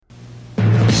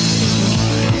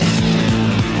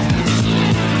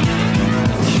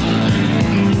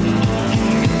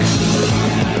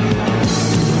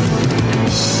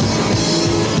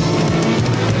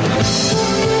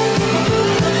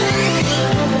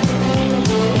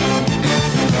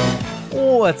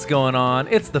What's going on?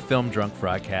 It's the Film Drunk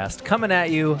Fraudcast coming at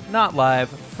you, not live,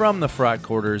 from the Fraud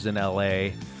Quarters in LA.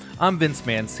 I'm Vince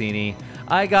Mancini.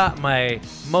 I got my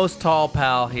most tall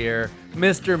pal here,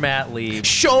 Mr. Matt Lee.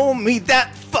 Show me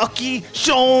that fucky.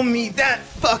 Show me that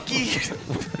fucky.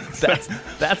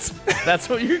 That's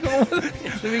what you're going with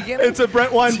at the beginning? It's a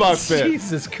Brent Weinbach bit.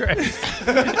 Jesus Christ.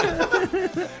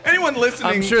 Anyone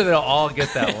listening? I'm sure they'll all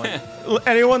get that one.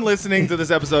 Anyone listening to this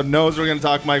episode knows we're going to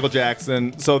talk Michael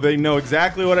Jackson, so they know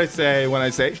exactly what I say when I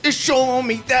say, show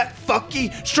me that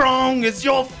fucky. Strong as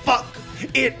your fuck.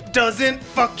 It doesn't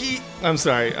fucky. I'm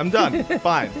sorry. I'm done.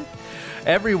 Fine.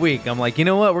 Every week, I'm like, you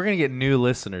know what? We're going to get new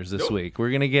listeners this week. We're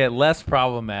going to get less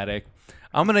problematic.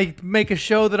 I'm going to make a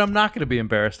show that I'm not going to be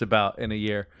embarrassed about in a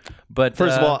year. But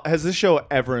First of all, has this show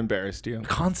ever embarrassed you?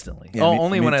 Constantly. Yeah,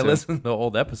 only me when I too. listen to the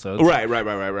old episodes. Right.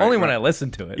 Only when I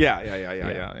listen to it.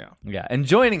 Yeah. Yeah. And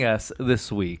joining us this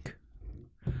week,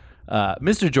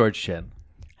 Mr. George Chen.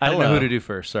 I don't know Hello. who to do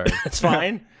first. Sorry. It's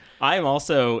fine. I am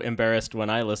also embarrassed when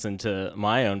I listen to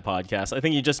my own podcast. I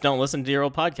think you just don't listen to your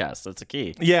old podcast. That's a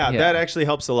key. Yeah, Yeah. that actually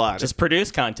helps a lot. Just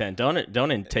produce content.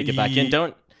 Don't take it back in.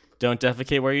 Don't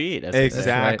defecate where you eat. as they say.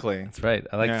 Exactly. That's right.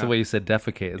 I like Yeah. the way you said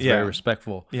defecate. It's Yeah. very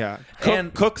respectful. Yeah.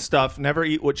 And- Cook stuff. Never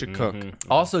eat what you cook.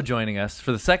 Also joining us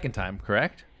for the second time,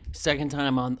 correct? Second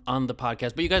time on the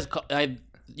podcast, but you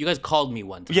guys called me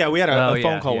one time. Yeah, we had a Oh,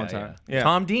 phone call one time. Yeah.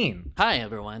 Tom Dean. Hi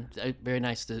everyone. Very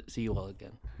nice to see you all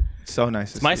again. So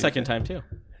nice. It's my second time too.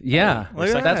 Yeah. Look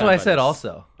at That's that. what I said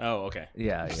also. Oh, okay.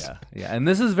 Yeah. And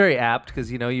this is very apt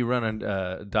because, you run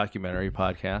a documentary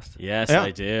podcast. Yes, Yeah. I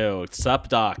do. Sup,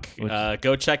 Doc.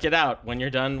 Go check it out when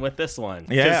you're done with this one.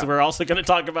 Yeah. Because we're also going to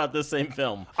talk about the same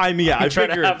film. I mean, yeah, I I'm trying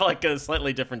figured. to have like a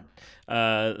slightly different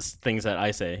things that I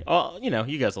say. Oh,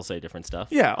 you guys will say different stuff.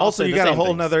 Yeah. I'll Also, say you the got a same whole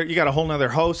things. nother. You got a whole nother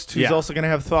host who's Yeah. also going to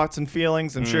have thoughts and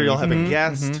feelings. I'm sure you'll have a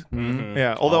guest.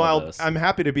 Yeah. Although All of those. I'm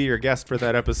happy to be your guest for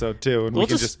that episode too, and we We'll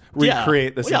can just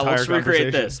recreate this entire we'll just recreate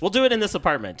conversation. this. We'll do it in this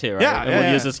apartment too, right? Yeah, And yeah, we'll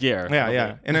yeah. use this gear. Yeah, Okay.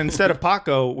 yeah. And instead of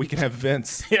Paco, we can have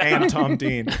Vince and Tom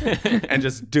Dean, and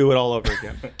just do it all over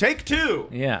again. Take two.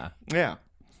 Yeah. Yeah.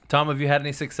 Tom, have you had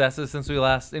any successes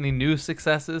any new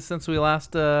successes since we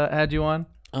last had you on?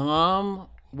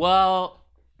 Well,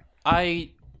 I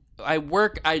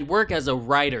work as a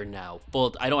writer now.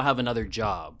 I don't have another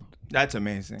job, That's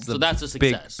amazing. so that's a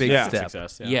success. Big Yeah. step.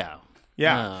 Success, Yeah.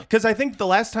 Yeah, because I think the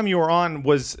last time you were on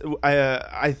was,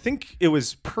 I think it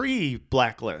was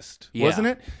pre-Blacklist, Yeah. wasn't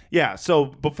it? Yeah. So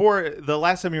before the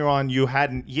last time you were on, you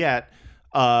hadn't yet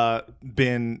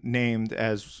been named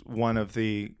as one of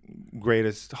the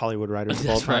greatest Hollywood writers of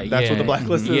all That's time. right. That's what the Yeah.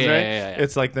 Blacklist is, Yeah, right? yeah.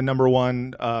 It's like the number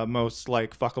one most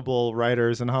like fuckable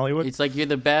writers in Hollywood. It's like you're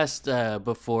the best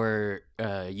before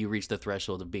you reach the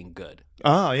threshold of being good.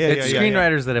 Oh yeah, It's yeah.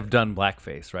 screenwriters that have done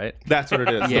blackface, right? That's what it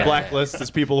is. The Yeah. Blacklist is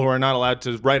people who are not allowed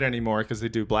to write anymore because they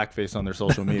do blackface on their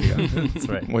social media. That's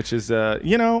right. Which is,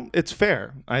 it's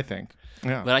fair, I think.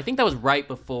 Yeah. But I think that was right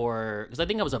before, because I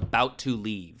think I was about to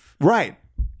leave. Right.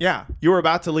 Yeah. You were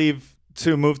about to leave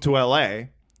to move to LA,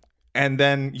 and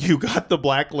then you got the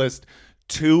Blacklist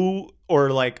 2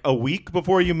 or like a week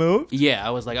before you moved. Yeah,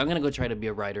 I was like, I'm gonna go try to be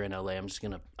a writer in LA. I'm just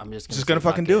gonna Just say, gonna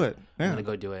fuck fucking do it. I'm Yeah. gonna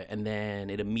go do it, and then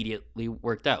it immediately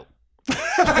worked out.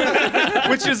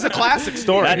 Which is a classic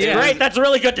story. That's great. That's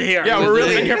really good to hear. Yeah, we're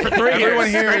really been here for 3 years. Everyone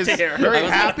here Great is to hear. very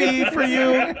happy for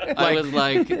you. I was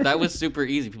like, that was super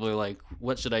easy. People are like,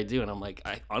 what should I do? And I'm like,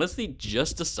 I honestly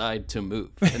just decide to move.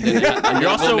 And then You're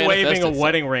also manifest waving a itself.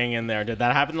 wedding ring in there. Did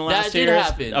that happen the last That 2 did years?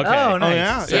 happen. Okay. Oh, nice.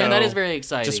 yeah. Yeah, that So, is very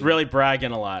exciting. Just really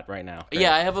bragging a lot right now.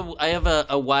 Yeah, I have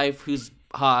a wife who's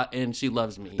hot and she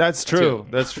loves me. That's true. too.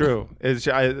 That's true.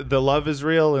 The love is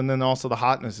real, and then also the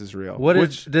hotness is real.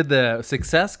 Did the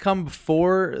success come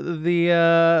before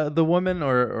the woman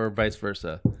or vice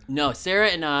versa? No, Sarah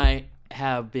and I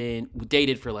have been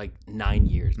dated for like 9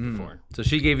 years before. So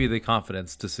she gave you the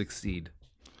confidence to succeed.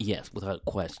 Yes, without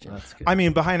question. That's good. I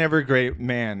mean, behind every great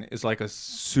man is like a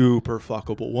super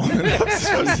fuckable woman. I'm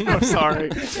so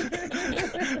sorry.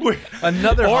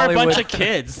 Another Or Hollywood. a bunch of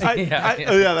kids. Yeah.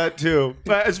 Yeah, that too.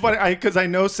 But it's funny because I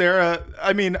know Sarah.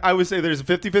 I mean, I would say there's a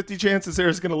 50-50 chance that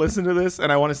Sarah's going to listen to this,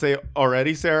 and I want to say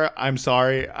already, Sarah, I'm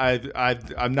sorry.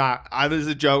 I'm not. This is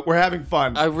a joke. We're having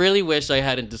fun. I really wish I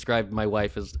hadn't described my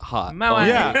wife as hot. My wife.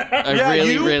 Yeah. I'm Yeah,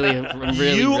 really, you- I'm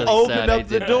really, you really opened sad up I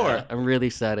the did door. that. I'm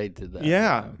really sad I did that.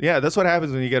 yeah, that's what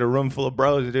happens when you get a room full of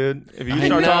bros, dude. If you I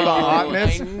start talking about know,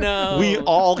 hotness, I know. we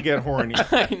all get horny.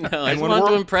 I know. I just when want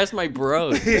to we're- impress my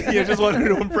bros. You just wanted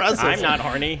to impress us. I'm not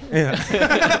horny.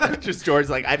 Yeah. Just George's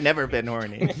like, I've never been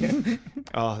horny.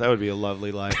 Oh, that would be a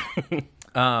lovely life.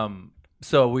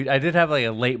 So I did have like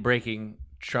a late breaking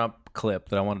Trump clip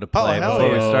that I wanted to play hell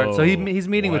before we yeah. start. So he's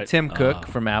meeting with What? Tim Cook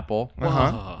from Apple.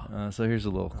 Uh-huh. So here's a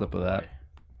little clip of that.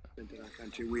 Into our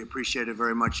country. We appreciate it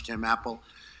very much, Tim Apple.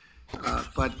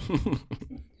 But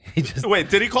He just Wait,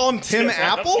 did he call him Tim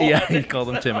Apple? yeah, he called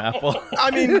him Tim Apple. I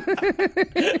mean,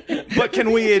 but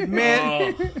can we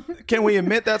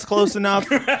admit that's close enough?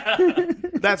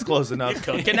 That's close enough.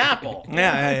 Cooking apple.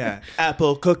 Yeah.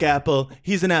 Apple, cook apple.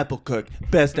 He's an apple cook.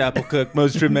 Best apple cook.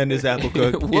 Most tremendous apple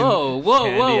cook. Whoa.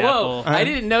 Candy apple. I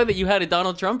didn't know that you had a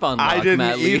Donald Trump on lock, I didn't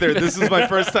Matt Lee. either. This is my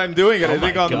first time doing it. I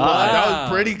think on the pod. That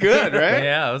was pretty good, right?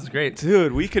 Yeah, it was great.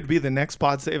 Dude, we could be the next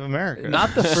Pod Save America.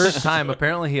 Not the first time.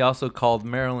 Apparently, he also called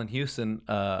Marilyn Houston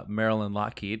Marilyn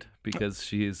Lockheed because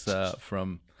she's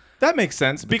from. That makes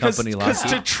sense because company to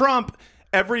Lockheed. Trump,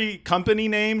 every company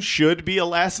name should be a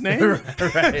last name.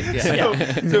 Right. Yeah.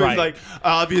 So it's like,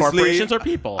 obviously, Corporations are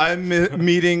people. I'm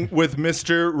meeting with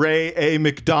Mr. Ray A.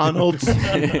 McDonald's.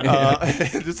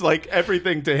 Just like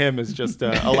everything to him is just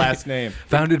a last name.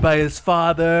 Founded by his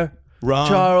father, Ron.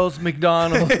 Charles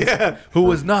McDonald, who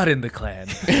was not in the Klan.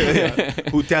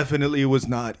 Who definitely was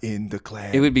not in the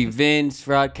Klan. It would be Vince,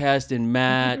 Broadcast, and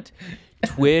Matt.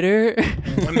 Twitter.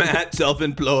 Matt,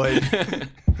 self-employed.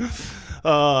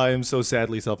 I am so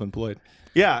sadly self-employed.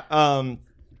 Yeah,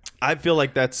 I feel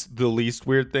like that's the least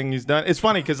weird thing he's done. It's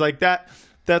funny because like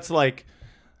that's like,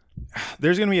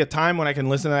 there's gonna be a time when I can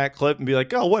listen to that clip and be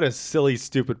like, oh, what a silly,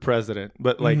 stupid president.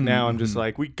 But like now I'm just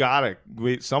like,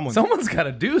 someone's got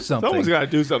to do something. got to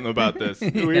do something about this.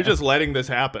 We're just letting this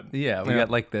happen. Yeah, we got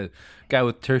like the guy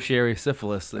with tertiary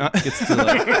syphilis that gets to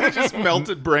like. Just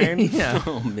melted brain. Yeah.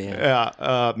 Oh man.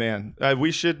 Yeah, man.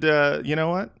 We should. You know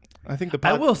what? I think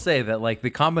I will say that like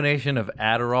the combination of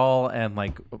Adderall and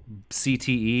like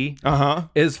CTE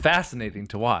is fascinating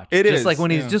to watch. It just is, like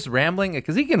when he's yeah. just rambling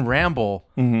because he can ramble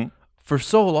for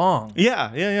so long.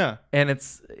 Yeah. And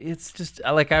it's just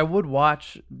like I would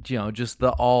watch, just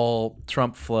the all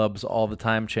Trump flubs all the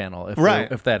time channel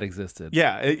if that existed.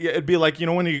 Yeah, it'd be like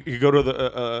when you go to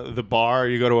the bar,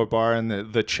 you go to a bar and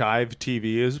the Chive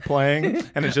TV is playing,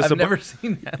 and it's just I've never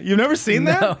seen that. You've never seen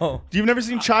that? No. You've never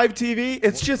seen Chive TV?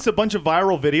 It's just a bunch of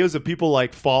viral videos of people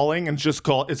like falling and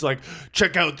it's like,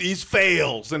 check out these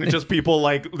fails, and it's just people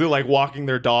like they're like walking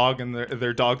their dog and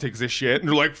their dog takes a shit and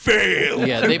they're like fail.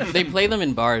 Yeah, they play them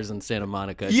in bars in Santa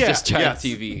Monica. It's just Child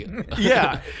TV.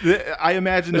 Yeah, I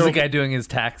imagine There's a there'll- guy doing his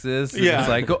taxes. And Yeah. It's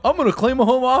like, I'm going to claim a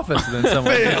home office. And then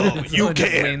someone, Fail, you someone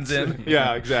just can't. leans in.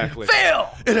 Yeah, exactly. Fail!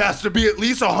 It has to be at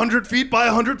least 100 feet by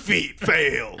 100 feet.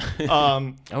 Fail.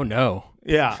 Oh no.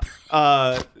 Yeah.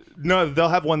 No, they'll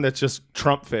have one that's just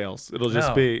Trump fails. It'll just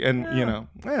No. be, and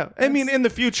yeah. I mean, in the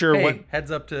future, Hey,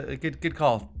 heads up to good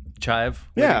call, Chive.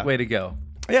 Yeah. Way to go.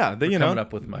 coming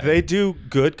up with my- they do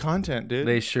good content, dude.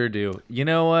 They sure do. You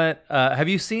know what? Have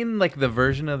you seen like the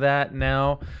version of that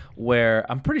now where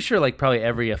I'm pretty sure like probably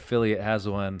every affiliate has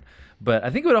one, but I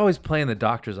think it would always play in the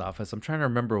doctor's office. I'm trying to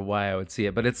remember why I would see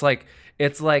it, but it's like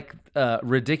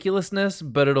ridiculousness,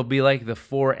 but it'll be like the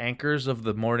four anchors of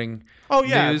the morning. Oh,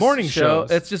 yeah, news morning show.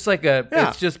 shows. It's just like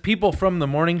it's just people from the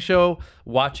morning show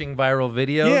watching viral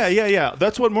videos. Yeah.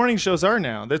 That's what morning shows are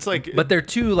now. That's like, But they're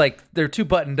too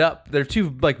buttoned up. They're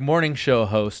too like morning show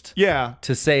host yeah.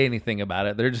 to say anything about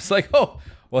it. They're just like, oh,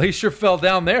 well, he sure fell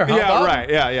down there. Huh, Yeah, Bob? right.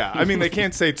 Yeah. I mean, they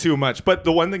can't say too much, but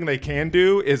the one thing they can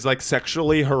do is like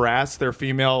sexually harass their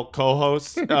female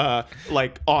co-hosts,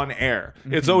 like on air.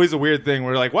 It's always a weird thing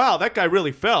where like, wow, that guy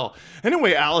really fell.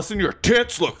 Anyway, Allison, your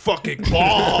tits look fucking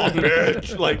bomb,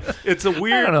 bitch. Like, it's a I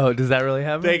weird. don't know. Does that really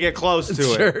happen? They get close to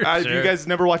Sure, it. You sure. guys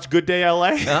never watch Good Day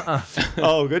LA?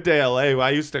 Oh, Good Day LA.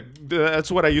 That's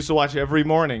what I used to watch every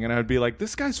morning, and I would be like,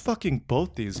 this guy's fucking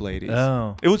both these ladies.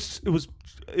 Oh. It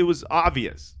was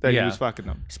obvious that he Yeah. was fucking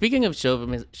them. Speaking of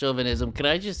chauvinism, can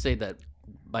I just say that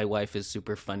my wife is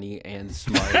super funny and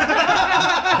smart?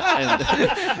 And,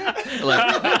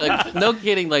 like, no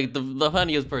kidding, like the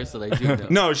funniest person I do know.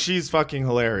 No, she's fucking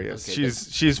hilarious. Okay,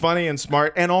 She's funny and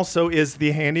smart, and also is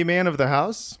the handyman of the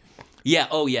house. Yeah.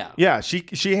 Oh yeah. Yeah, she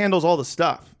handles all the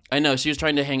stuff. I know. She was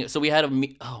trying to hang it. So we had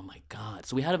oh my god.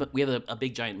 So we have a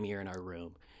big giant mirror in our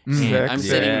room. And I'm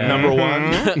sitting. Number one.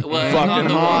 Well, on Fucking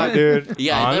the hot, wall. dude.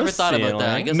 Yeah, I On never the thought about that.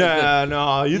 I ceiling. guess I could.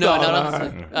 No, you No,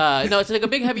 don't. no, it's like a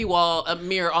big heavy wall, a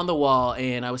mirror on the wall,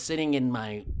 and I was sitting in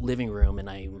my living room and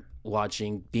I'm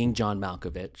watching Being John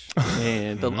Malkovich,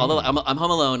 and I'm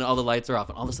home alone and all the lights are off,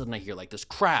 and all of a sudden I hear like this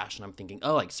crash, and I'm thinking,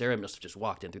 oh, like Sarah must have just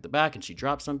walked in through the back and she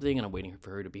dropped something, and I'm waiting for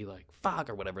her to be like,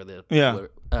 fuck, or whatever.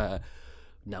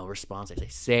 No response. I say,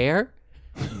 Sarah,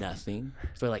 nothing.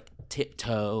 So I like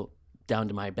tiptoe down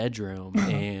to my bedroom,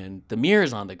 and the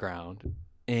mirror's on the ground,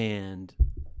 and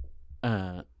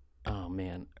Oh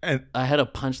man, And I had a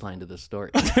punchline to this story.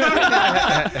 Okay,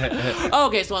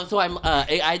 so I'm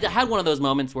I had one of those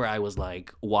moments where I was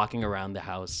like walking around the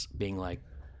house, being like,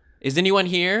 "Is anyone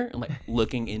here?" I'm like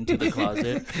looking into the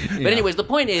closet. But anyways, the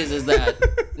point is that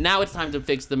now it's time to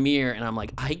fix the mirror, and I'm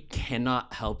like, I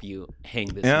cannot help you hang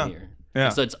this mirror. Yeah.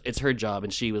 And so it's her job,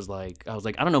 and she was like, I was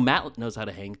like, I don't know, Matt knows how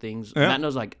to hang things. Yeah. Matt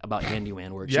knows like about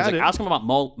handyman work. She's Yeah, like, dude. ask him about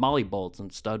molly bolts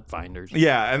and stud finders.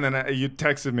 yeah, and then you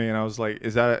texted me, and I was like,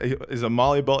 "Is a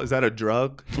Molly bolt? Is that a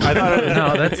drug?" I thought.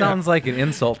 No, that sounds like an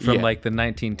insult from Yeah. like the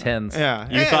 1910s. Yeah.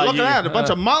 You hey, thought look you- at that! A bunch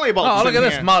of Molly bolts. Oh, look in at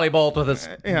this here. Molly Bolt with his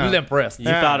Yeah. limp wrist. You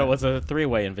thought it was a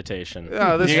 3-way invitation.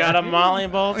 Yeah, this- you got a Molly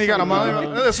bolt? You got a Molly.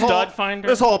 This stud whole, finder?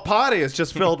 This whole party is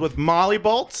just filled with Molly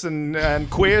bolts and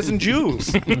queers and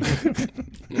Jews.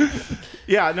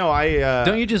 Yeah, no, I.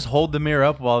 Don't you just hold the mirror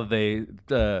up while they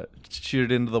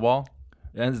shoot it into the wall?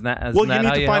 Isn't that Well, you need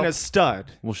how to find a help?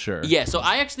 stud. Well, sure. Yeah, so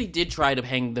I actually did try to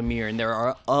hang the mirror, and there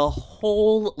are a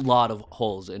whole lot of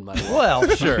holes in my wall.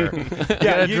 Well, sure. You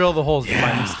gotta you- drill the holes to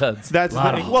find the studs. That's Lot the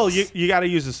of thing. Well, holes. you got to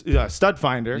use a stud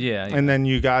finder. Yeah, yeah. And then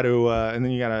you got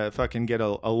to fucking get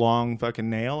a long fucking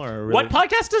nail or a really, What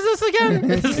podcast is this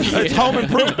again? It's Home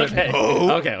Improvement.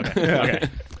 Okay. Okay.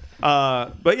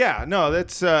 But yeah, no,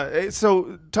 that's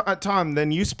so Tom.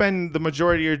 Then you spend the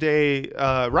majority of your day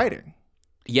writing.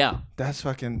 Yeah. That's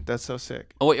so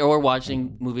sick. Or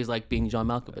watching movies like Being John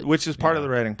Malkovich. Which is part of the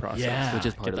writing process. Yeah. Which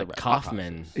is part Get of the the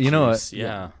Kaufman. You know what? juice,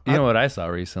 Yeah. You know what I saw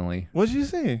recently? What did you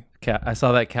see? I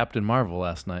saw that Captain Marvel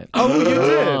last night. Oh, you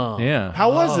did. Yeah.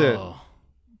 How was it?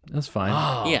 It was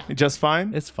fine. Yeah. Just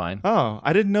fine. It's fine. Oh,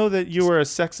 I didn't know that you were a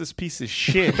sexist piece of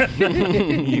shit.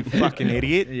 You fucking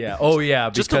idiot. Yeah. Oh, yeah.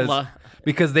 Just a lot.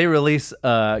 Because they release,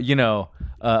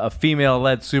 a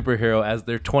female-led superhero as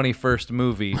their 21st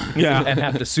movie, Yeah. and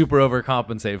have to super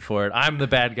overcompensate for it. I'm the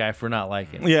bad guy for not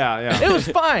liking it. Yeah. It was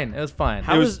fine. It was fine.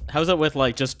 How's it with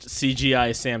like just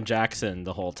CGI Sam Jackson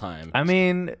the whole time? I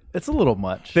mean, it's a little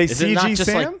much. They Is it not CG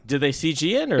just Sam? like did they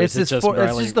CG it or It's is it just just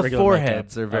it's just the regular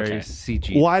foreheads makeup? are very Okay.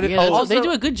 CG. Why did? Yeah, oh, they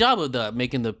do a good job of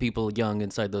making the people young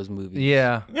inside those movies.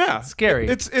 Yeah. yeah, It's scary.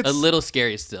 It's A little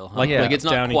scary still. Huh? Yeah. Like it's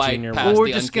not Downey quite Jr. past Well, we're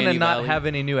the just gonna uncanny not valley. have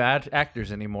any new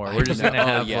actors anymore. We're just gonna know,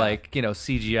 have yeah. like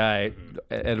CGI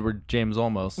Edward James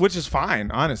Olmos. which is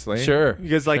fine, honestly. Sure,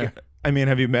 because like sure. I mean,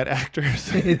 have you met actors?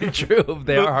 True,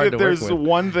 they are hard If to work there's with.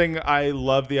 one thing I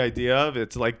love the idea of,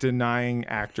 it's like denying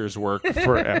actors work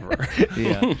forever.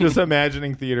 Yeah. Just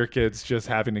imagining theater kids just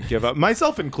having to give up,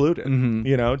 myself included. Mm-hmm.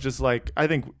 You know, just like I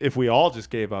think if we all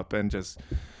just gave up and just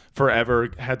forever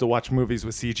had to watch movies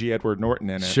with CG Edward Norton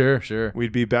in it, Sure.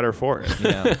 we'd be better for it.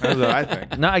 Yeah. That's what I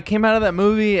think. No, I came out of that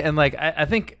movie and like I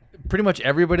think pretty much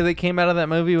everybody that came out of that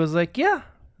movie was like, yeah,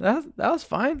 that was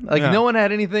fine. Like Yeah. no one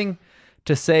had anything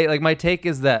to say. Like my take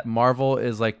is that Marvel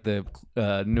is like the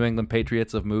New England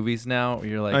Patriots of movies now.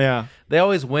 You're like, Oh, yeah. they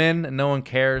always win and no one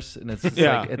cares, and it's just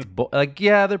Yeah. like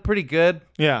yeah, they're pretty good.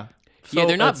 Yeah. Yeah,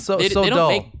 they're not. it's so they dull. don't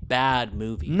make bad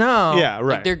movies. No. Yeah.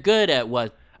 Right. Like, they're good at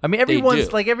what. I mean, They everyone's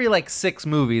do. like every 6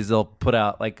 movies they'll put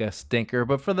out like a stinker,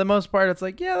 but for the most part, it's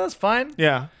like, yeah, that's fine.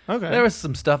 yeah. Okay. There was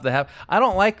some stuff that happened. I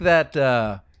don't like that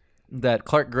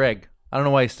Clark Gregg. I don't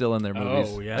know why he's still in their movies.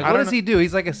 Oh, yeah. Like, I what don't does he do?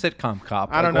 He's like a sitcom cop.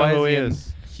 I don't Like, know why who he in-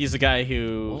 is. He's the guy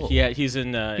who he's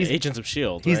in Agents of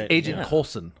Shield. He's right? Agent Yeah.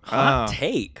 Colson. Hot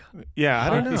take. Yeah. I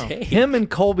don't know. Take. Him and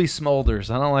Colby Smulders.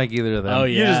 I don't like either of them. Oh,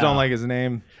 You yeah. just don't like his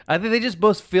name. I think they just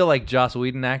both feel like Joss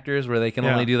Whedon actors, where they can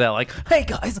Yeah. only do that. Like, hey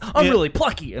guys, I'm Yeah. really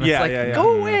plucky, and Yeah, it's like, yeah, yeah.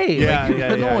 go away. Yeah, like, you're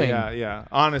yeah, annoying. yeah.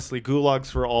 Honestly,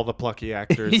 gulags for all the plucky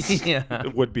actors Yeah.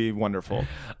 would be wonderful.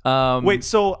 Um, Wait,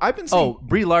 so I've been seeing. Oh,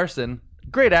 Brie Larson,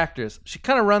 great actress. She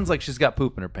kind of runs like she's got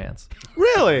poop in her pants.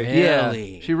 Really?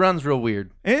 Really? Yeah, she runs real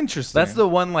weird. Interesting. That's the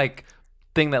one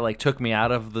thing that took me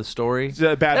out of the story.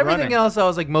 Bad Everything running. else, I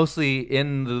was mostly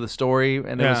in the story,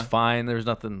 and it was Yeah. fine. There was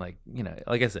nothing like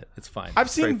I said, it's fine. I've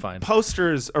It's very seen fine.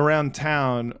 posters around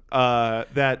town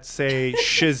that say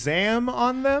Shazam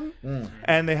on them,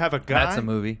 and they have a guy. That's a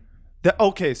movie.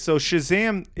 Okay, so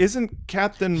Shazam isn't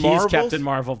Captain He's Marvel. Captain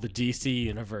Marvel of the DC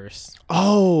universe.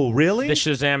 Oh, really? The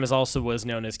Shazam is also was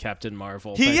known as Captain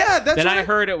Marvel. He- but yeah, that's Then what I I-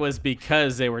 heard it was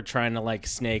because they were trying to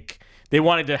snake. They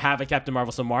wanted to have a Captain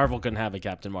Marvel, so Marvel couldn't have a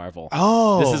Captain Marvel.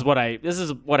 Oh. this is what I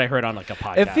heard on a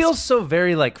podcast. It feels so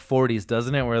very 40s,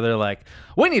 doesn't it? Where they're like,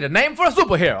 we need a name for a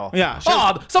superhero. Yeah,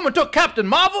 Oh, someone took Captain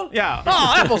Marvel? Yeah.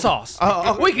 Oh,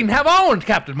 applesauce. We can have our own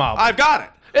Captain Marvel. I've got it.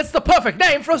 It's the perfect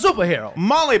name for a superhero.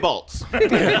 Molly bolts.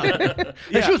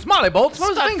 They shoots molly bolts from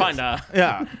his I fingers. find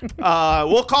Yeah.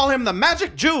 We'll call him the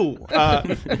Magic Jew.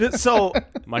 So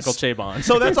Michael Chabon.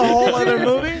 So that's a whole other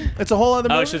movie? It's a whole other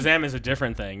movie? Oh, Shazam is a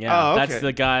different thing. Yeah, Oh, okay. that's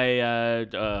the guy.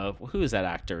 Who is that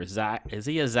actor? Zach? Is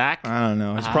he a Zach? I don't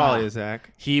know. It's probably a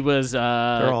Zach. He was. They're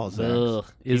all Zachs.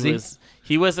 Is he?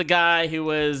 He was the guy who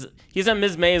was. He's on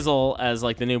Ms. Maisel as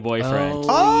like the new boyfriend.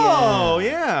 Oh,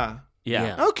 yeah.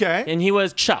 Yeah. Okay. And he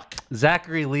was Chuck.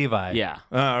 Zachary Levi. Yeah.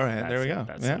 All right. There we go.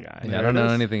 That's yeah. the guy. Yeah, I don't know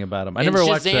anything about him. I And never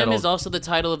watched that Shazam old... is also the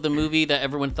title of the movie that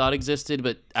everyone thought existed,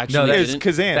 but No, actually that It's didn't.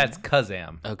 Kazam. That's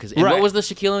Kazam. Oh, and Right. what was the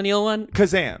Shaquille O'Neal one?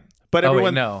 Kazam. But Oh, wait,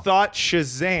 everyone no. thought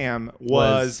Shazam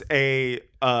was a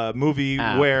movie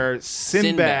where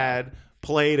Sinbad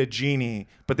played a genie,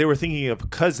 but they were thinking of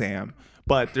Kazam.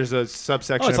 But there's a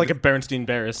subsection. Oh, it's of like a Bernstein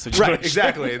Bears situation. Right,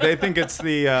 exactly. They think it's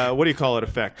the what do you call it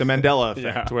effect? The Mandela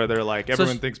effect, Yeah. where they're like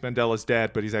everyone thinks Mandela's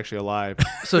dead, but he's actually alive.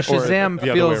 So Shazam the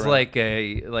other way feels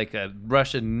around. like a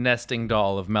Russian nesting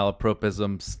doll of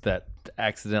malapropisms that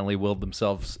accidentally willed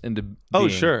themselves into being. Oh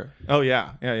sure. Oh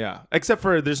yeah. Except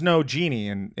for there's no genie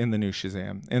in the new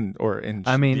Shazam,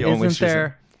 I mean, the only isn't Shazam,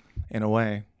 there? in a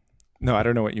way. No, I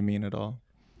don't know what you mean at all.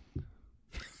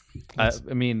 I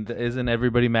mean, isn't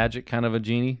everybody magic kind of a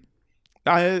genie?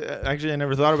 I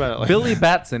never thought about it. Like Billy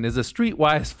Batson is a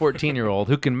streetwise 14-year-old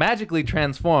who can magically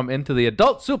transform into the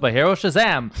adult superhero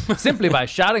Shazam simply by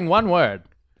shouting one word.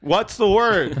 What's the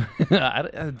word?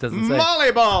 It doesn't say.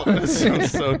 Volleyball. That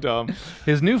sounds so dumb.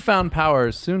 His newfound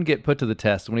powers soon get put to the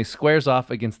test when he squares off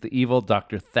against the evil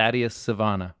Dr. Thaddeus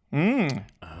Savannah. Okay.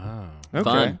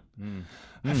 Fun.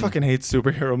 I fucking hate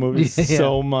superhero movies Yeah.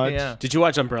 so much. Yeah. Did you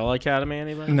watch Umbrella Academy,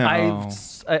 anybody? No.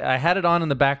 I had it on in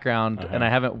the background, and I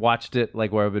haven't watched it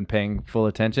like where I've been paying full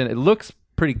attention. It looks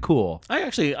pretty cool. I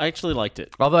actually liked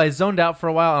it. Although I zoned out for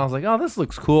a while, and I was like, "Oh, this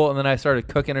looks cool," and then I started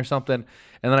cooking or something,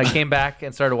 and then I came back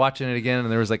and started watching it again,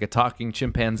 and there was like a talking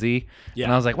chimpanzee,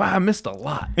 and I was like, "Wow, I missed a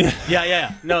lot."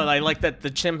 Yeah. No, I like that the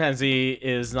chimpanzee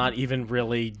is not even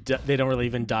really. They don't really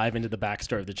even dive into the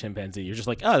backstory of the chimpanzee. You're just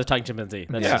like, oh, the talking chimpanzee.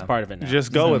 That's just part of it now.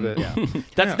 Just go with it.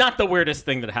 That's not the weirdest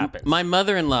thing that happens. My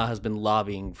mother-in-law has been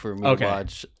lobbying for me to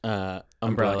watch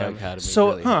Umbrella Academy.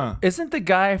 So, really. isn't the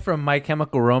guy from My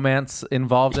Chemical Romance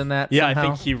involved in that? Yeah, somehow? I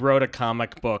think he wrote a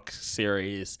comic book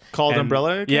series Called And-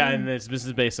 Umbrella Academy? Yeah, and this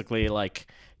is basically like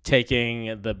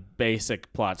taking the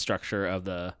basic plot structure of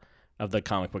the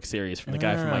comic book series from the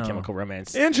guy from My Chemical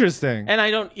Romance. Interesting. And I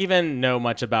don't even know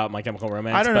much about My Chemical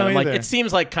Romance. I don't but know I'm like, either. it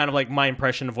seems like kind of like my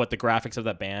impression of what the graphics of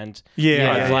that band. Yeah, are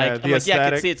yeah, like. yeah, I'm the like, yeah, I can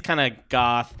aesthetic. see it's kind of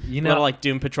goth. You A know- little like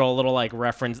Doom Patrol, a little like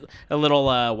reference, a little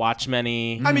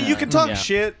Watchmen-y. I mean, you can talk Yeah.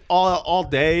 shit all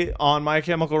day on My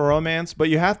Chemical Romance, but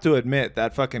you have to admit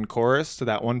that fucking chorus to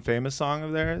that one famous song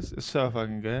of theirs is so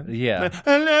fucking good. Yeah.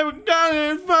 I never got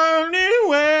it funny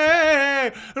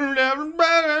way. Never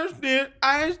better did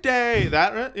I stay.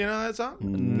 That right? You know that song?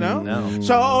 No. No.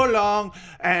 So long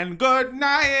and good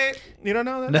night. You don't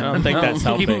know that? I don't think that's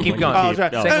helping. Keep when going. you Oh, keep sorry.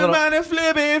 going. Sing a little- And when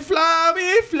flippy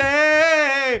flobby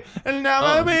flay, and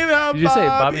never be a Did you say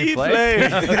Bobby Flay?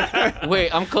 Flay.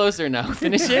 Wait, I'm closer now.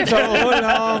 Finish it. So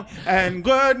long and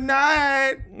good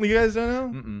night. You guys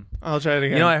don't know? I'll try it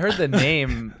again. You know, I heard the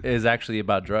name is actually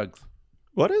about drugs.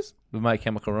 What is? My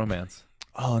Chemical Romance.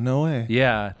 Oh, no way.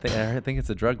 Yeah, I think it's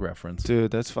a drug reference.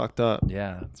 Dude, that's fucked up.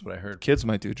 Yeah, that's what I heard. Kids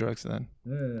might do drugs then.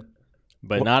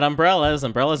 But not umbrellas.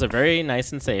 Umbrellas are very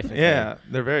nice and safe. and Yeah,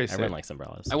 clean. they're very safe. Everyone likes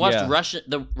umbrellas. I watched Yeah. I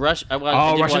did Russian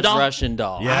watch Doll? Russian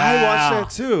Doll. Yeah. I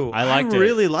watched that too. I liked it.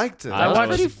 really liked it. I I was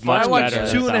watched, much I watched better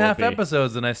 2.5 as that would be.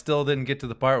 episodes, and I still didn't get to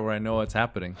the part where I know what's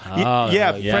happening.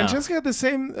 Yeah, Francesca had the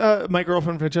same. My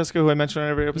girlfriend Francesca, who I mentioned on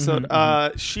every episode,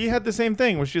 she had the same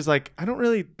thing where she was like, "I don't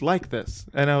really like this,"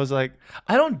 and I was like,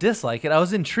 I don't dislike it. I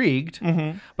was intrigued,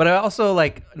 but I also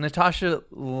like Natasha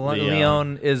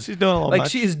Leone is She's doing a little like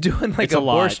much. she's doing like It's a a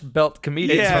lot. Borscht Belt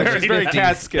comedian. Yeah, from it's the very 50s.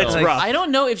 Catskill. It's Like, rough. I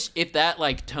don't know if that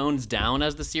like tones down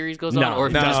as the series goes on, No. or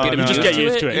if No, you just get, no, used, no. Just get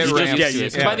used to it. It You just ramps get to it.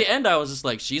 used 'Cause to by it. the end, I was just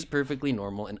like, she's perfectly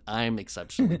normal, and I'm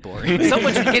exceptionally boring.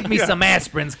 Someone should get me some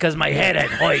aspirins because my head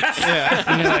hurts.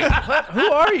 And you're like, what? Who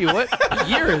are you? What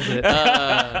year is it?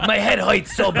 My head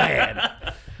hurts so bad.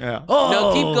 "Yeah." Oh,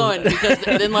 No, keep going because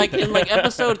then, like in like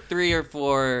episode 3 or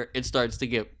 4, it starts to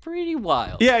get pretty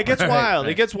wild. Yeah, it gets wild.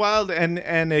 right. It gets wild, and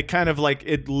it kind of like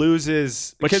it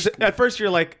loses because at first you're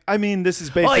like, I mean, this is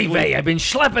basically. Oy vey, I've been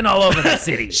schlepping all over the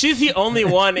city. She's the only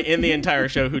one in the entire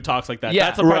show who talks like that. Yeah.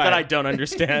 That's the part that Right. I don't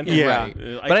understand. Yeah. Right.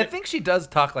 But I think she does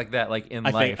talk like that, like in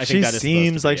life. I think She that is seems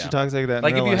supposed to like be, she yeah. talks like that. in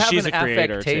Like real if you life. have She's an a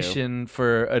creator, affectation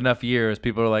for enough years,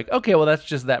 people are like, okay, well that's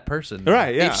just that person.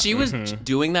 right, yeah. If she was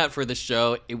doing that for the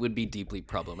show, it would be deeply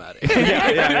problematic.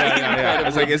 yeah.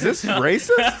 It's like, is this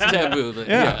racist? Taboo.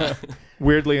 Yeah.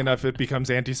 Weirdly enough, it becomes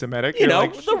anti-Semitic. You You're know,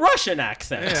 like, the Russian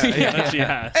accent that she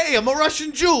has. hey, I'm a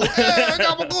Russian Jew. Hey,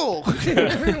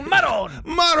 gabagool. Maron.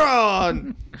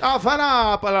 Maron.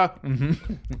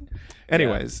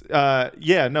 Anyways,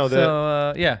 yeah, no,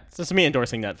 So yeah, It's just me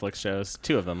endorsing Netflix shows.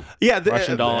 2 of them. yeah,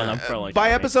 Russian Doll and Umbrella by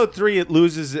Academy. episode 3, it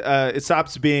loses. It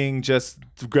stops being just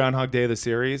Groundhog Day of the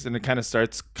series, and it kind of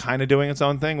starts kind of doing its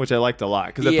own thing, which I liked a lot.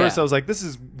 Because at Yeah. first I was like, this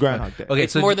is Groundhog Day. okay.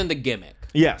 It's so more than the gimmick.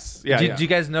 Yes. Yeah. did you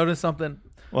guys notice something?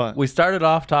 What? We started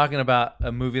off talking about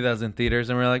a movie that was in theaters,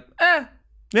 and we were like,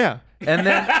 Yeah. and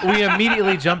then we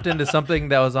immediately jumped into something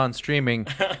that was on streaming,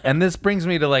 and this brings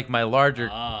me to like my larger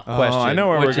question, I know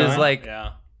where we're which is going. like,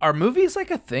 Yeah. are movies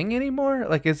like a thing anymore?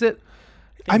 Like, is it?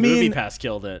 I Movie mean, Pass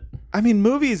killed it.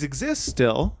 movies exist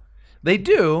still, They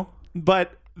do.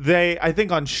 but I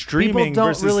think on People streaming don't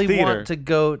versus really theater. want to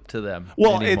go to them.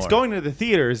 Well, anymore. it's going to the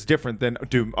theater is different than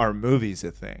are movies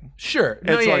a thing? Sure.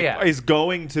 No, It's yeah, like, yeah. is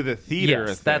going to the theater a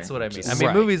Yes, thing? that's what I mean. I mean,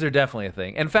 Right. movies are definitely a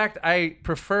thing. In fact, I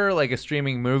prefer like a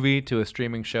streaming movie to a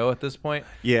streaming show at this point.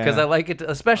 Yeah. Because I like it,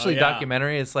 especially Oh, yeah.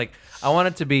 documentary. It's like I want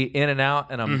it to be in and out,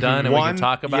 and I'm done, and we can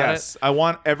talk about yes, I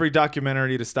want every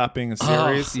documentary to stop being a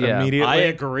series yeah. immediately. I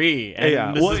agree. And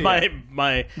Yeah, this well, is yeah.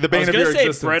 my The bane I was of gonna your say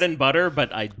existence. bread and butter,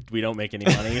 but we don't make any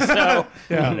money. So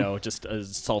you know, just a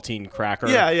saltine cracker.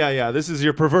 Yeah. This is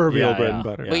your proverbial Yeah, bread yeah. and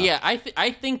butter. But yeah,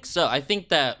 I think so. I think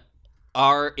that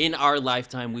in our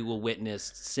lifetime we will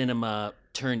witness cinema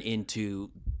turn into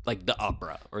like the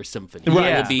opera or symphony.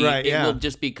 Right, It will be. right, yeah. It will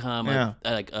just become Yeah.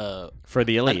 For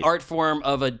the elite. an art form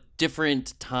of a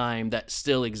different time that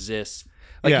still exists.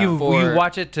 Like Yeah. you For-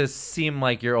 watch it to seem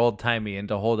like you're old timey and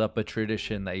to hold up a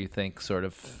tradition that you think sort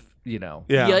of, you know.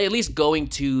 Yeah. At least going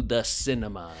to the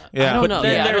cinema. Yeah. I don't But know.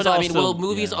 then Yeah, I don't there's know. I mean, also- well,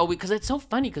 movies yeah. always because it's so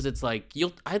funny because it's like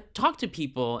I talk to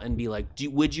people and be like,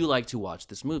 would you like to watch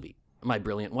this movie? My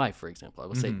brilliant wife, for example, I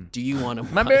will say, do you want to?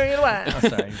 My buried wife. Oh,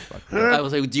 sorry. Fuck. I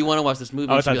was like, do you want to watch this movie?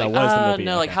 Oh, I And she'd be thought like, that was the movie.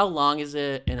 No, like Okay. how long is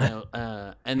it?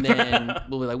 And then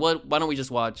we'll be like, why don't we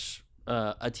just watch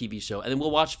a TV show, and then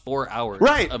we'll watch 4 hours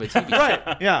Right. of a TV show.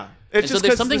 Right. Yeah. It's And so just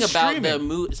there's 'cause something the about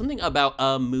streaming. something about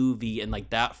a movie and like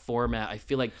that format. I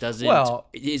feel like doesn't Well-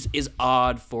 is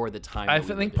odd for the time. I that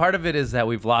we think live part of it is that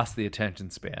we've lost the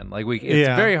attention span. Like it's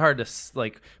Yeah. very hard to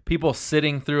like people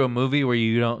sitting through a movie where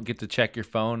you don't get to check your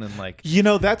phone and like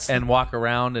That's and walk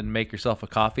around and make yourself a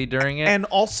coffee during it. And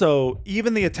also,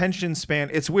 even the attention span,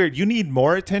 it's weird. You need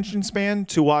more attention span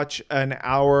to watch an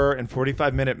hour and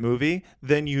 45-minute movie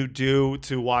than you do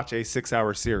to watch a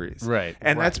 6-hour series. Right.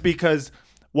 And that's because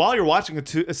while you're watching a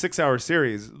 6-hour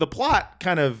series, the plot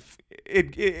kind of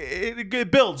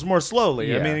it builds more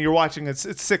slowly. I Yeah. mean, you're watching it's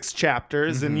 6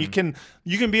 chapters, and you can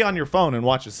be on your phone and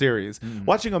watch a series.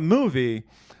 Watching a movie,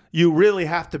 you really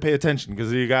have to pay attention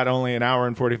because you got only an hour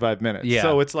and 45 minutes. Yeah.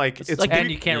 So it's like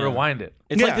and you can't rewind it.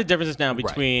 It's Yeah. like the difference now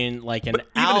between like an even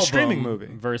a album streaming movie.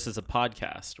 versus a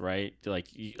podcast, right? Like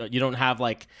you don't have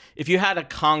like if you had a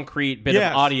concrete bit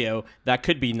Yes. of audio that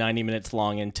could be 90 minutes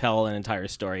long and tell an entire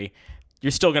story, you're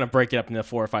still gonna break it up into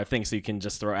 4 or 5 things so you can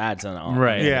just throw ads on it.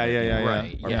 Right. Yeah.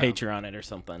 Right. Or Yeah. Patreon it or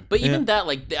something. But even that,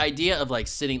 like the idea of like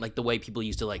sitting, like the way people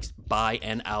used to like buy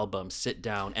an album, sit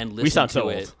down and listen sound to so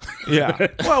it. Yeah.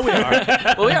 Well, we are.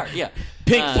 Well, we are, yeah.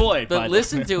 Pink Floyd, by but the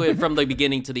listen to it from the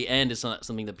beginning to the end is not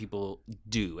something that people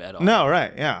do at all. No,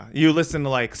 right. Yeah. You listen to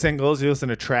like singles, you listen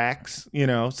to tracks,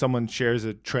 someone shares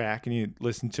a track and you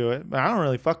listen to it. But I don't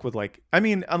really fuck with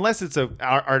unless it's an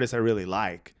artist I really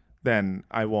like, then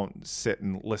I won't sit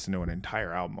and listen to an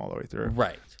entire album all the way through.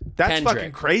 Right. That's Kendrick.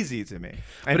 fucking crazy to me.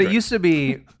 But it used to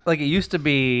be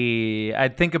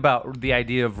I'd think about the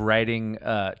idea of writing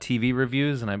TV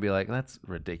reviews and I'd be like, that's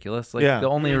ridiculous. Like Yeah. the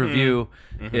only review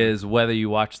is whether you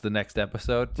watch the next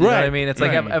episode. Do you know what I Right. mean? It's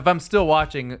like if I'm still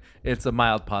watching, it's a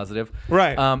mild positive.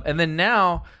 Right. And then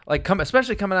now, like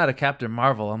especially coming out of Captain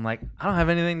Marvel, I'm like, I don't have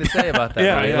anything to say about that.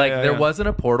 Yeah, movie. yeah, like yeah, there yeah. wasn't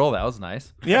a portal. That was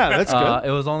nice. Yeah, that's good.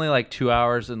 It was only like 2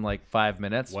 hours and like 5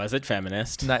 minutes. Was it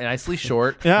feminist? Nicely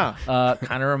short. Yeah.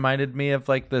 Kind of reminded me of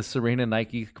like the Serena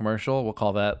Nike commercial. We'll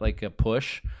call that like a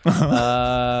push.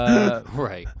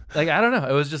 Right. Like I don't know.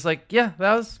 It was just like, yeah,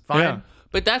 that was fine. Yeah.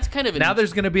 But that's kind of Now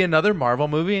there's going to be another Marvel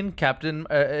movie, and Captain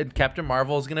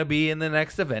Marvel is going to be in the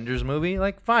next Avengers movie.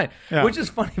 Like, fine. Yeah. Which is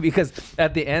funny because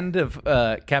at the end of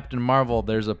Captain Marvel,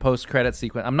 there's a post-credit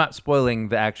sequence. I'm not spoiling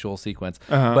the actual sequence,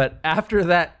 but after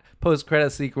that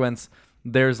post-credit sequence,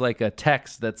 there's like a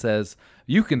text that says,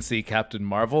 "You can see Captain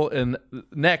Marvel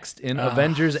next in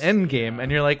Avengers Endgame,"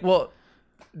 and you're like, "Well,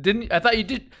 I thought you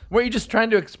did? Weren't you just trying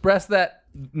to express that?"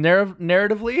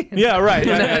 Narratively? Yeah, right.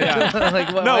 Yeah.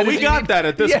 Like, well, No, why we did you got need- that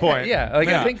at this Yeah, point. Yeah, like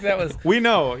I think that was. We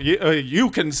know you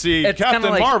can see It's kinda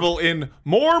Captain like- Marvel in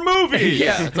more movies.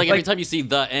 Yeah, It's like every time you see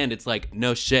the end, it's like,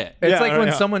 no shit. It's Yeah, like when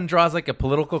yeah. someone draws like a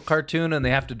political cartoon and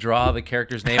they have to draw the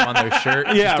character's name on their shirt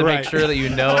Yeah, just to right. make sure that you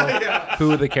know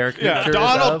who the character Yeah, is.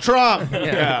 Donald of. Trump.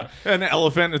 Yeah. An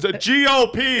elephant. It's a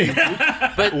GOP.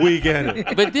 But We get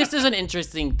it. but this is an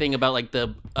interesting thing about like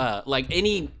the like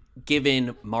any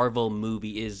given Marvel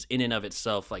movie is in and of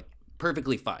itself like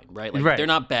perfectly fine, right? Like Right. they're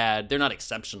not bad, they're not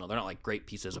exceptional, they're not like great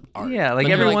pieces of art. Yeah, like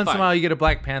But every they're, once in a fine. while you get a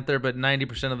Black Panther, but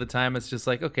 90% of the time it's just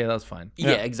like, okay, that was fine.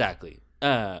 Yeah, exactly.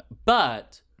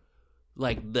 But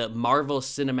like the Marvel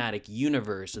Cinematic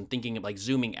Universe and thinking of like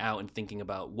zooming out and thinking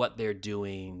about what they're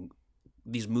doing,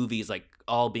 these movies like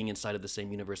all being inside of the same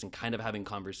universe and kind of having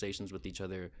conversations with each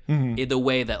other in the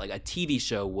way that like a TV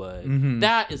show would.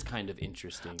 That is kind of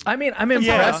interesting. I mean, I'm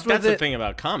impressed That's with the it. thing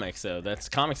about comics, though.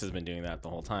 Comics has been doing that the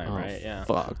whole time, right? Yeah.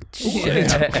 Fuck.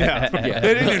 Yeah.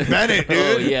 They didn't invent it, dude.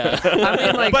 Oh yeah. I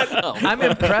mean, like, Oh. I'm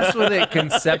impressed with it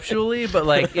conceptually, but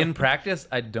like in practice,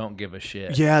 I don't give a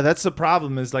shit. Yeah, that's the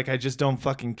problem. Is like I just don't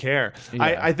fucking care. Yeah.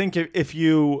 I think if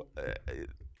you,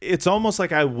 it's almost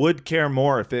like I would care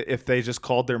more if they just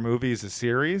called their movies a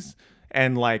series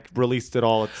and like released it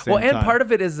all at the same Well, time. and part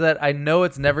of it is that I know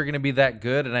it's never going to be that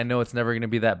good, and I know it's never going to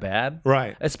be that bad.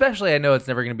 Right. Especially, I know it's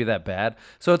never going to be that bad.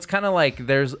 So it's kind of like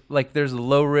there's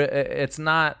low. It's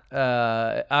not.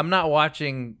 I'm not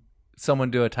watching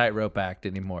someone do a tightrope act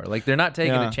anymore. Like they're not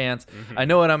taking Yeah. a chance. I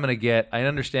know what I'm going to get. I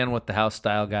understand what the house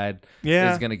style guide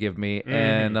Yeah. is going to give me,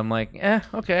 and I'm like,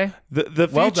 okay, the future,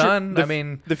 well done. I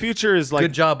mean, the future is like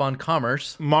good job on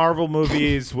commerce. Marvel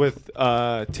movies with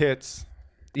tits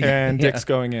and Yeah. dicks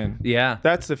going in. Yeah.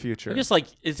 That's the future. Just like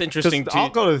it's interesting. I'll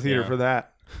go to the theater yeah. for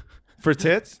that. For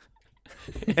tits?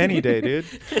 Any day, dude.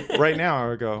 Right now I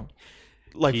would go.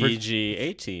 Like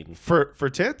PG-18. for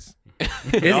tits?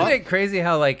 Isn't it crazy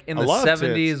how like in I the love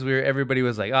 70s where everybody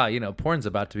was like, porn's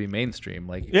about to be mainstream.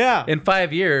 Like Yeah. in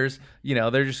 5 years,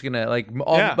 they're just gonna like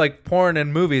all Yeah. like porn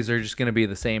and movies are just gonna be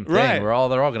the same thing. Right. They're all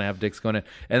gonna have dicks going in.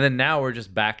 And then now we're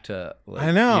just back to like,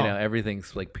 I know.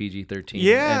 everything's like PG-13.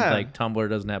 Yeah. And like Tumblr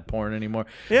doesn't have porn anymore.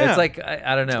 Yeah. It's like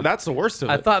I don't know. That's the worst of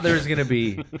it. I thought there was gonna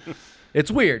be. It's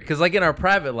weird because, like, in our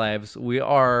private lives, we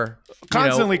are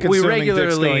Constantly we consuming dicks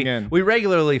regularly going in. we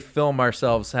regularly film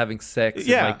ourselves having sex.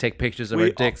 Yeah. And, like, take pictures of we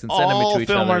our dicks and send them all to each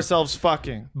film other. ourselves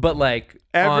fucking. But like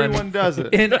Everyone does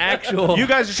it. in actual. You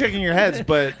guys are shaking your heads,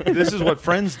 but this is what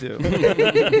friends do.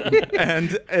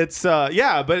 And it's but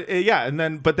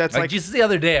that's like like just the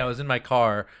other day, I was in my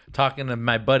car talking to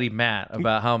my buddy Matt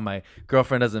about how my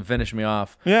girlfriend doesn't finish me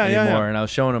off Yeah, yeah, anymore, yeah. and I was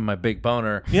showing him my big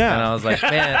boner. Yeah. and I was like,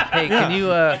 man, hey, can you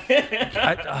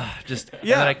just?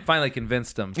 Yeah. And then I finally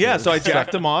convinced him. Yeah, to so I stop.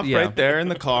 jacked him off Yeah. right there in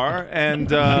the car,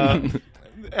 and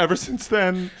ever since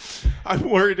then, I'm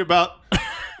worried about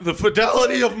the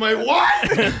fidelity of my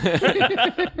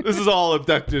wife. This is all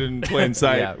abducted in plain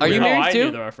sight. Yeah. Are you Oh, married I too?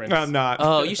 knew the reference. I'm not,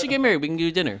 Oh, you should get married. We can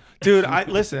do dinner. dude.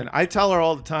 I tell her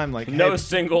all the time, like, No hey,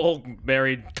 single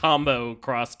married combo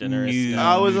cross dinners.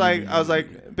 I was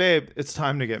like, babe, it's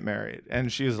time to get married,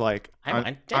 and she's like, I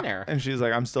want dinner. and she's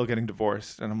like, I'm still getting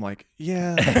divorced, and I'm like,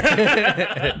 yeah.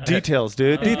 Details,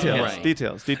 dude. Details. Right.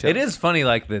 Details. It is funny,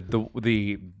 like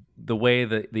the way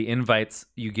that the invites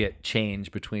you get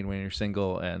change between when you're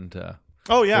single and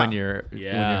Oh yeah. when you're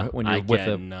when you're I with get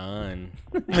a. none.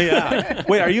 Yeah.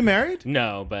 Wait, are you married?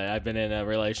 No, but I've been in a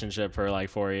relationship for like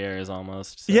 4 years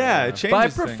almost. So, Yeah, it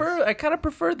changes. But I things. I kind of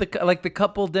prefer the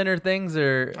couple dinner things,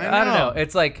 or I I don't know. know.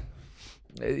 It's like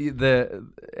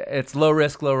it's low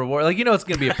risk, low reward. Like it's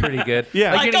gonna be a pretty good.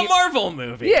 Yeah. like you're a gonna Marvel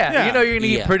movie. Yeah, Yeah. you're gonna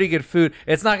eat Yeah. pretty good food.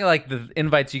 It's not gonna like the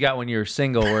invites you got when you were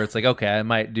single, where it's like, okay, I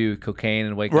might do cocaine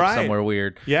and wake up Right. somewhere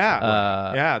weird.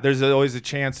 Yeah. Yeah. There's always a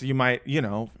chance that you might,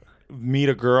 meet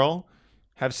a girl,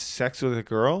 have sex with a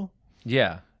girl,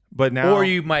 Yeah. but now. Or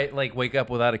you might like wake up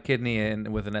without a kidney and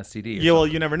with an STD. or Yeah, well,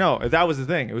 you never know. That was the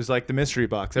thing. It was like the mystery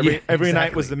box. Every Yeah, night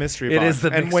exactly. was the mystery It box. is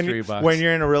the and mystery box. when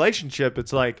you're in a relationship,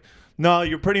 it's like No,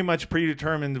 you're pretty much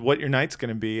predetermined what your night's going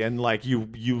to be, and like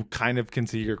you kind of can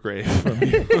see your grave from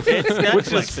you. It's Netflix. Which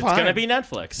is It's fine. going to be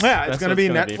Netflix. Yeah, it's That's gonna what be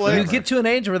gonna Netflix. forever. You get to an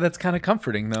age where that's kind of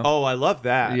comforting, though. Oh, I love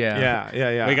that. Yeah.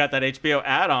 Yeah. We got that HBO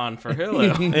add-on for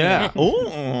Hulu. Yeah.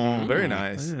 Oh, very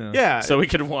nice. Yeah. So we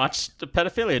could watch the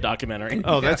pedophilia documentary.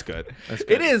 Oh, that's good. That's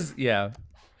good. It is, yeah.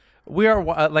 We are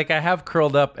like I have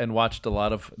curled up and watched a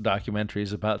lot of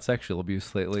documentaries about sexual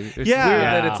abuse lately. It's Yeah. weird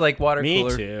that it's like water Me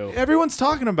cooler. too. Everyone's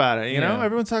talking about it, you know? Yeah.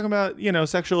 Everyone's talking about,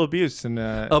 sexual abuse and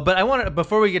Oh, but I want to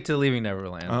before we get to Leaving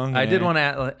Neverland, Okay. I did want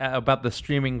to about the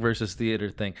streaming versus theater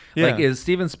thing. Yeah. Like, is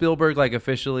Steven Spielberg like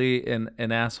officially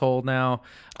an asshole now,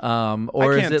 or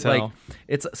I can't is it tell. like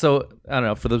it's so? I don't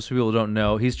know. For those people who don't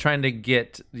know, he's trying to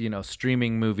get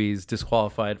streaming movies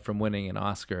disqualified from winning an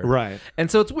Oscar, Right. And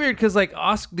so it's weird because like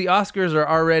the Oscars are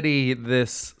already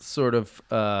this sort of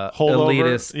Holdover,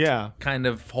 elitist, yeah. kind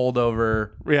of holdover,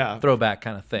 Yeah. throwback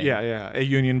kind of thing, Yeah. A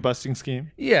union busting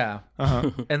scheme. yeah.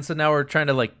 Uh-huh. And so now we're trying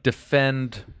to like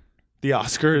defend. The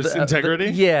Oscars integrity?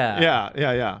 Yeah.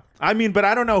 Yeah. I mean, but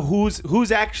I don't know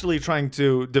who's actually trying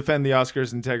to defend the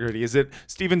Oscars integrity. Is it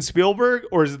Steven Spielberg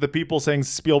or is it the people saying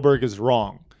Spielberg is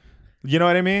wrong? You know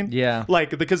what I mean? Yeah.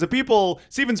 Like, because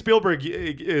Steven Spielberg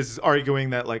is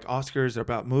arguing that like Oscars are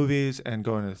about movies and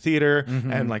going to the theater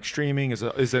and like streaming is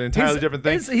an entirely different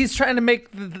thing. He's trying to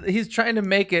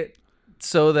make it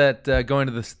so that going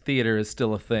to the theater is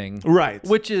still a thing, Right.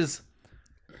 Which is,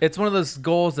 it's one of those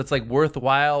goals that's like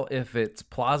worthwhile if it's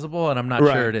plausible, and I'm not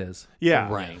Right. sure it is. Yeah.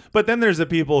 Right. But then there's the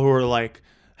people who are like,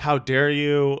 how dare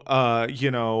you?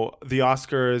 The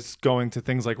Oscars going to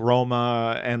things like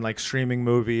Roma and like streaming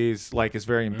movies like is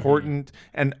very important,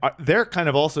 and they're kind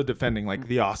of also defending like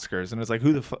the Oscars, and it's like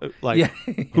who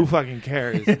who fucking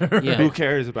cares? Yeah. Who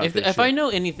cares about If this if shit? I know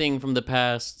anything from the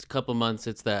past couple months,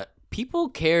 it's that people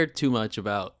care too much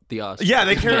about the Oscars. Yeah,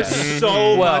 they care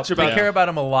so Well, much about they care about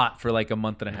him a lot for like a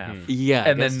month and a half, Yeah, I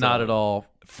and then guess not so. at all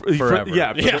for- forever.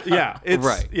 yeah. It's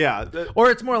Right. Yeah. Or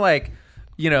it's more like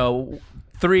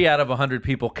 3 out of 100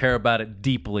 people care about it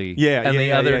deeply, Yeah, and yeah, the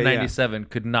yeah, other yeah, yeah. 97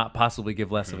 could not possibly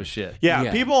give less of a shit. Yeah,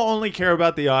 Yeah. people only care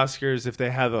about the Oscars if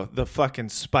they have the fucking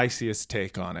spiciest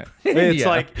take on it. It's Yeah.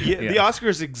 like the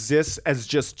Oscars exists as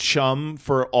just chum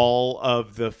for all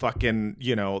of the fucking,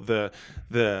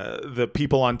 the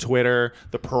people on Twitter,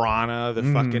 the piranha, the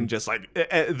fucking just like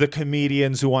the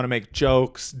comedians who want to make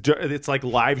jokes. It's like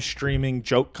live streaming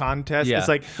joke contest. Yeah, It's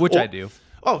like which I do.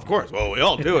 Oh, of course. Well, we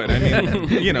all do it. I mean,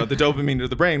 the dopamine to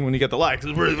the brain when you get the likes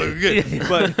is really fucking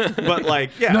good. But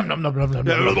like, yeah.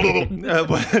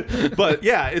 But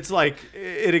yeah, it's like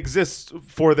it exists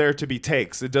for there to be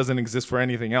takes. It doesn't exist for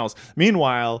anything else.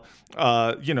 Meanwhile,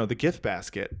 the gift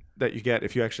basket that you get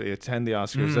if you actually attend the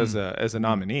Oscars as a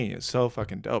nominee is so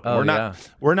fucking dope. Oh,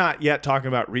 We're not yet talking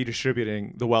about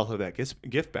redistributing the wealth of that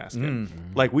gift basket.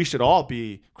 Like we should all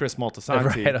be Chris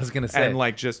Moltisanti, Right, I was gonna say. and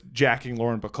like just jacking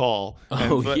Lauren Bacall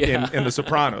yeah. in The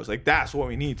Sopranos. Like that's what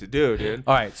we need to do, dude.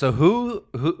 All right, so who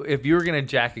if you were gonna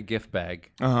jack a gift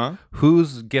bag,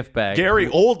 whose gift bag? Gary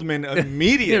Oldman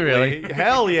immediately. Really?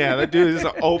 Hell yeah, that dude is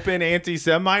an open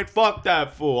anti-Semite. Fuck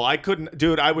that fool. I couldn't,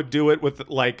 dude. I would do it with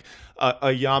like a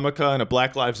yarmulke and a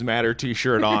Black Lives Matter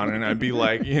T-shirt on, and I'd be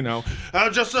like,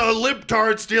 just a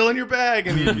libtard stealing your bag,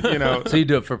 and So you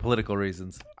do it for political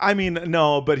reasons. I mean,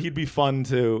 no, but he'd be fun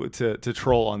to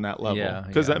troll on that level. Yeah,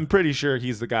 Because yeah. I'm pretty sure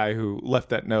he's the guy who left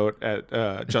that note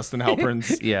at Justin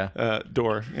Halpern's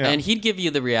door. Yeah. And he'd give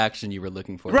you the reaction you were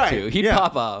looking for, Right, too. He'd yeah.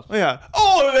 pop off. Yeah.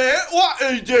 Oh, man, what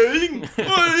are you doing?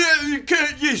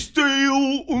 Can't you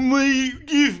steal my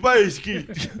gift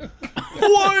basket?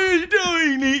 Why are you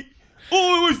doing it?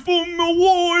 Oh, it was for my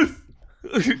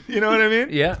wife. You know what I mean?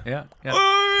 Yeah.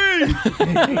 Hey!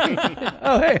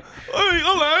 Oh, hey. Hey,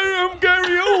 hello, I'm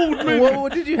Gary Oldman.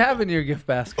 What did you have in your gift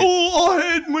basket? Oh, I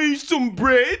had me some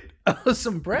bread. Oh,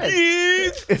 some bread.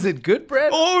 Yes. Is it good bread?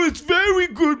 Oh, it's very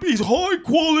good. It's high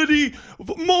quality,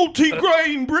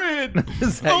 multi-grain bread.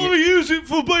 Is that I use it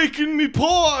for baking me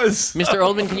pies. Mr.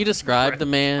 Oldman, can you describe the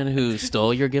man who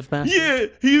stole your gift basket? Yeah,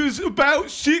 he was about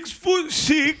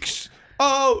 6'6",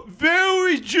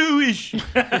 very Jewish,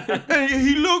 and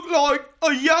he looked like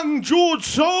a young George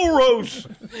Soros.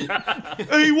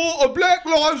 And he wore a Black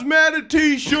Lives Matter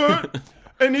T-shirt,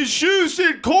 and his shoes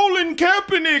said Colin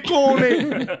Kaepernick on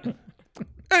it.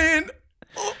 And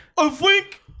I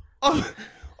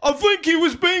think he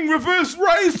was being reverse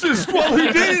racist while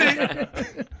he did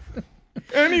it.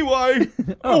 Anyway,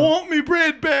 I want me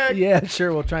bread back. Yeah,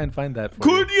 sure. We'll try and find that for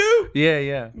Could you? you.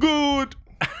 Yeah. Good.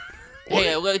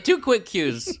 Hey, well, 2 quick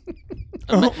cues.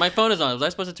 My phone is on. Was I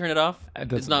supposed to turn it off?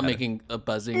 doesn't It's not matter. making a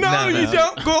buzzing. No, you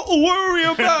don't got to worry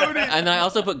about it. And I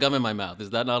also put gum in my mouth. Is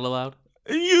that not allowed?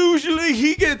 Usually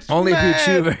he gets Only if you mad.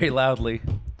 chew very loudly.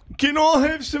 Can I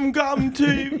have some gum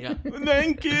too? Yeah.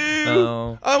 Thank you.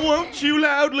 Oh. I won't chew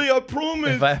loudly, I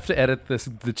promise. If I have to edit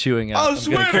the chewing out, I I'm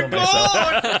swear gonna to kill myself.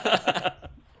 God.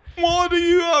 Why do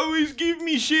you always give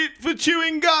me shit for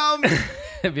chewing gum?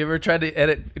 Have you ever tried to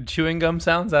edit chewing gum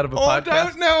sounds out of a I podcast?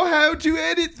 don't know how to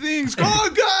edit things. Go,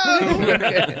 go.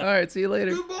 Okay. All right. See you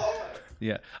later. Goodbye.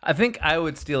 Yeah. I think I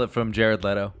would steal it from Jared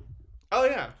Leto. Oh,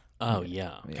 yeah. Oh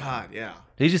yeah. God, yeah.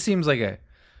 He just seems like a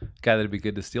guy that'd be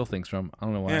good to steal things from. I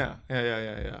don't know why.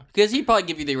 Yeah. Because he'd probably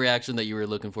give you the reaction that you were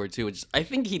looking for too, which I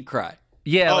think he'd cry.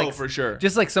 Yeah. Oh, like, for sure.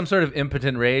 Just like some sort of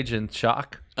impotent rage and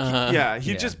shock. Yeah,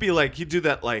 he'd just be like, he'd do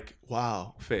that, like,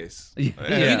 wow face. Yeah.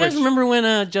 You guys remember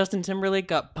when Justin Timberlake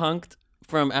got punked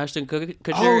from Ashton Kutcher?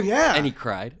 Oh, yeah. And he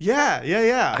cried.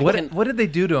 Yeah. What did they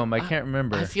do to him? I can't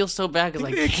remember. I feel so bad because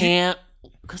I they- can't.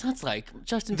 Because that's like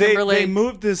Justin They Timberlake.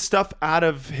 moved this stuff out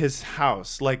of his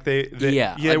house. Like, they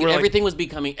Yeah, like we're everything was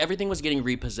getting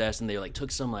repossessed, and they like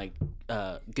took some like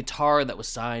guitar that was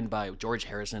signed by George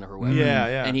Harrison or whoever.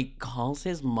 Yeah. And he calls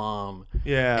his mom.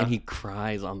 Yeah. And he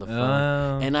cries on the phone,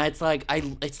 Oh. and it's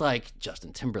like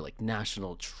Justin Timberlake,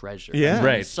 national treasure. Yeah.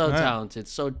 Right. He's so Right. talented,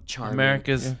 so charming.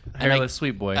 America's And hairless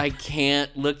sweet boy. I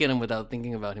can't look at him without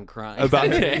thinking about him crying. About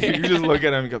it. You just look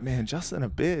at him and go, man, Justin a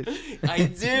bitch. I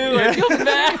do. I feel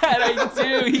bad. I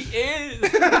do. He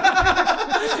is.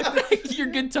 Like, your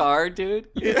guitar, dude.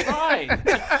 You're fine.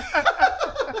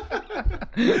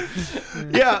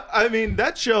 Yeah, I mean,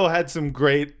 that show had some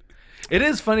great. It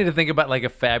is funny to think about like a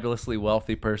fabulously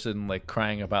wealthy person like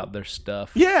crying about their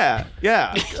stuff. Yeah.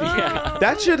 Yeah.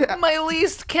 That should My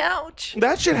leased couch.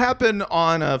 that should happen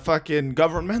on a fucking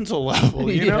governmental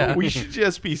level. You know, Yeah. we should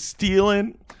just be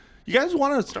stealing. You guys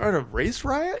want to start a race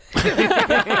riot?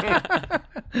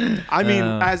 I mean,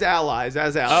 as allies. Oh,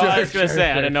 I was gonna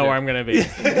say I didn't know where I'm gonna be.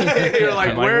 You're like,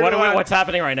 I'm where like, do I- what's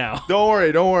happening right now? Don't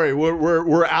worry.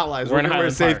 We're allies. We're in we're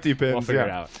Highland safety Park. pins. We'll figure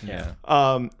yeah. it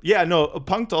out. Yeah. No,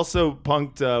 Punked also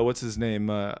punked. What's his name?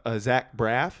 Zach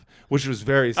Braff, which was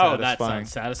very Oh, that satisfying.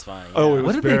 sounds satisfying. Oh, it was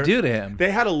What did very- they do to him?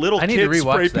 They had a little I need to kid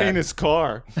rewatch spray that. paint his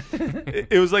car.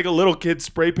 It was like a little kid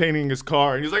spray painting his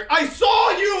car, and he's like, "I saw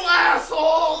you,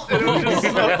 asshole!" And it was just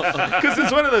because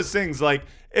it's one of those things. Like,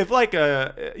 if like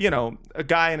a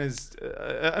guy and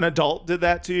an adult did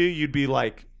that to you, you'd be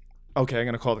like, "Okay, I'm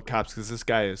gonna call the cops because this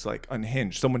guy is like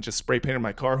unhinged. Someone just spray painted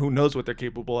my car. Who knows what they're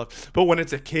capable of?" But when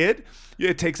it's a kid,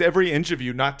 it takes every inch of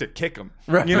you not to kick him.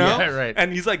 Right, You know? yeah, right.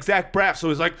 And he's like Zach Braff, so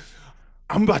he's like,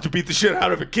 I'm about to beat the shit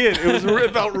out of a kid.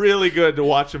 It felt really good to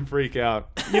watch him freak out.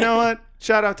 You know what?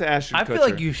 Shout out to Ashton I feel Kutcher.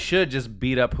 like you should just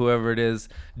beat up whoever it is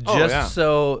just Oh, yeah.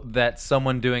 so that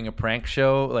someone doing a prank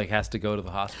show like has to go to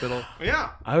the hospital. Yeah.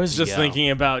 I was just Yeah.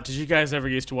 thinking about. Did you guys ever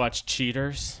used to watch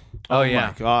Cheaters? Oh, Oh yeah.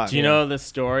 my God. Do you know the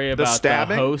story about the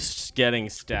stabbing? host getting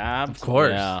stabbed? Of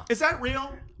course. Yeah. Is that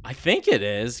real? I think it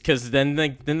is because then they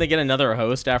get another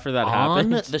host after that On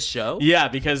happened. the show? Yeah,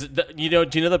 because do you know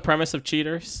the premise of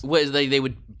Cheaters? What, they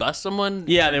would bust someone?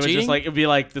 Yeah, for they would cheating? just like it'd be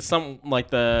like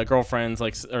the girlfriend's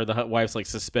like or the wife's like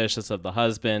suspicious of the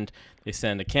husband. They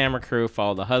send a camera crew,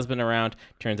 follow the husband around.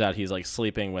 Turns out he's like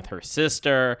sleeping with her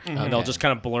sister. And they'll just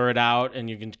kind of blur it out, and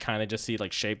you can kind of just see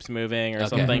like shapes moving or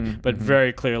something, but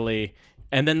very clearly.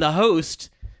 And then the host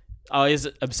is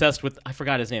obsessed with I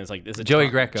forgot his name. It's like is it Joey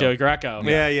Tom? Greco. Joey Greco.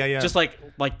 Yeah. Just like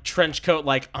trench coat,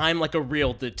 like I'm like a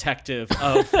real detective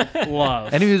of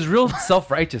love. And he was real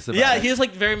self-righteous about Yeah, it. he was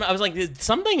like very. I was like, did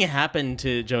something happened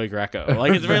to Joey Greco?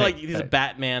 Like it's very Right, like he's a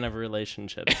Batman of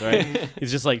relationships, right?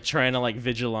 He's just like trying to like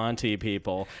vigilante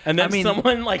people, and then I mean,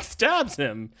 someone like stabs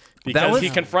him because was- he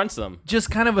confronts them.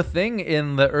 just kind of a thing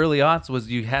in the early aughts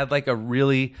was you had like a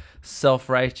really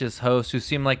self-righteous host who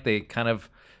seemed like they kind of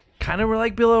were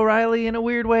like Bill O'Reilly in a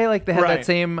weird way. Like they had Right. that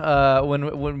same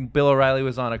when Bill O'Reilly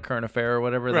was on A Current Affair or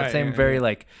whatever. That Right, same yeah, very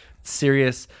like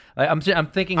serious. Like, I'm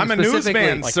thinking. I'm a specifically,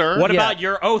 newsman, like, sir. What Yeah. about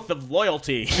your oath of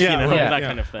loyalty? Yeah, you know, right, that yeah.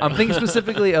 kind of thing. I'm thinking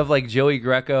specifically of like Joey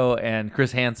Greco and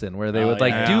Chris Hansen, where they would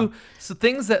like yeah. do so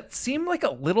things that seem like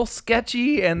a little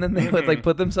sketchy, and then they would like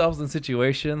put themselves in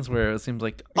situations where it seems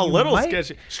like A you little might-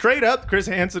 sketchy. Straight up, Chris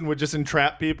Hansen would just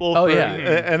entrap people. Oh, yeah.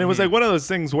 And it was like one of those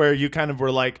things where you kind of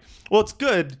were like, well, it's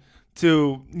good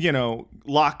to,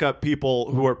 lock up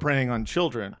people who are preying on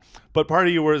children. But part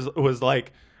of you was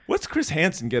like, what's Chris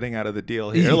Hansen getting out of the deal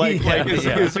here? Like, Yeah, is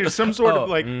yeah. there some sort Oh, of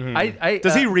like... I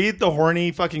Does he read the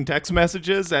horny fucking text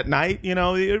messages at night?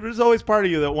 It was always part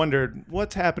of you that wondered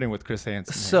what's happening with Chris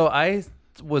Hansen. here? So I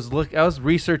was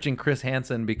researching Chris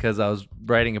Hansen because I was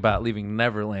writing about Leaving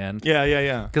Neverland.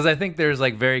 Yeah. Because I think there's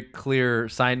like very clear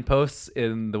signposts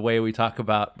in the way we talk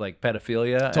about like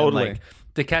pedophilia. Totally. And, like,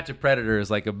 To Catch a Predator is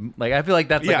like I feel like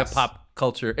that's like Yes. a pop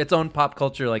culture, its own pop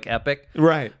culture like epic.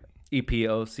 Right.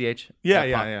 EPOCH. Yeah, Epoch.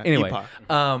 yeah. Anyway, Epoch.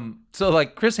 so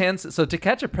like Chris Hansen, so To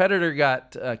Catch a Predator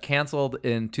got canceled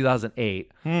in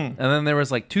 2008, and then there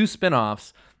was like 2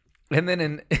 spinoffs, and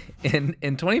then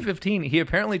in 2015 he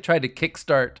apparently tried to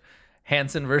kickstart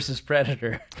Hansen versus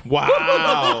Predator. Wow.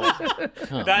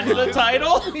 That's the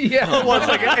title? Yeah. Well, it's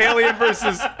like an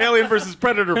Alien versus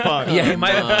Predator pod. Yeah, he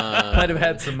might have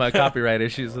had some copyright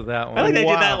issues with that one. I think they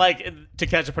Wow. did that like To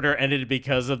Catch a Predator ended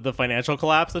because of the financial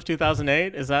collapse of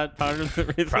 2008. Is that part of the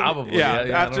reason? Probably. Yeah, I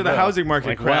after don't the know. housing market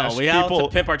Like, crashed, well, we have people.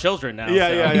 to pimp our children now. Yeah,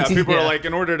 so. yeah. People Yeah. are like,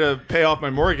 in order to pay off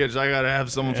my mortgage, I gotta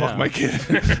have someone fuck my kid.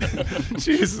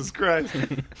 Jesus Christ.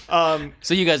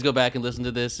 So you guys go back and listen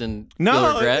to this and No.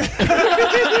 feel regret?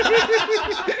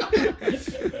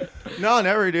 No,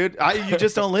 never, dude. You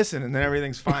just don't listen, and then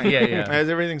everything's fine. Yeah, yeah.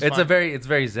 Everything's It's fine. it's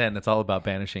very zen. It's all about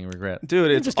banishing regret.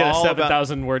 Dude, it's Just get a all about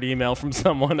 7,000 word email from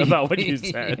someone about what you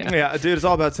said. yeah, dude, it's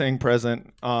all about staying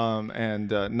present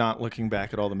and not looking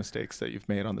back at all the mistakes that you've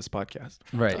made on this podcast.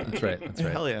 Right. That's right. That's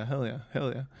right. Hell yeah, hell yeah,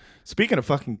 hell yeah. Speaking of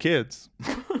fucking kids,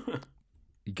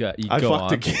 You I go fucked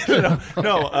on. a kid.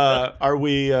 No, are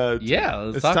we? Yeah,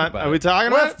 let's It's talk time- about are it. we talking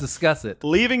about Let's it? discuss it.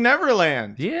 Leaving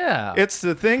Neverland. Yeah. It's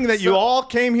the thing that you all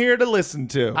came here to listen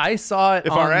to. I saw it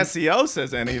If on... our SEO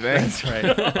says anything, That's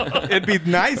right. it'd be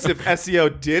nice if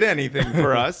SEO did anything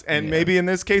for us, and maybe in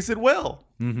this case it will.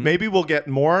 Maybe we'll get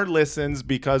more listens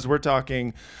because we're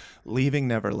talking Leaving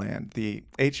Neverland, the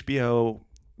HBO.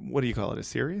 What do you call it? A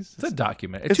series? It's a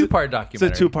document. A It's a- two-part It's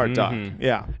documentary. a 2-part doc.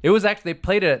 Yeah. It was actually, they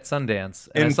played it at Sundance,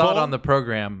 and I In saw it full? on the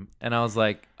program, and I was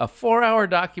like, a 4-hour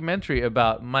documentary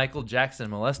about Michael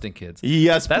Jackson molesting kids.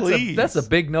 Yes, That's please. that's a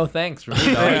big no thanks for me.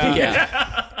 dog.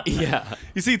 Yeah.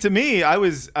 You see, to me,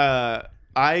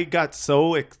 I got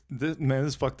so this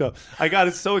is fucked up. I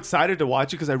got so excited to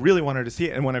watch it because I really wanted to see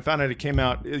it, and when I found out it came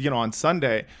out, on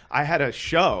Sunday, I had a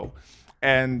show.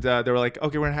 And they were like,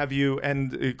 okay, we're going to have you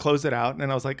and close it out.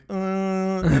 And I was like,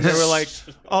 And they were like,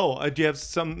 oh, do you have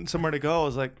somewhere to go? I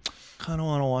was like, kind of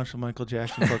want to watch the Michael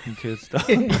Jackson fucking kids stuff.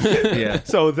 Yeah.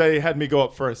 So they had me go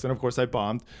up first. And of course I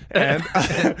bombed. And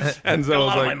and so I A was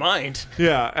lot like, on my mind.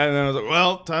 yeah. And then I was like,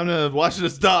 well, time to watch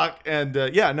this doc. And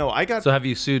I got. So have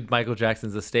you sued Michael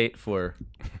Jackson's estate for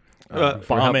help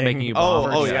bombing. making you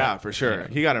bomb? Oh yeah, for sure.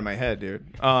 He got in my head, dude.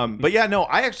 But yeah, no,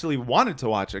 I actually wanted to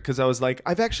watch it because I was like,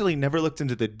 I've actually never looked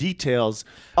into the details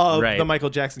of Right. the Michael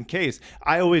Jackson case.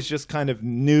 I always just kind of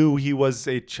knew he was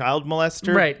a child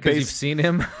molester, Right, because you've seen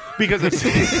him. because of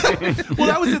well,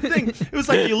 that was the thing. It was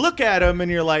like you look at him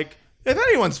and you're like, if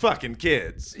anyone's fucking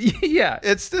kids, Yeah.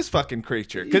 it's this fucking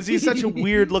creature because he's such a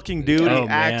weird looking dude. Oh, he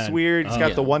acts man. weird. He's got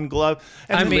yeah. the one glove.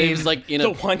 And I then- mean, Lives like in the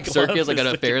a one glove circus, like is on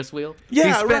a like- Ferris wheel. yeah,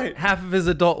 he spent right. half of his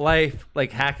adult life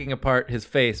like hacking apart his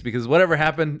face because whatever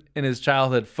happened in his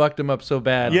childhood fucked him up so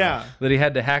bad Yeah. that he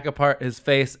had to hack apart his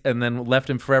face and then left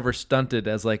him forever stunted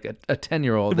as like a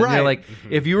 10-year-old. And Right. you're like,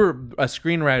 if you were a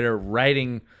screenwriter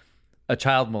writing a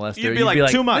child molester, You'd be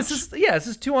like, too much. This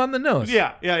is too on the nose.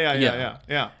 Yeah.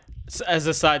 So as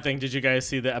a side thing, did you guys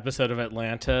see the episode of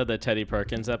Atlanta, the Teddy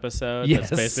Perkins episode? Yes.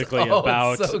 That's basically Oh,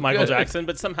 it's about so Michael good. Jackson,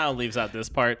 but somehow leaves out this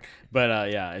part.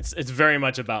 But yeah, it's very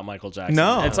much about Michael Jackson.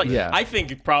 No. It's like, Yeah. I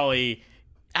think probably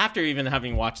after even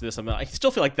having watched this, I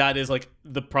still feel like that is like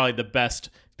probably the best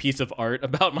piece of art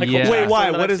about Michael Yeah. Jackson. Wait, why?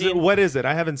 that What I've is it? seen. What is it?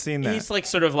 I haven't seen that. He's like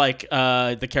sort of like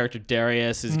the character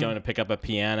Darius is going to pick up a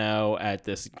piano at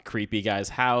this creepy guy's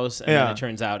house, and then Yeah. it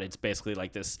turns out it's basically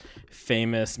like this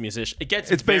famous musician. It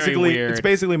gets It's very basically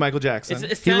weird. Michael Jackson.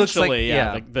 It's He looks like- essentially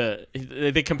yeah. like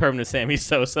they compare him to Sammy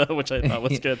Sosa, which I thought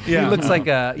was good. Yeah. He looks like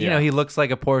a, Yeah. he looks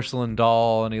like a porcelain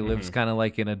doll, and he lives kind of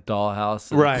like in a dollhouse.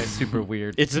 and Right. It's super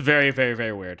weird. It's very, very,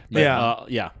 very weird. But, Yeah.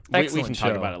 yeah. We Excellent can talk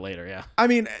show. about it later. Yeah. I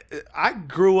mean, I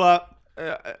grew up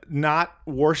not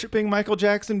worshiping Michael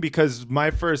Jackson because my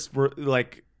first,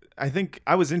 I think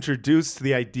I was introduced to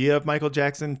the idea of Michael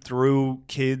Jackson through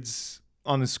kids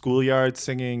on the schoolyard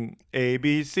singing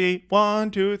ABC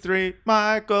 1, 2, 3.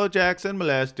 Michael Jackson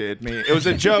molested me. It was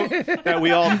a joke that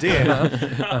we all did,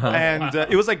 and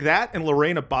it was like that and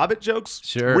Lorena Bobbitt jokes.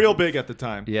 Sure. Real big at the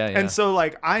time. Yeah, yeah. And so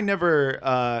like I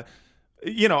never,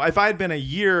 if I had been a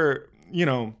year,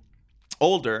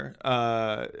 older,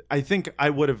 I think I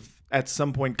would have at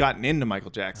some point gotten into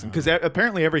Michael Jackson because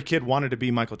apparently every kid wanted to be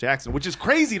Michael Jackson, which is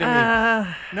crazy to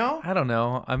me. No? I don't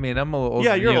know. I mean, I'm a little older.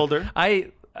 Yeah, than you're you. older.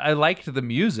 I liked the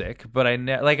music, but I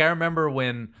remember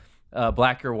when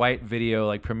Black or White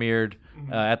video premiered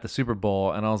at the Super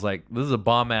Bowl, and I was like, this is a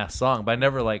bomb ass song, but I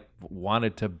never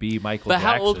wanted to be Michael But Jackson.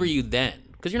 how old were you then?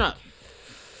 Because you're not.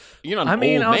 you're not. I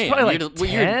mean, old I was man. probably You're like the-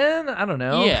 you're- 10. I don't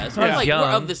know. Yeah, so I I'm was like young.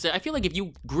 we're of the same. I feel like if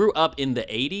you grew up in the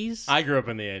 80s, I grew up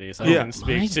in the 80s. I Yeah. can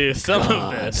speak to some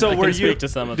of it. So I were can you? speak to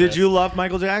some of Did this. you love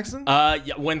Michael Jackson?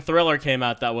 Yeah, when Thriller came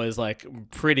out, that was like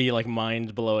pretty like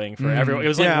mind blowing for everyone. It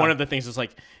was like Yeah. one of the things was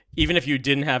like even if you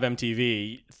didn't have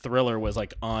MTV, Thriller was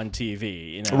like on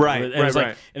TV. You know, Right, And it was right, like,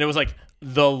 right. and it was like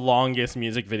the longest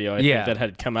music video I Yeah. think that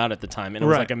had come out at the time, and it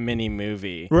was Right. like a mini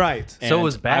movie. Right. So And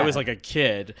was Bad. I was like a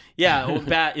kid. Yeah,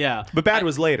 Bad. Yeah, But Bad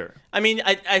was later. I mean,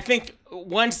 I think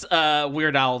once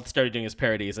Weird Al started doing his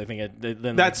parodies, I think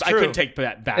then That's I true. couldn't take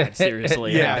Bad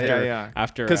seriously. Yeah, after, yeah.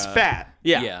 After Because fat.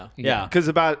 Yeah, Yeah. yeah. Because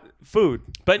about food.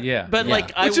 But Yeah. but Yeah.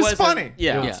 like I Which is wasn't- funny.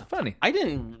 Yeah, It's funny. I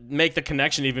didn't make the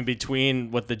connection even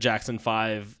between what the Jackson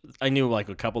 5. I knew like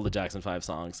a couple of the Jackson 5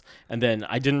 songs, and then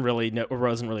I didn't really know, or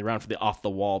wasn't really around for the Off the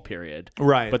Wall period.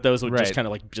 Right. But those would Right. just kind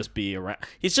of like just be around.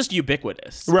 He's just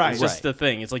ubiquitous. Right. It's just Right. the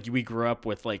thing. It's like we grew up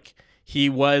with like he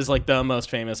was like the most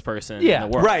famous person Yeah.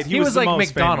 in the world. Right. He was was the like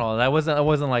most McDonald. I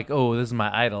wasn't like, oh, this is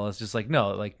my idol. It's just like,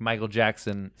 no, like Michael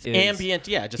Jackson is Ambient.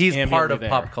 Yeah. Just He's part ambiently of there.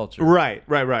 pop culture. Right.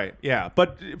 Yeah.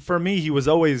 But for me, he was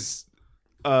always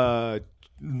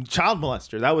child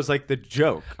molester. That was like the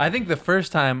joke. I think the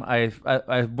first time I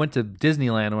went to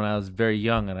Disneyland when I was very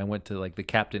young, and I went to like the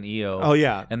Captain EO. Oh,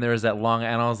 yeah. And there was that long,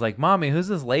 and I was like, "Mommy, who's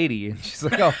this lady?" And she's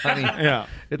like, "Oh, honey, Yeah.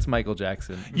 it's Michael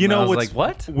Jackson." You And know I was what's like,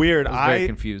 what? weird? I was very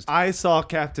confused. I saw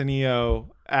Captain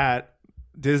EO at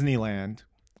Disneyland,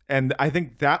 and I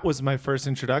think that was my first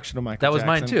introduction to Michael That was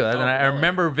mine Jackson. too. And I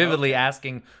remember vividly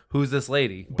asking, "Who's this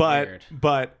lady?" Weird.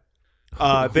 But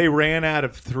they ran out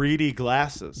of 3D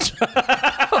glasses.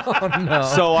 No.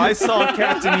 So I saw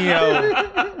Captain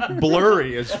EO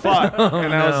blurry as fuck.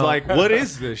 And I was like, what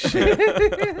is this shit?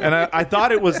 And I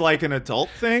thought it was like an adult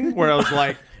thing where I was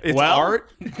like, it's Well.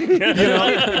 art. You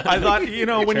know, I thought, when you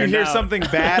Turned hear out. something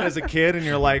bad as a kid and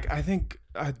you're like, I think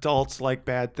adults like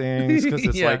bad things because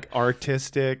it's Yeah. like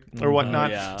artistic or whatnot.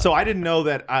 yeah. So I didn't know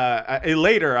that.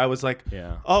 Later, I was like,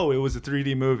 Yeah. oh, it was a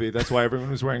 3D movie. That's why everyone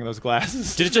was wearing those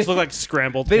glasses. Did it just look like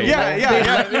scrambled? They, cake? Yeah, they yeah,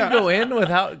 let yeah. you go in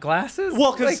without glasses.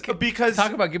 Well, Like, because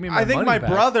talk about give me my I think money my back.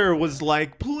 brother was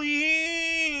like,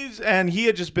 please, and he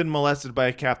had just been molested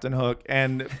by Captain Hook,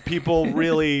 and people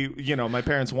really, my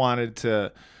parents wanted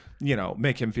to,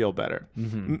 make him feel better.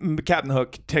 Captain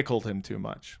Hook tickled him too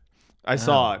much. I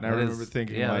saw it, and I That remember is-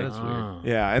 thinking, yeah, like, that's weird.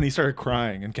 yeah, and he started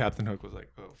crying, and Captain Hook was like,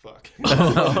 oh fuck,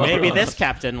 Maybe this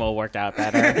captain will work out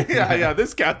better. yeah,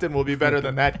 this captain will be better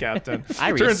than that captain.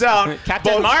 I Turns out,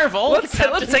 Captain both- Marvel. Let's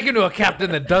take him to a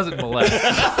captain that doesn't molest.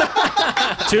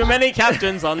 Too many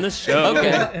captains on this show.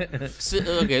 Okay.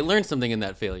 Okay, learn something in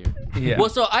that failure. Yeah. Well,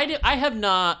 so I have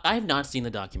not seen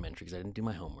the documentary because I didn't do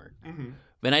my homework.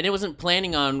 And I wasn't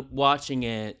planning on watching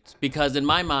it because in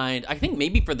my mind, I think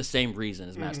maybe for the same reason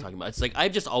as Matt's talking about. It's like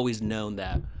I've just always known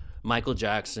that Michael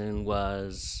Jackson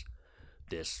was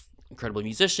this incredible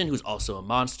musician who's also a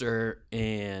monster,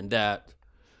 and that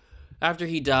after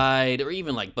he died, or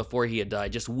even like before he had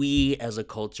died, just we as a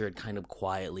culture had kind of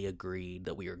quietly agreed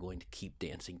that we were going to keep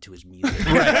dancing to his music.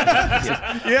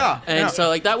 yeah, And yeah. so,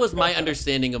 like, that was my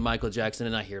understanding of Michael Jackson.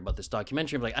 And I hear about this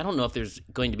documentary. I'm like, I don't know if there's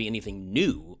going to be anything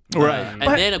new. Right. And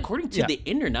then, according to the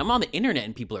internet, I'm on the internet,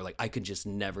 and people are like, I could just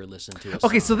never listen to it.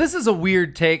 Okay, so this is a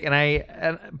weird take,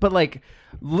 but like,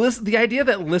 the idea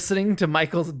that listening to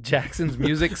Michael Jackson's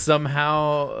music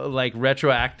somehow like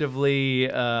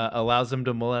retroactively allows him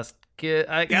to molest kids.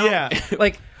 Yeah.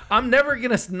 Like, I'm never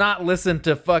gonna not listen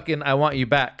to fucking "I Want You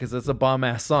Back" because it's a bomb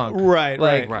ass song. Right,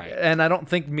 like, right. And I don't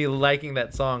think me liking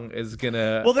that song is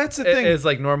gonna. Well, that's the thing. Is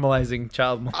like normalizing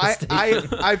child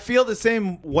molestation. I feel the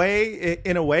same way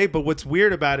in a way, but what's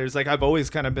weird about it is like I've always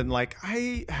kind of been like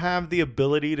I have the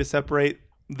ability to separate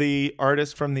the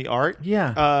artist from the art.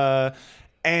 Yeah.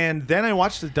 And then I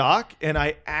watched the doc, and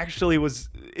I actually was.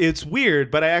 It's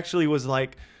weird, but I actually was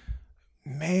like,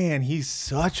 man, he's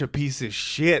such a piece of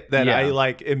shit that Yeah. I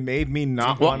like. It made me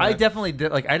not Well, want. I definitely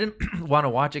did. Like, I didn't want to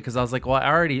watch it because I was like, well, I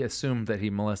already assumed that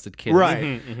he molested kids,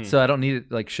 Right. So I don't need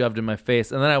it like shoved in my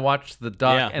face. And then I watched the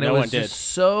doc, Yeah, and it no was one did. just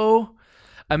so.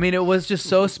 I mean, it was just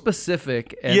so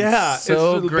specific and Yeah,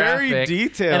 so it's very graphic,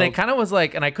 detailed. and it kind of was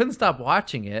like, and I couldn't stop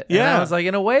watching it. And Yeah. I was like,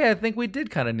 in a way, I think we did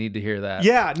kind of need to hear that.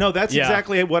 Yeah, no, that's Yeah.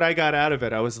 exactly what I got out of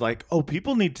it. I was like, oh,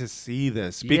 people need to see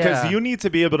this because Yeah. you need to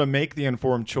be able to make the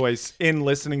informed choice in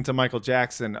listening to Michael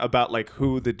Jackson about like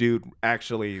who the dude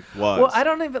actually was. Well, I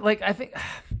don't even like.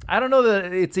 I don't know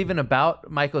that it's even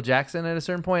about Michael Jackson at a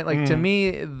certain point. Like to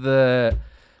me, the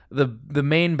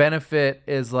main benefit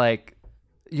is like,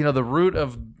 the root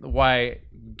of why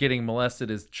getting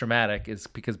molested is traumatic is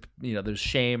because there's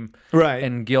shame Right.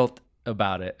 and guilt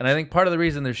about it. And I think part of the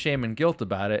reason there's shame and guilt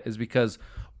about it is because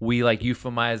we like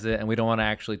euphemize it and we don't want to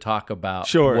actually talk about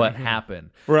Sure. what happened.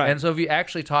 Right. And so if you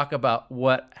actually talk about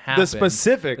what happened,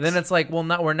 specifics. then it's like, well,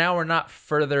 we're not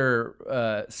further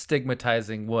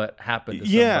stigmatizing what happened to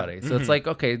Yeah. somebody. So it's like,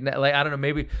 okay, like I don't know,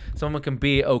 maybe someone can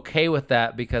be okay with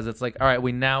that because it's like, all right,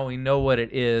 we know what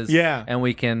it is. Yeah. And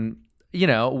we can,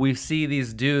 we see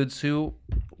these dudes who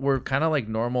were kind of like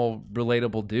normal,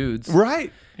 relatable dudes.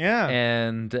 Right. Yeah.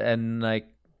 And like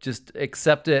just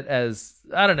accept it as,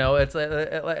 I don't know, it's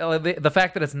the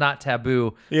fact that it's not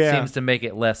taboo Yeah. seems to make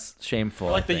it less shameful.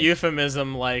 Like I the think.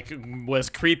 euphemism was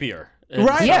creepier. in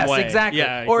Right. some Yes, way. exactly.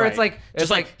 Yeah, Or right. it's like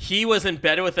just like he was in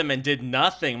bed with him and did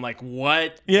nothing. I'm like,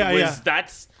 what? Yeah, was yeah.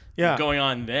 that's Yeah. going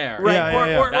on there? Right. Yeah, yeah,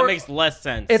 yeah. That makes less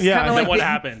sense. It's Yeah, kind of than like what the,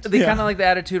 happened. The Yeah. kind of like the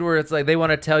attitude where it's like they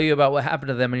want to tell you about what happened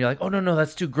to them, and you're like, oh no,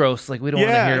 that's too gross. Like we don't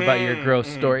want Yeah. to hear about your gross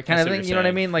story, kind I of see what thing. you're You know what I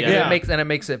saying. mean? Like Yeah. it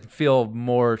makes it feel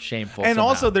more shameful. And somehow.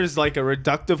 also, there's like a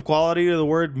reductive quality to the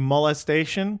word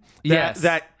molestation Yes.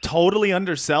 that totally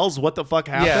undersells what the fuck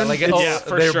happened. yeah, like It's- Yeah,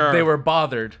 for they, sure. they were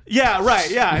bothered. yeah, right.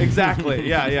 Yeah, exactly.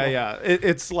 Yeah.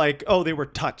 It's like, oh, they were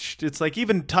touched. It's like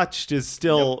even touched is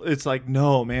still. It's like,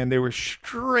 no, man, they were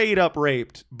straight up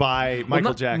raped by Michael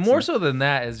Well, Jackson. More so than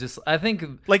that is just I think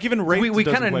like even rape. we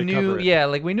doesn't kind of quite knew, cover it. yeah,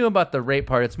 like we knew about the rape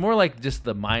part. It's more like just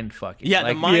the mind fucking. Yeah,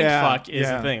 like, the mind Yeah, fuck is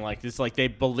yeah. the thing. Like it's like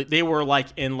they were like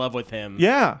in love with him.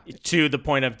 Yeah. To the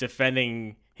point of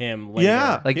defending him later.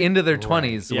 Yeah. like into their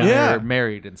 20s when Yeah. they're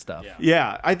married and stuff. Yeah.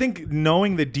 Yeah, I think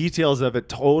knowing the details of it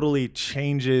totally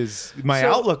changes my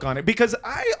outlook on it because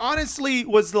I honestly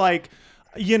was like,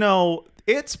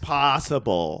 it's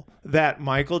possible that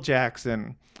Michael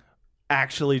Jackson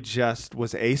actually just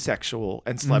was asexual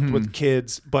and slept with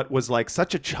kids, but was like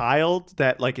such a child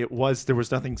that like there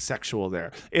was nothing sexual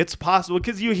there. It's possible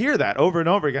because you hear that over and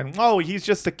over again. Oh, he's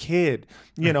just a kid,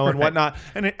 and whatnot.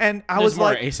 And I There's was more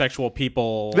like, asexual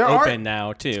people There are- open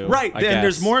now too. right, I and guess.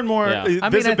 there's more and more Yeah. I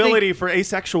visibility for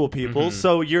asexual people.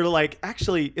 So you're like,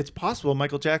 actually, it's possible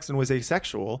Michael Jackson was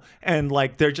asexual, and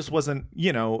like there just wasn't,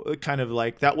 kind of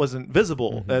like that wasn't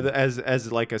visible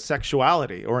as like a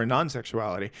sexuality or a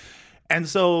non-sexuality. And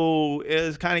so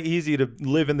it's kind of easy to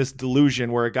live in this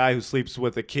delusion where a guy who sleeps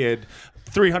with a kid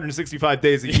 365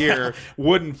 days a year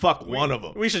wouldn't fuck one of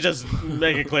them. We should just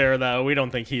make it clear though, we don't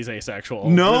think he's asexual.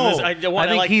 No. I I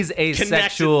think he's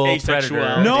asexual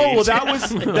predator. No, that was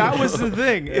the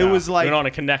thing. It was we like, don't want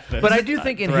to connect this. But I do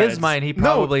think in threads. his mind he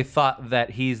probably thought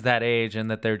that he's that age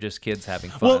and that they're just kids having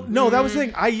fun. well, no, that was the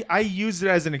thing. I used it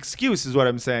as an excuse, is what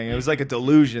I'm saying. It was like a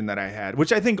delusion that I had,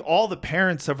 which I think all the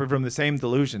parents suffer from the same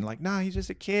delusion. Like, nah, he's just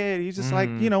a kid. He's just like,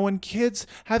 when kids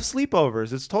have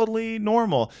sleepovers, it's totally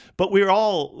normal. But we're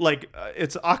all like,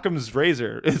 it's Occam's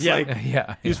razor. It's Yeah. like,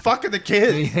 yeah, he's fucking the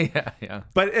kid. yeah.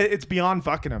 But it's beyond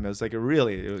fucking him. It was like, it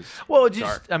was. Well,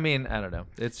 I mean, I don't know.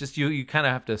 It's just you kind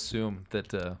of have to assume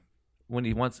that when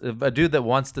if a dude that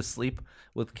wants to sleep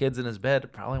with kids in his bed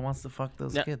probably wants to fuck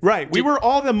those Yeah. kids. Right. We were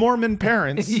all the Mormon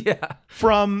parents. Yeah.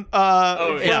 From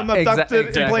yeah. abducted in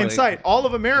Exactly. plain sight. All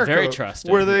of America Very trusting,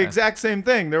 were the yeah. exact same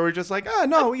thing. They were just like, oh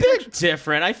no, he's Bit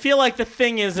different. I feel like the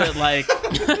thing is that like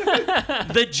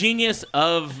the genius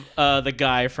of the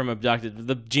guy from Abducted,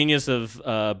 the genius of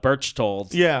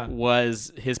Berchtold, Yeah.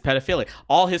 was his pedophilia.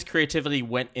 All his creativity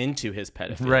went into his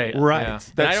pedophilia. Right. right. Yeah. That's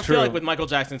And I don't true. feel like with Michael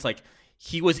Jackson, it's like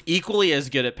he was equally as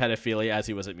good at pedophilia as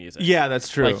he was at music. Yeah, that's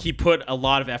true. Like he put a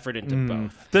lot of effort into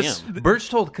both. This,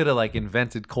 Berchtold could have like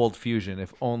invented cold fusion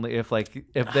if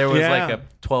there was Yeah. like a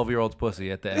 12-year-old's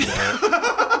pussy at the end of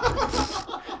it.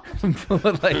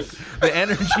 But, like the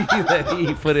energy that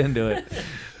he put into it.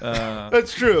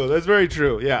 That's true. That's very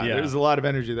true. Yeah, Yeah. there's a lot of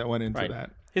energy that went into Right.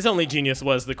 that. His only genius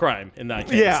was the crime in that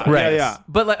case. Yeah, I right. guess. Yeah.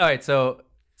 But like, all right, so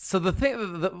the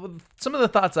thing, some of the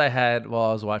thoughts I had while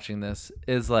I was watching this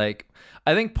is like,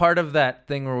 I think part of that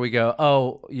thing where we go,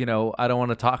 oh, I don't want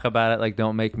to talk about it, like,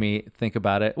 don't make me think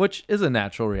about it, which is a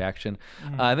natural reaction.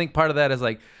 I think part of that is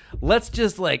like, let's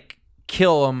just like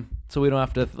kill him so we don't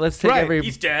have to. Let's take Right, every.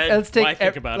 he's dead. Let's take Why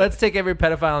think about it? Let's take every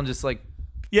pedophile and just like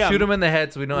Yeah. shoot him in the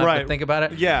head so we don't have Right. to think about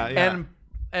it. Yeah, yeah.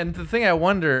 And the thing I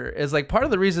wonder is like part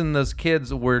of the reason those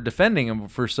kids were defending him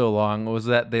for so long was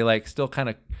that they like still kind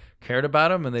of cared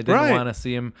about him and they didn't Right. want to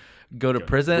see him go to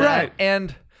prison. Right.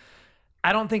 And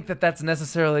I don't think that that's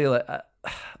necessarily like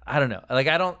I don't know. Like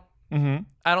I don't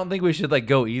think we should like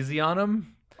go easy on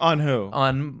him On who?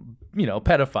 on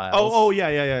pedophiles. Oh,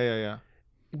 yeah.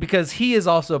 Because he is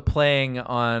also playing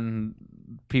on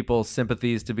people's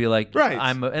sympathies to be like, Right.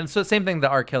 and so same thing that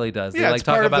R. Kelly does. Yeah, they like it's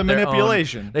talk part of about the their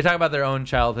manipulation. Own, they talk about their own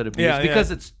childhood abuse Yeah, because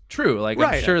yeah. it's true. Like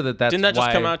Right. I'm sure that's Didn't that just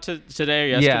why, come out today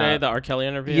or yesterday? Yeah. The R. Kelly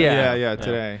interview. Yeah. Yeah,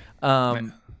 today.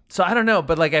 So I don't know,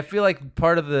 but like I feel like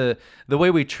part of the way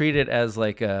we treat it as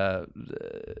like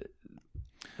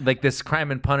this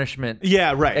crime and punishment.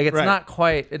 Yeah, right. Like it's right. not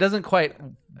quite. It doesn't quite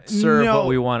serve No, what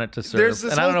we want it to serve. There's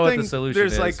this and I don't know whole what the thing- solution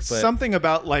there's is. like but something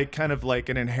about like kind of like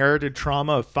an inherited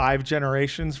trauma of 5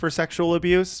 generations for sexual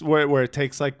abuse, where it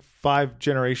takes like 5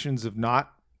 generations of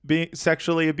not being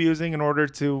sexually abusing in order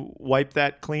to wipe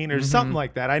that clean or something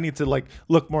like that. I need to like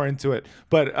look more into it,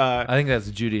 but I think that's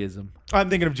Judaism. I'm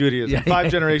thinking of Judaism. Yeah.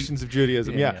 5 generations of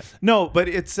Judaism. Yeah. No, but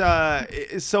it's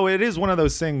so it is one of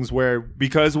those things where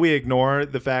because we ignore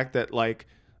the fact that like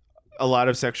a lot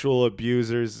of sexual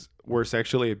abusers were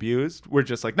sexually abused, we're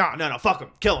just like, no, fuck them,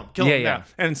 kill them Yeah, now.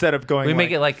 And instead of going, We make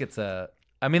like- it like it's a.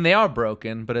 I mean, they are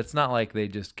broken, but it's not like they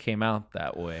just came out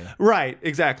that way. right,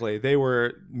 exactly. They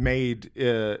were made,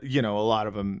 a lot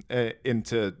of them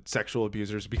into sexual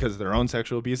abusers because of their own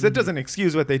sexual abuse. Mm-hmm. That doesn't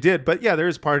excuse what they did, but yeah, there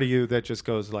is part of you that just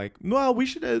goes like, well, we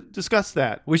should discuss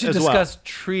that. We should as well. discuss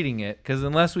treating it because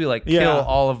unless we like Yeah. kill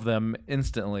all of them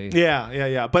instantly.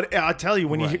 Yeah. But I'll tell you,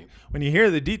 when you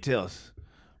hear the details,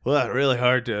 well, it's really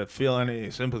hard to feel any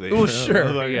sympathy. Oh,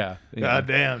 sure. Like, Yeah. God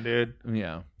damn, dude.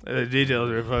 Yeah. The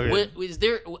details are fucking. Was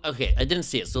there? Okay, I didn't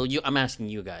see it. So I'm asking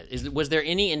you guys: was there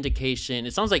any indication?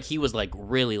 It sounds like he was like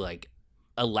really like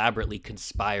elaborately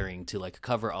conspiring to like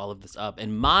cover all of this up.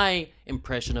 And my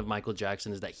impression of Michael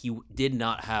Jackson is that he did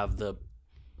not have the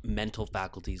mental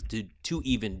faculties to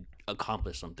even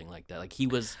accomplish something like that. Like he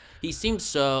seemed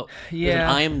so. Yeah. Listen,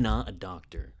 I am not a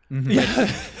doctor.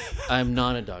 I'm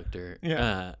not a doctor.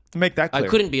 Yeah. Make that clear. I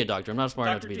couldn't be a doctor. I'm not smart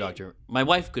enough to be a doctor. My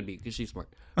wife could be because she's smart.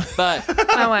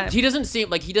 But he doesn't seem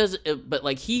like he does. But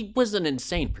like he was an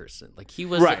insane person. Like he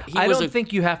was. Right. He I was don't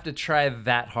think you have to try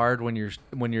that hard when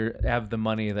you have the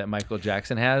money that Michael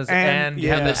Jackson has And, and you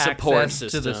have yeah. the The support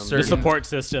access to the system. certain. The support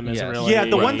system is Yes. really. Yeah,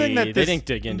 the one thing that they this- didn't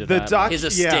dig into the that. doc- his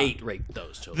yeah. estate raped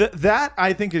those children. That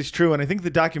I think is true, and I think the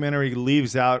documentary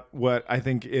leaves out what I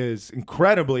think is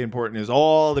incredibly important: is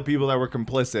all the people that were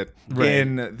complicit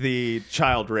in the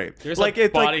child rape. There's like a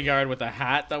it's like bodyguard with a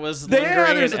hat that was There,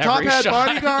 lingering there's in a top every hat shot.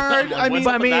 bodyguard. I mean- What's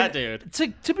up I with mean, that dude.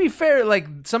 To be fair, like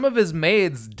some of his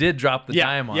maids did drop the Yeah,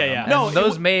 dime on yeah, him. yeah. And No, it those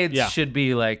w- maids yeah. should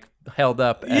be like held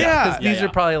up. Yeah. because these Yeah, are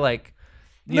yeah. probably like.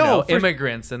 You No, know, for-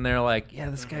 immigrants, and they're like, yeah,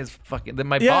 this guy's fucking.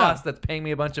 My Yeah. boss that's paying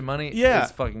me a bunch of money Yeah.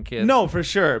 is fucking kids. No, for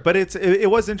sure. But it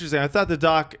was interesting. I thought the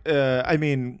doc. I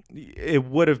mean, it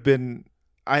would have been.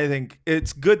 I think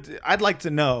it's good. I'd like to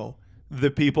know the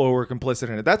people who were complicit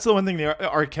in it. That's the one thing the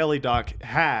R. Kelly doc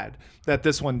had that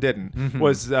this one didn't.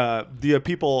 Was the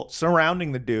people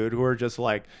surrounding the dude who were just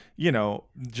like,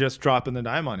 just dropping the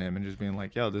dime on him and just being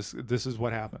like, yo, this is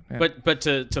what happened. Yeah. But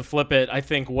to flip it, I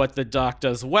think what the doc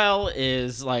does well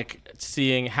is like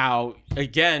seeing how,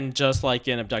 again, just like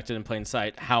in Abducted in Plain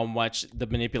Sight, how much the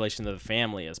manipulation of the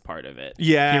family is part of it.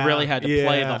 Yeah, He really had to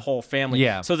play yeah. the whole family.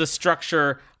 Yeah. So the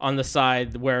structure on the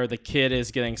side where the kid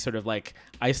is getting sort of like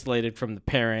isolated from the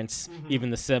parents, even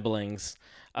the siblings,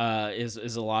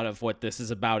 is a lot of what this is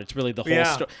about. It's really the whole Yeah.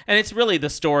 story, and it's really the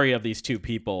story of these two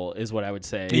people is what I would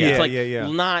say. Yeah, it's like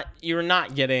yeah. you're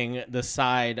not getting the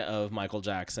side of Michael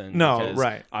Jackson. No, because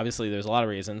right. Obviously, there's a lot of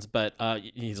reasons, but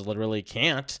he's literally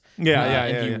can't. Yeah,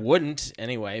 and he wouldn't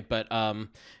anyway. But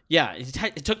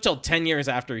it took till 10 years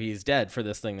after he's dead for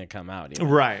this thing to come out. even.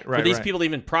 Right, For these right. people to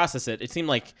even process it, it seemed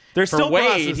like They're for still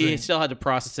Wade, he processing. still had to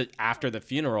process it after the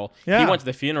funeral. Yeah. He went to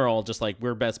the funeral just like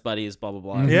we're best buddies, blah blah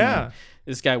blah. Yeah.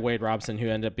 This guy Wade Robson, who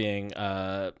ended up being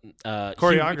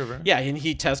Choreographer. and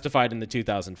he testified in the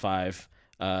 2005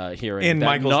 hearing In that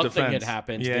Michael's nothing defense. had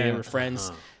happened. Yeah. They were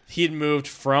friends. He had moved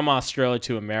from Australia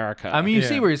to America. I mean, you Yeah.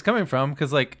 see where he's coming from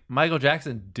because like Michael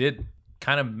Jackson did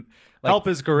kind of like, Help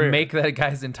his career. make that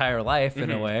guy's entire life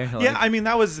in a way. Like, Yeah, I mean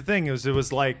that was the thing. It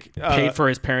was like paid for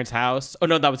his parents' house. Oh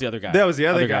no, that was the other guy. That was the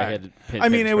other guy. had paid I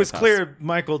mean, for it was his house. clear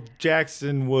Michael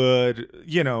Jackson would,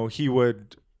 he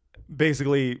would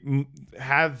basically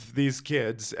have these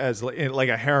kids as like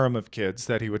a harem of kids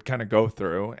that he would kind of go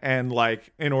through, and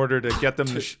like in order to get them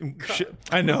to,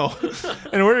 I know,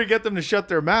 in order to get them to shut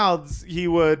their mouths, he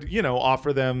would,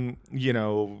 offer them,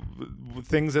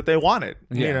 things that they wanted.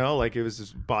 Yeah. Like it was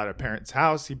just bought a parent's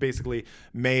house. He basically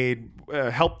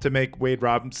helped to make Wade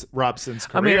Robson's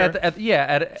I mean, career.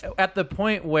 at the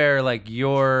point where like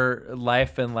your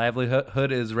life and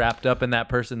livelihood is wrapped up in that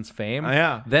person's fame,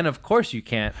 Yeah. then of course you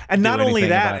can't. And do not only anything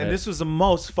that, about and it. this was the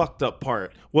most fucked up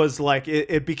part, was like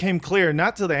it became clear,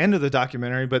 not to the end of the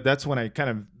documentary, but that's when I kind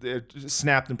of it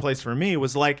snapped in place for me,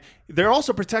 was like they're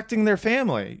also protecting their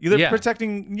family. They're Yeah.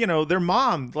 protecting, their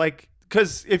mom. Like,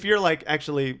 because if you're like,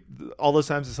 actually, all those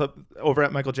times it's over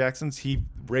at Michael Jackson's, he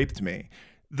raped me.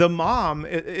 the mom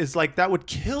is like that would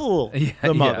kill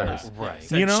the mother. Right.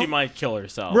 Said You know? she might kill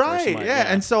herself. or she Right. might- Yeah.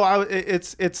 And so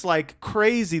it's like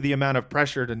crazy the amount of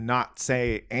pressure to not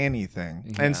say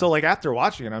anything. And so like after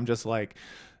watching it, I'm just like,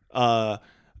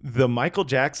 the Michael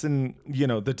Jackson,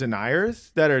 the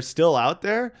deniers that are still out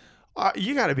there,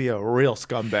 you got to be a real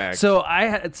scumbag.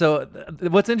 So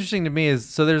what's interesting to me is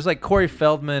so there's like Corey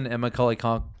Feldman and Macaulay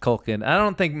Culkin. I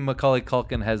don't think Macaulay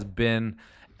Culkin has been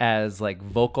as like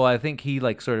vocal. I think he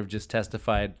like sort of just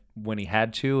testified when he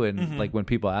had to and like when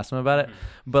people asked him about it.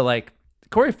 But like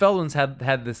Corey Feldman's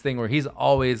had this thing where he's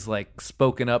always like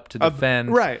spoken up to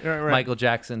defend right. Michael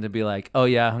Jackson, to be like, oh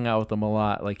yeah, I hung out with him a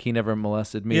lot. Like he never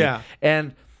molested me. Yeah.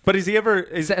 But is he ever?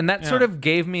 And that sort of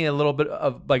gave me a little bit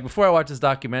of like before I watched this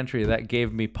documentary, that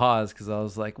gave me pause because I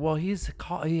was like, well, he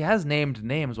has named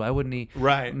names. Why wouldn't he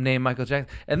name Michael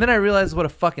Jackson? And then I realized what a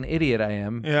fucking idiot I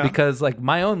am because like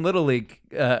my own little league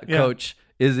coach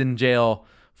is in jail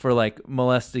for like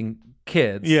molesting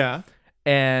kids. Yeah.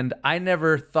 And I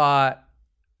never thought.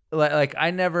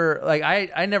 I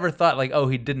never thought like, oh,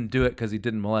 he didn't do it because he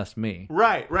didn't molest me.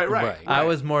 Right. I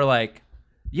was more like,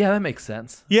 yeah, that makes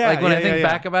sense. Yeah, like when I yeah, think yeah,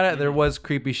 back about it, there was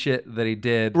creepy shit that he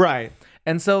did. Right.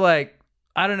 And so like,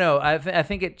 I don't know. I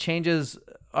think it changes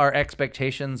our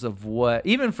expectations of what,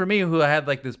 even for me, who I had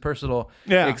like this personal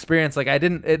experience. Like it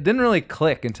didn't really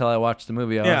click until I watched the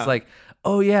movie. I was like,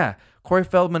 oh yeah, Corey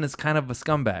Feldman is kind of a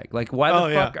scumbag. Like, why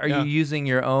the fuck are you using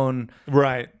your own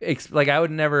like, I would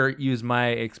never use my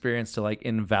experience to like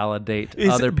invalidate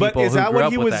other people. But is who that grew what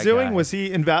up he with was that doing?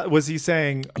 guy. Was he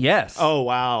saying yes? Oh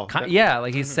wow. Yeah,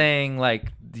 like he's saying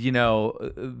like,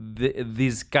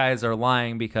 these guys are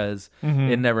lying because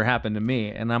it never happened to me,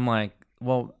 and I'm like,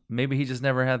 well, maybe he just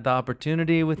never had the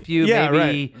opportunity with you. Yeah, maybe.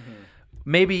 right.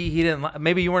 Maybe he didn't.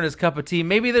 Maybe you weren't his cup of tea.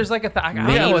 Maybe there's like I don't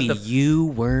know what Maybe you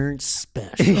weren't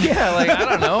special. yeah, like I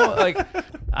don't know.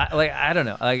 I don't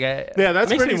know. That's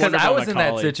makes pretty me because wonder I about was in that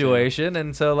Macaulay, situation,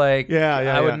 and so like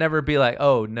I would yeah. never be like,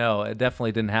 oh no, it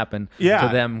definitely didn't happen to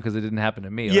them because it didn't happen to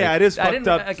me. Yeah, Like, it is I fucked didn't,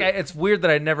 up. Like, it's weird that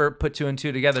I never put two and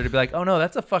two together to be like, oh no,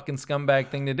 that's a fucking scumbag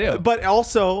thing to do. But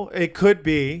also, it could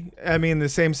be, I mean, the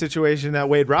same situation that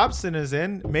Wade Robson is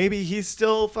in. Maybe he's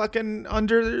still fucking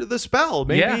under the spell.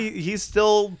 Maybe he's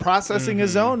still processing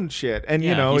his own shit. And,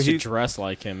 Yeah, you know, he should dress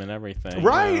like him and everything.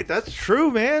 Right. That's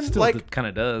true, man. Still like, kind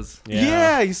of does.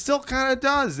 yeah, he still kind of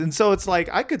does. And so it's like,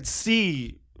 I could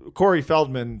see Corey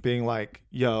Feldman being like,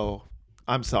 yo,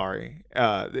 I'm sorry.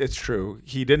 It's true.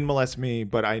 He didn't molest me,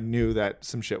 but I knew that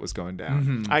some shit was going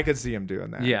down. I could see him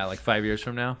doing that. Yeah, like 5 years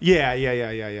from now. Yeah.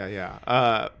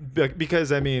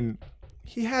 Because I mean,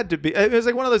 he had to be. It was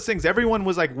like one of those things. Everyone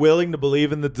was like willing to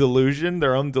believe in the delusion,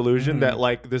 their own delusion, that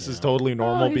like this is totally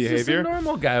normal he's behavior. Just a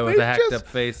normal guy with He's a hacked just- up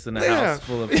face and a yeah. house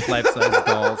full of life-size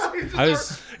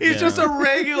dolls. He's just a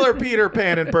regular Peter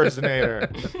Pan impersonator.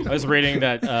 I was reading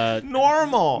that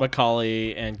Normal.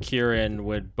 Macaulay and Kieran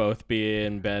would both be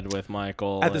in bed with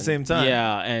Michael At the same time.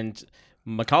 Yeah, and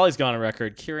Macaulay's gone on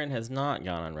record. Kieran has not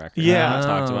gone on record. Yeah. Not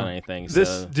talked about anything. This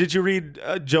So did you read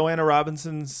Joanna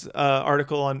Robinson's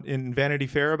article in Vanity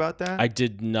Fair about that? I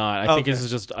did not. I think Okay. this is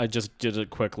just. I just did a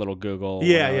quick little Google.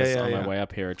 Yeah, when I was yeah, on yeah. my way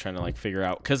up here, trying to like figure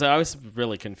out because I was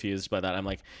really confused by that. I'm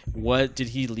like, what did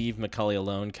he leave Macaulay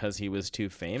alone because he was too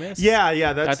famous?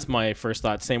 Yeah. That's my first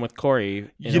thought. Same with Corey. in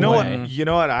You a know way. what? You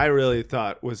know what I really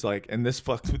thought was like, and this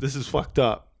is fucked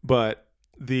up, but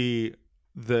the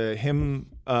him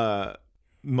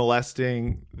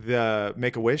molesting the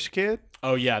Make-A-Wish kid,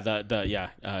 Oh yeah,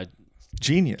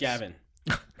 genius, Gavin.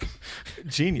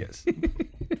 genius.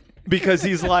 Because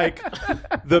he's like,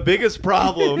 the biggest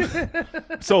problem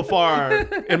so far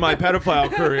in my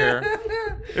pedophile career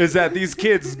is that these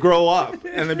kids grow up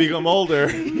and they become older.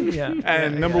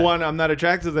 And number one, I'm not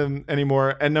attracted to them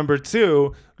anymore. And number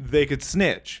two, they could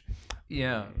snitch.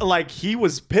 Yeah. Like he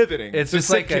was pivoting. It's to just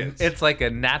sick like kids. it's like a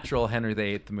natural Henry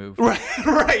VIII move.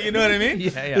 right. You know what I mean?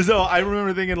 Yeah. So I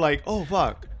remember thinking like, oh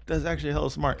fuck, that's actually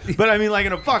hella smart. But I mean like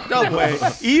in a fucked up way.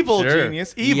 Evil Sure.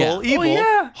 genius, evil, Yeah. Oh,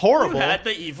 yeah. horrible. You had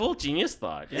the evil genius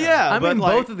thought. Yeah, I but mean,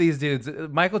 like, both of these dudes,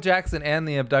 Michael Jackson and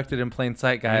the abducted in plain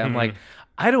sight guy. I'm like,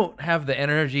 I don't have the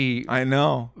energy I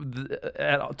know.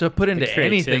 to put into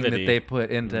anything that creativity. they put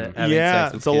into having Yeah,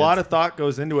 sex with it's a kids. lot of thought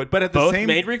goes into it. But at the Both same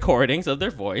made recordings of their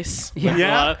voice. Yeah. With a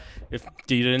lot of if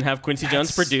you didn't have Quincy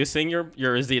Jones producing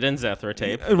your Zeta and Zethra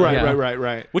tape. Right, Yeah.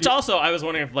 right. Which also, I was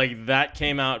wondering if like that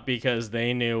came out because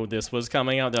they knew this was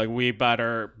coming out. They're like, we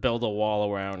better build a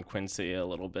wall around Quincy a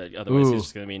little bit, otherwise Ooh. he's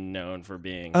just going to be known for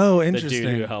being Oh, the interesting.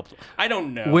 dude who helped. I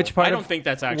don't know. Which part? I don't of think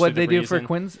that's actually what the they do for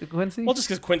reason. Quincy. Well, just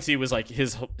because Quincy was like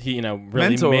really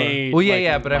Mentor. made. Well, yeah, like,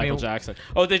 yeah, but I Michael mean- Jackson.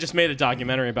 Oh, they just made a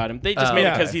documentary about him. They just made it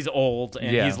yeah. because he's old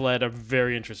and Yeah. he's led a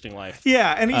very interesting life.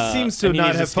 Yeah, and he seems to and he not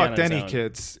needs to have stand fucked on his any own.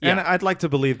 kids. Yeah. And I'd like to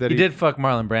believe that he did fuck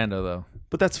Marlon Brando though.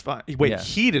 but that's fine. Wait, Yeah.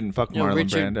 he didn't fuck No, Marlon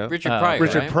Richard Brando. Pryor.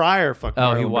 Richard right? Pryor fucked Oh,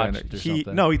 Marlon he watched Brando. or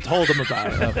something. No, he told him about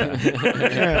it.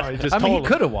 Yeah, he just I mean, he told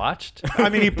him. could have watched. I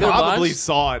mean, he probably watch.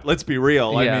 saw it. Let's be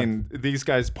real. Yeah. I mean, these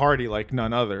guys party like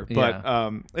none other. But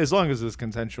Yeah. as long as it's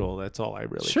consensual, that's all I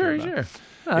really care about. Sure.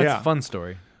 No, that's Yeah. a fun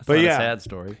story. That's But not yeah. a sad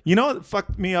story. You know what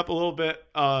fucked me up a little bit?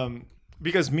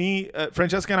 Because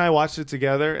Francesca and I watched it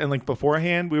together, and like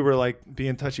beforehand, we were like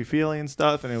being touchy-feely and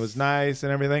stuff, and it was nice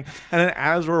and everything. And then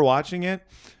as we're watching it,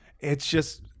 it's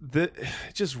just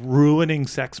ruining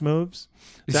sex moves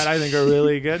that I think are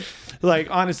really good. Like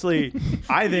honestly,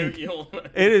 I think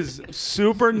it is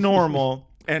super normal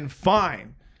and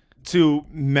fine to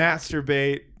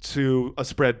masturbate to a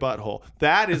spread butthole.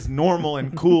 That is normal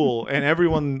and cool, and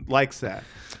everyone likes that.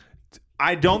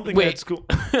 I don't think Wait. that's cool.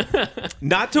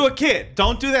 Not to a kid.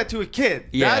 Don't do that to a kid.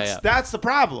 Yeah, That's the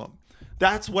problem.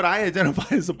 That's what I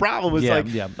identify as the problem. It's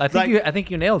like, I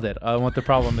think you nailed it on what the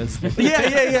problem is.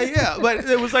 yeah. But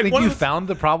it was like I think one you of the, found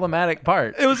the problematic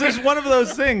part. it was just one of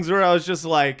those things where I was just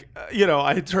like,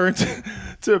 I turned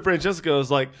to Francesca. I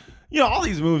was like, all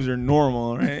these moves are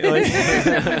normal, right? Like,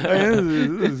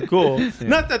 this is cool.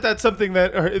 Not that that's something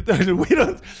that we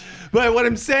don't. But what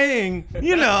I'm saying,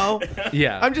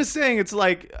 Yeah. I'm just saying it's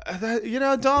like,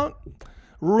 don't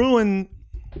ruin.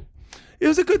 It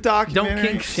was a good Don't documentary.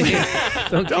 kink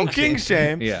shame. Don't kink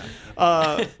shame. Yeah.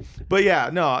 But yeah,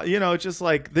 no, it's just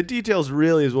like the details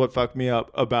really is what fucked me up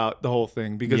about the whole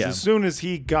thing because Yeah. as soon as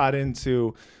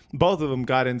both of them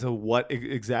got into what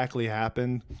exactly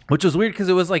happened. Which was weird because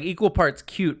it was like equal parts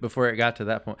cute before it got to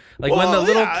that point. Like when Well, the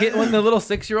little yeah. kid, when the little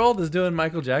 6-year-old is doing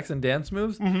Michael Jackson dance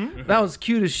moves, that was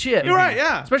cute as shit. You're right,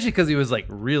 yeah. Especially because he was like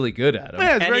really good at them.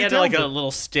 Yeah, it's And very he had like a talented.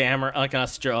 little stammer, like an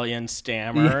Australian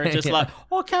stammer, Yeah, just yeah. like,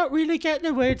 I can't really get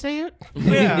the words out.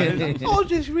 Yeah. I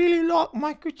just really like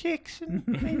Michael Jackson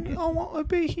and I want to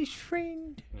be his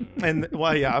friend. And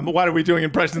why are we doing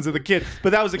impressions of the kid? But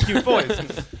that was a cute voice.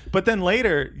 But then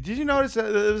later, did you notice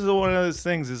that this is one of those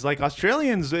things is like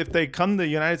Australians, if they come to the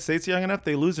United States young enough,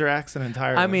 they lose their accent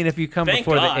entirely. I mean, if you come Thank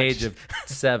before God. the age of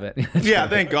 7. yeah,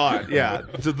 thank God. Yeah.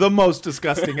 It's the most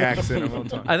disgusting accent of all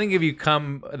time. I think if you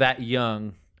come that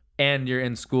young and you're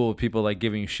in school with people like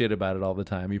giving you shit about it all the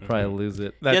time, you probably lose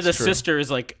it. That's the true. sister is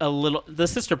like the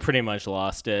sister pretty much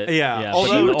lost it. Yeah. but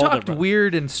Although- the She older talked bro-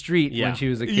 weird and street Yeah. when she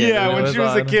was a kid. Yeah, and it when she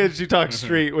was a odd. kid, she talked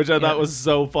street, which I thought was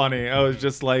so funny. I was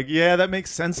just like, yeah, that makes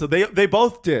sense. So they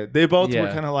both did. They both were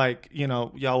Yeah. kind of like,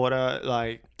 y'all what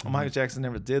like Michael Jackson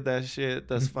never did that shit.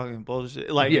 That's fucking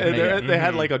bullshit. Like Yeah, they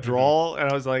had like a drawl, and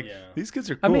I was like, these kids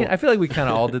are I cool. mean, I feel like we kind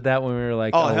of all did that when we were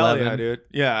like Oh 11. hell yeah, dude!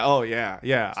 Yeah, oh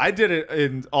yeah. I did it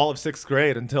in all of 6th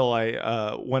grade until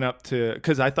I went up to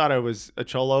because I thought I was a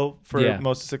cholo for Yeah.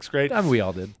 most of 6th grade. I mean, we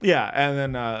all did. Yeah, and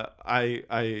then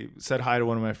I said hi to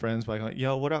one of my friends by going,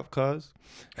 "Yo, what up, cuz?"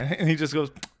 And he just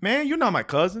goes, "Man, you're not my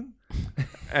cousin."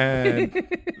 And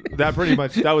that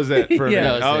was it for Yeah, me.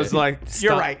 that was I was it. like,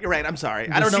 "You're right. I'm sorry.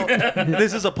 I don't know.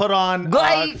 This is a put on.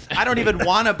 I don't even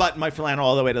want to button my flannel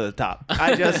all the way to the top.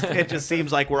 It just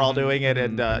seems like we're all doing it.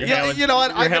 And you know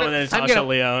what? You're hailing Natasha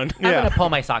Leone. I'm gonna pull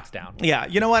my socks down. Yeah,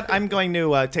 you know what? I'm going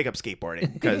to take up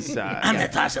skateboarding because I'm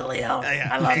Natasha Leone.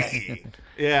 I love it.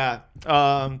 yeah.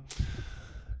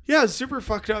 Yeah, super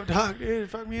fucked up dog. Dude, it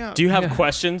fucked me up. Do you have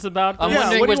questions about I'm this? Yeah,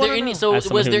 wondering, what do was you there wanna any? know? So As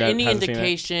someone was who there any hasn't seen it.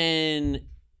 indication?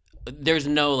 There's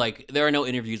no there are no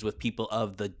interviews with people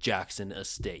of the Jackson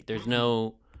estate. There's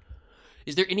no.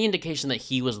 Is there any indication that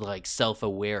he was like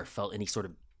self-aware, felt any sort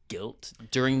of guilt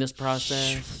during this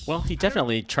process? Well, he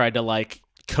definitely tried to like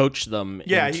coach them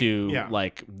Yeah, into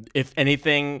like if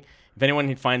anything. If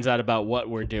anyone finds out about what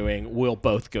we're doing, we'll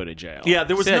both go to jail. Yeah,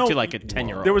 there was Say that no to like a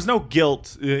 10-year-old. There was no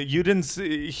guilt. You didn't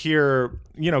hear,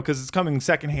 because it's coming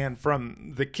secondhand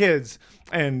from the kids,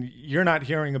 and you're not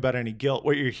hearing about any guilt.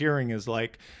 What you're hearing is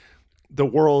like the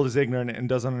world is ignorant and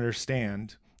doesn't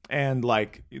understand, and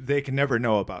like they can never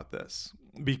know about this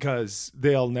because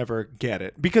they'll never get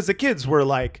it. Because the kids were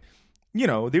like, he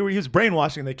was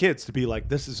brainwashing the kids to be like,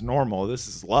 this is normal, this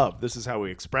is love, this is how we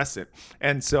express it,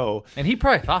 and so. And he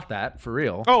probably thought that for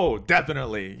real. Oh,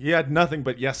 definitely. He had nothing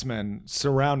but yes men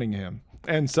surrounding him.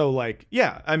 And so, like,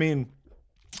 yeah, I mean,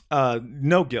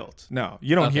 no guilt. No,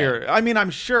 you don't hear. I mean, I'm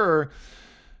sure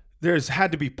there's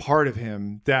had to be part of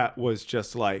him that was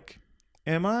just like,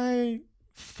 am I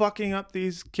fucking up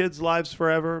these kids' lives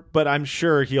forever? But I'm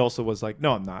sure he also was like,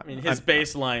 no, I'm not. I mean, his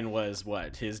baseline was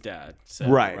what his dad said.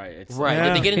 Right. It's, Right. Yeah.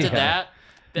 Did they get into Yeah. that?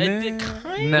 No,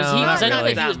 Was not that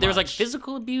really. like there was like much.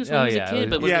 physical abuse Oh, when he was yeah, a kid, it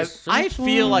but was- was Yeah, there I sexual?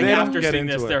 feel like They don't after get seeing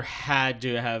into this, it. there had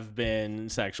to have been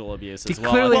sexual abuse He as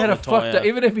well. clearly at had a Latoya. fucked up.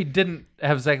 Even if he didn't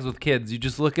have sex with kids, you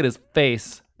just look at his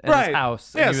face and Right. his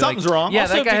house. Yeah, and you're something's like, wrong. Yeah,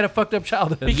 Also, that guy be- had a fucked up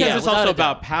childhood. Because Yeah, it's without also a doubt.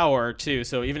 about power too.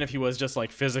 So even if he was just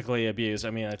like physically abused,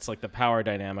 I mean, it's like the power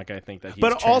dynamic. I think that he's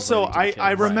But also, translating to the I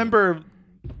kids. remember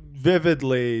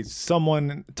vividly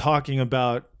someone talking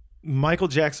about Michael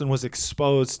Jackson was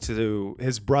exposed to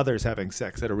his brothers having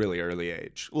sex at a really early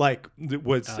age, like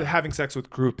was having sex with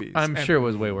groupies. I'm And sure it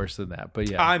was way worse than that, but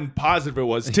yeah. I'm positive it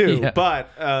was too. Yeah. But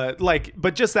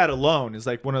but just that alone is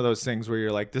like one of those things where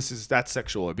you're like, that's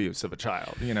sexual abuse of a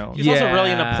child, you know? He's also really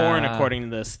into Yeah. porn, according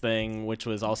to this thing, which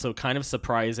was also kind of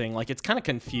surprising. Like it's kind of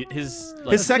confused. His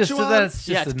It's sexual. just, that's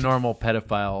Yeah, just a it's- normal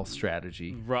pedophile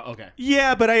strategy. Okay.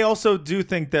 Yeah, but I also do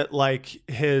think that like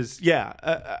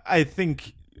I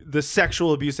think the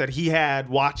sexual abuse that he had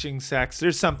watching sex,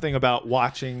 there's something about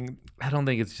watching. I don't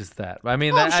think it's just that. I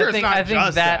mean, Well, I'm that, sure I it's think not I think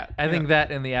just that that. I think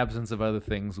that in the absence of other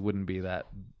things wouldn't be that.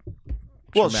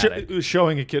 Well, traumatic.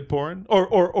 showing a kid porn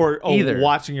or Either.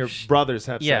 watching your brothers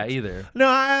have Yeah, sex. either. No,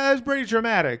 that's pretty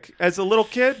traumatic. As a little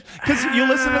kid, because you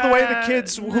listen to the way the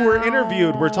kids who were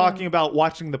interviewed were talking about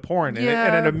watching the porn, and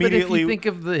it immediately. But if you think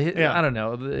of the, Yeah. I don't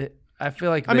know. I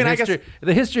feel like I mean, I history, guess-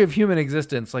 the history of human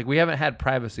existence, like we haven't had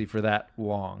privacy for that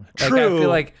long. Like, I True, feel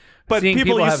like but seeing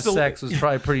people people have used to- sex was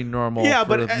probably pretty normal. Yeah, for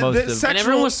but, most the of sex- And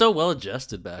everyone was so well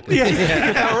adjusted back then.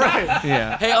 yeah, right.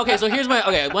 yeah. Hey, okay, so here's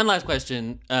my one last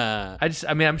question. I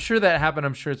mean, I'm sure that happened.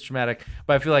 I'm sure it's traumatic,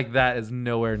 but I feel like that is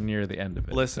nowhere near the end of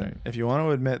it. Listen, if you want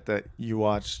to admit that you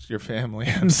watched your family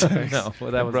have sex, No, well,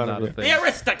 that was brother, not a thing. The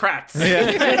aristocrats.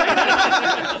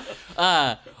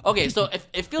 Okay, so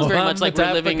it feels very I'm much the like type we're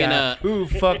of living in guy a. who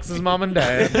fucks his mom and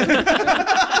dad.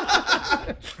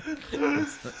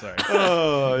 Sorry.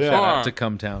 Oh yeah. Shout out to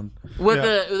Come Town. With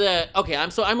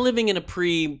I'm living in a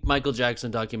pre Michael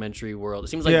Jackson documentary world. It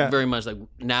seems like Yeah. very much like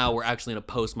now we're actually in a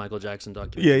post Michael Jackson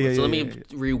documentary. Yeah, So let yeah, me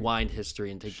rewind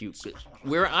history and take you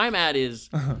where I'm at is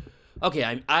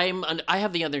okay. I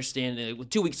have the understanding.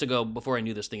 2 weeks ago, before I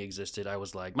knew this thing existed, I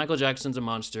was like, Michael Jackson's a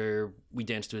monster. We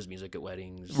dance to his music at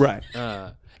weddings, Right.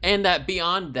 And that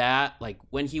beyond that, like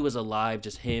when he was alive,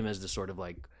 just him as the sort of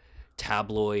like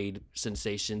tabloid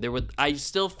sensation. I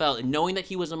still felt, knowing that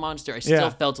he was a monster, I still Yeah.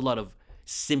 felt a lot of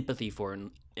sympathy for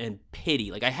him and pity.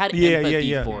 Like I had Yeah, empathy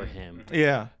yeah. for him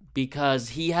Yeah. because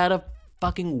he had a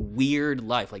fucking weird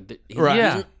life. Like he Right.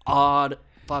 has Yeah. an odd,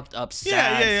 fucked up,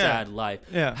 sad, yeah. sad life.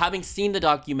 Yeah. Having seen the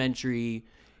documentary,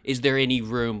 is there any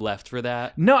room left for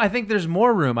that? No, I think there's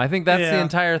more room. I think that's the Yeah.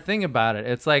 entire thing about it.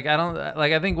 It's like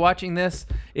I think watching this,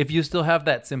 if you still have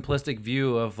that simplistic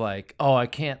view of like, oh, I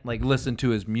can't like listen to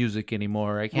his music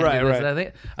anymore. I can't Right, do this.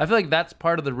 right. I feel like that's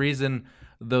part of the reason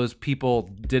those people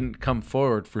didn't come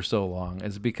forward for so long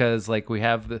is because like we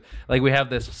have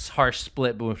this harsh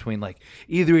split between like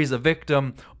either he's a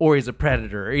victim or he's a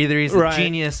predator, or either he's Right. a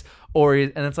genius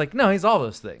and it's like no, he's all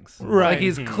those things. Right. Like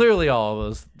he's clearly all of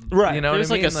those. Right. You know There's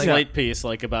what I like mean? a Slate piece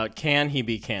like about can he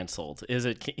be canceled? Is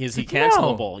he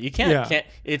cancelable? You can't. Yeah.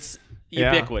 It's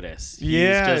Yeah. ubiquitous. Yeah,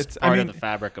 He's it's- just I part mean- of the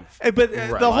fabric of. But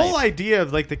the whole life. idea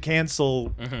of like the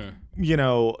cancel,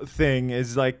 thing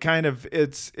is like kind of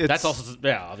it's That's also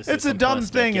obviously it's a dumb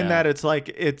simplistic, thing in yeah. that it's like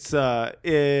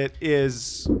it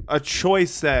is a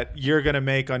choice that you're gonna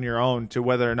make on your own to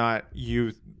whether or not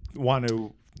you want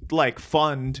to like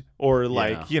fund or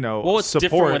like Well, it's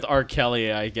support. different with R.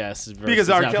 Kelly, I guess, versus Because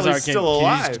R. now, Kelly's still He's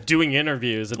alive. doing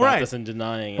interviews about Right. this and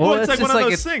denying it. Well, Well, it's it's like one just of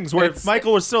like those it's- things where if it's-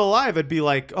 Michael was still alive, it'd be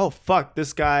like, oh fuck,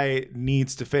 this guy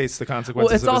needs to face the Well,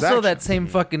 consequences. it's of his also actions. that same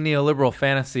fucking neoliberal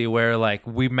fantasy where like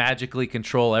we magically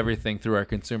control everything through our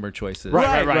consumer choices.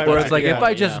 Right, right, Where right, it's like yeah. if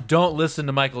I just don't listen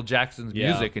to Michael Jackson's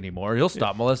Yeah. music anymore, he'll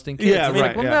stop molesting kids. Yeah, It's like,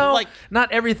 right, well, yeah. no, Like-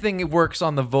 not everything works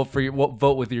on the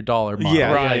vote with your dollar model.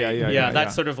 Yeah, Right. yeah.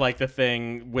 That's sort of like the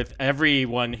thing with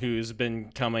everyone who's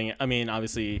been coming. I mean,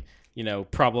 obviously,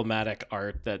 problematic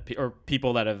art or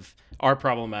people that are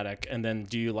problematic, and then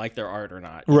do you like their art or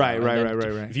not? Right, And right, then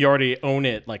right. If you already own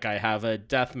it, like I have a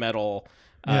death metal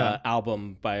Yeah.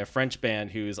 album by a French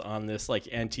band who's on this like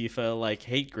Antifa like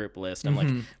hate group list. I'm like,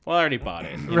 well, I already bought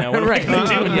it. You know, what Right. am I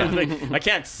gonna do? Like, I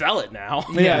can't sell it now.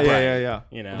 Yeah.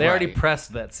 You know, They already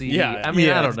pressed that CD. Yeah. I mean,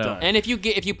 Yeah, I don't it's know. done. And if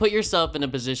you put yourself in a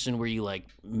position where you like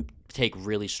take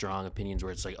really strong opinions,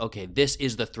 where it's like, okay, this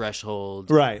is the threshold.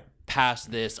 Right.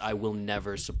 past this, I will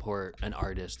never support an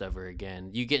artist ever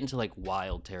again. You get into like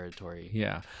wild territory.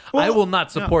 Yeah. I will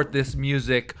not support this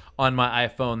music on my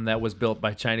iPhone that was built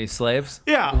by Chinese slaves.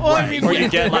 Yeah. Well, I mean, Or you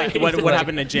get like what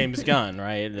happened to James Gunn,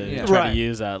 right? They try Right. to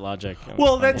use that logic.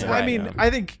 well, that's. Yeah. I mean, I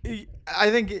think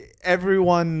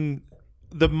everyone.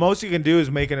 The most you can do is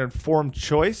make an informed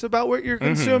choice about what you're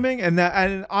consuming,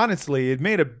 and honestly, it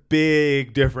made a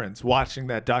big difference watching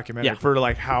that documentary Yeah. for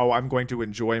like how I'm going to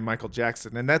enjoy Michael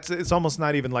Jackson, and it's almost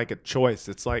not even like a choice.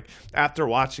 It's like after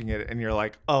watching it, and you're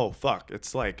like, oh fuck,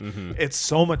 it's like it's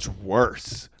so much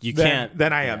worse. You than, can't-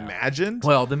 than I imagined.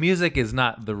 Well, the music is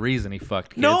not the reason he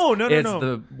fucked kids. No. It's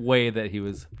the way that he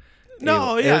was.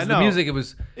 No, it yeah, was no. The music. It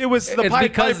was the it's Pied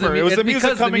because Piper. the, It was it's the music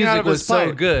because the coming music out of was his so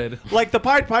pipe. good. Like the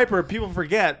Pied Piper, people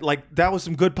forget. Like that was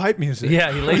some good pipe music.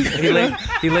 Yeah, he laid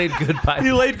good pipe.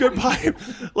 He laid good pipe.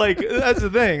 Like that's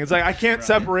the thing. It's like I can't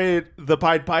separate the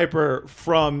Pied Piper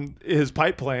from his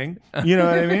pipe playing. You know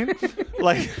what I mean?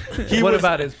 Like What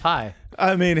about his pie?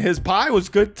 I mean, his pie was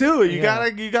good too. You Yeah.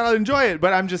 gotta enjoy it.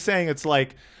 But I'm just saying, it's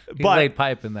like. He But laid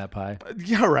pipe in that pie.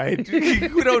 yeah, right.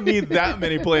 We don't need that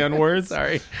many play on words.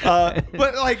 Sorry. But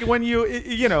like when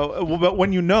but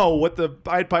when you know what the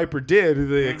Pied Piper did,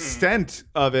 the extent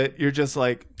of it, you're just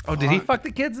like, Oh, did he fuck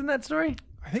the kids in that story?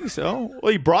 I think so.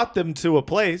 Well, he brought them to a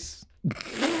place.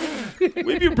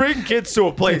 If you bring kids to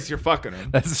a place, you're fucking them.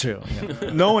 That's true. Yeah.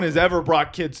 No one has ever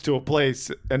brought kids to a place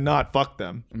and not fucked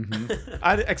them,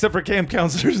 except for camp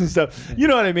counselors and stuff. You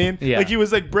know what I mean? Yeah. Like he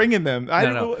was like bringing them. I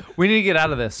don't No. know. We need to get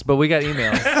out of this, but we got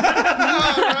emails.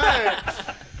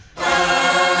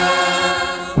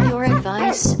 Your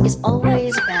advice is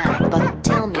always bad, but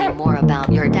tell me more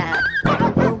about your dad.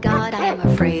 Oh God, I am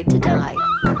afraid to die.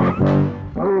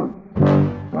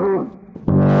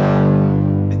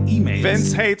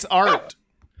 Vince hates art.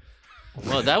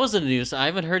 Well, that was a news. I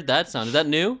haven't heard that sound. Is that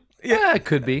new? Yeah, it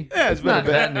could be. Yeah, it's been a not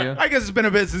bit. that new. I guess it's been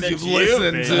a bit since you've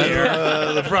listened to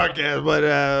the broadcast,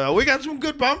 but we got some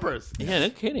good bumpers. Yeah, no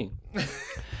kidding.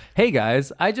 Hey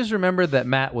guys, I just remembered that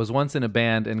Matt was once in a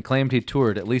band and claimed he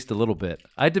toured at least a little bit.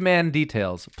 I demand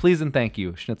details. Please and thank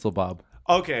you, Schnitzel Bob.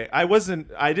 Okay, I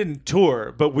didn't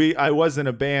tour, but I was in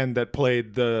a band that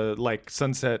played the like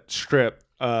Sunset Strip.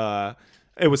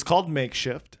 It was called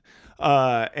Makeshift.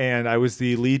 And I was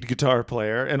the lead guitar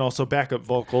player and also backup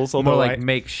vocals. More Although like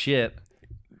make shit.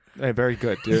 Hey, very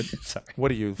good, dude.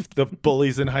 What are you, the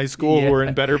bullies in high school who were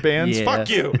in better bands? Yeah. Fuck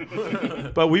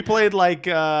you. But we played like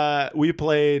we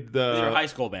played the Your high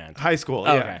school band. High school,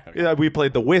 Oh, yeah. okay. Yeah, we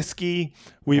played the Whiskey.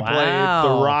 We played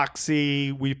Wow. the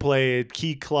Roxy. We played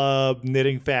Key Club,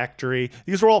 Knitting Factory.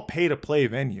 These were all pay-to-play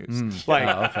venues.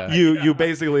 Like okay. you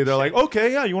basically, they're like,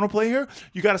 okay, yeah, you want to play here?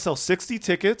 You got to sell 60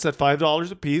 tickets at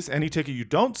 $5 a piece. Any ticket you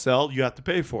don't sell, you have to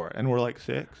pay for it. And we're like,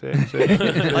 sick.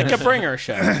 Like a bringer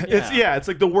show. It's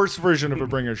like the worst version of a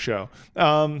bringer show.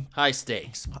 High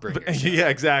stakes. Bringers. Yeah,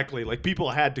 exactly. Like people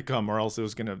had to come, or else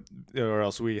or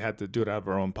else we had to do it out of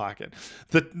our own pocket.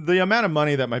 The amount of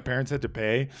money that my parents had to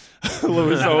pay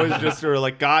was always just sort of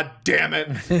like, God damn it,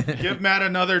 give Matt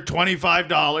another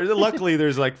 $25. Luckily,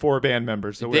 there's like 4 band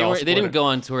members, so They didn't go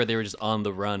on tour. They were just on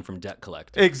the run from debt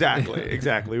collectors.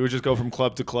 Exactly. We would just go from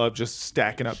club to club, just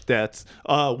stacking up debts.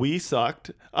 We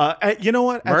sucked. You know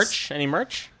what? Merch? Any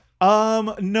merch?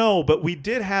 No, but we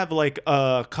did have like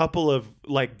a couple of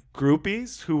like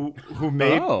groupies who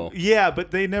made yeah,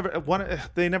 but they never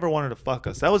wanted to fuck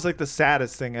us. That was like the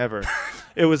saddest thing ever.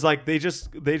 It was like they just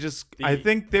I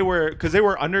think they were, because they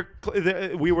were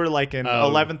we were like in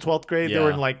 11th 12th grade. They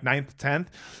were in like 9th 10th,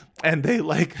 and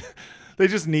they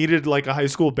just needed like a high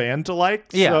school band to like.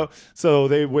 Yeah. So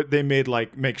they made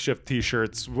like makeshift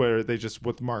T-shirts where they just,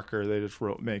 with marker, they just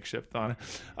wrote makeshift on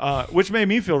it, which made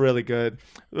me feel really good.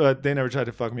 But they never tried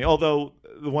to fuck me. Although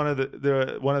one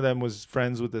of them was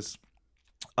friends with this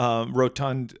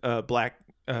rotund black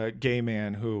gay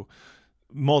man who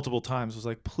multiple times was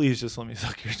like, please just let me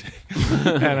suck your dick.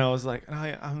 And I was like,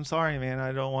 I'm sorry, man,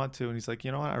 I don't want to. And he's like,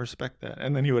 you know what, I respect that.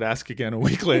 And then he would ask again a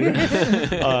week later.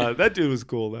 That dude was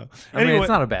cool though. I mean, it's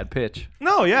not a bad pitch.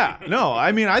 No, yeah, no.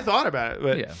 I mean, I thought about it,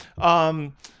 but Yeah.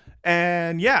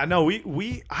 and yeah, no,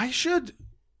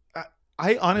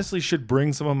 I honestly should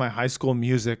bring some of my high school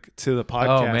music to the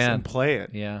podcast and play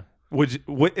it. Yeah.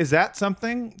 Is that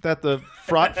something that the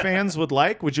Fraught fans would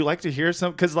like? Would you like to hear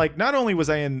some? Because like, not only was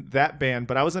I in that band,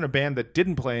 but I was in a band that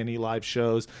didn't play any live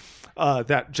shows,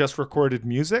 that just recorded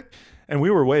music, and we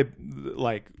were way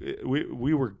like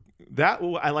we were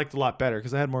I liked a lot better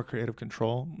because I had more creative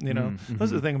control. You know,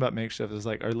 that's the thing about Makeshift is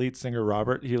like our lead singer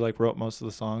Robert. He like wrote most of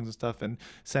the songs and stuff and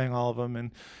sang all of them,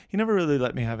 and he never really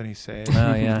let me have any say.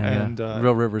 Oh yeah, And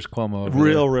Real Rivers Cuomo. over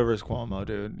Real there. Rivers Cuomo,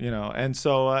 dude. You know, and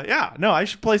so I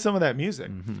should play some of that music.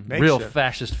 Real Makeshift.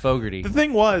 fascist Fogarty. The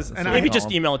thing was, and Maybe I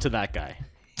just email it to that guy.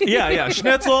 yeah,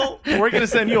 Schnitzel, we're gonna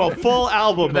send you a full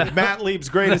album of Matt Lieb's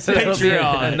greatest hits.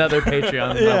 Patreon. Another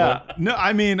Patreon. Yeah, level. no,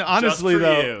 I mean honestly for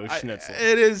though, you, Schnitzel.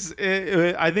 it is.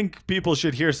 I think people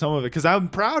should hear some of it because I'm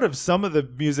proud of some of the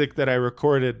music that I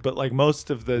recorded, but like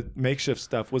most of the Makeshift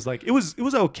stuff was like it was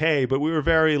okay, but we were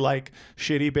very like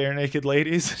shitty Bare Naked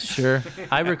Ladies. Sure.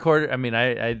 I recorded. I mean,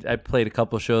 I played a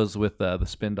couple shows with the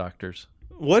Spin Doctors.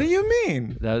 What do you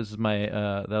mean? That was my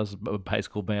that was a high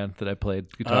school band that I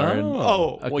played guitar in.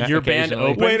 Oh, Well, your band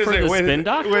Occasionally. opened Wait a for second, the wait a- Spin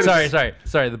Doctors? wait a-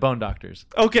 Sorry, the Bone Doctors.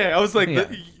 okay. I was like, Yeah.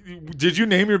 did you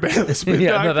name your band the Spin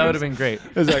Yeah, no, that Doctors? would have been great.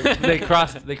 It was like,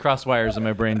 They crossed wires in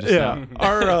my brain just yeah,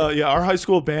 our high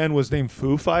school band was named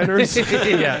Foo Fighters. now.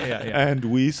 yeah. And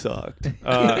we sucked.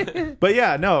 But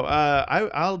yeah, no,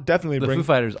 I'll definitely The bring. Foo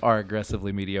Fighters are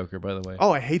aggressively mediocre, by the way.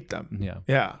 Oh, I hate them.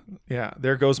 Yeah. Yeah.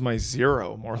 There goes my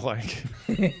zero. More like.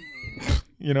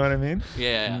 You know what I mean?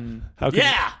 Yeah. How can-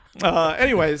 Yeah.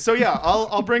 Anyway, so yeah,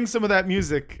 I'll bring some of that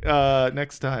music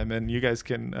next time, and you guys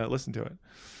can listen to it.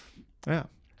 Yeah.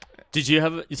 Did you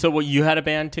have what you had a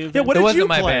band too? Yeah. Vin? What it did wasn't you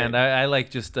my play? band. I like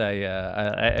just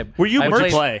I Were you I What'd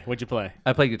merch- you play? What'd you play?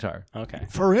 I played guitar. Okay.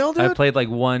 For real, dude? I played like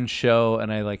one show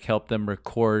and I like helped them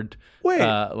record. Wait.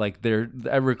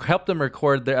 Helped them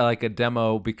record their like a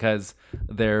demo because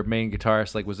their main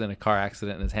guitarist like was in a car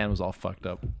accident and his hand was all fucked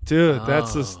up. Dude,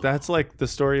 that's like the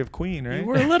story of Queen, right? You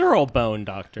were a literal bone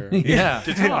doctor. Yeah,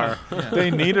 Guitar.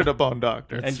 They needed a bone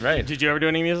doctor. that's right. Did you ever do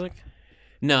any music?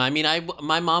 No, I mean,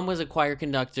 my mom was a choir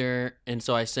conductor, and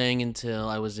so I sang until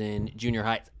I was in junior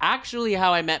high. Actually,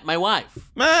 how I met my wife.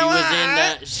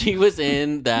 She was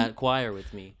in that choir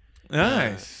with me,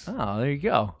 Nice. Oh, there you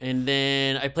go. and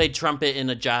then I played trumpet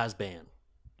in a jazz band.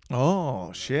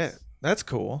 Oh shit, that's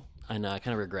cool. I know. I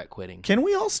kind of regret quitting. Can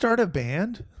we all start a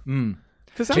band?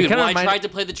 Because Dude, kinda well, I remind- tried to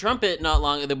play the trumpet not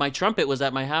long. My trumpet was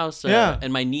at my house, Yeah.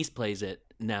 and my niece plays it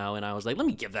now, and I was like, let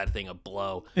me give that thing a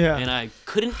blow. Yeah. And I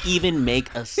couldn't even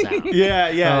make a sound. Yeah,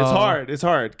 it's Oh. hard. It's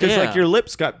hard because Yeah. like your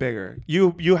lips got bigger.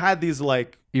 You had these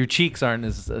like Your cheeks aren't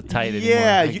as tight anymore.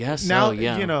 yeah. I guess now so,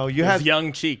 yeah. you know you Those had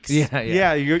young cheeks. Yeah.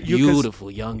 yeah. You 'cause- Beautiful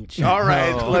young chick. All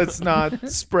right, let's not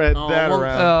spread Oh, that well,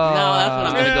 around. No, that's what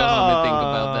I'm gonna go home and think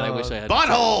about. That I wish I had.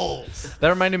 Buttholes. That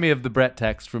reminded me of the Brett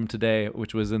text from today,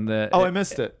 which was in the. Oh, I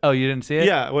missed it. Oh, you didn't see it?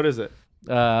 Yeah, what is it?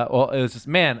 Well, it was just,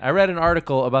 man, I read an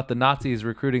article about the Nazis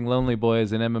recruiting lonely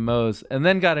boys in MMOs and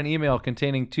then got an email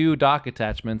containing 2 doc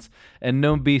attachments and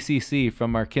no BCC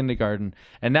from our kindergarten.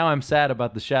 And now I'm sad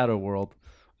about the Shadow World.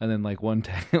 And then like one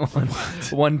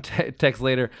text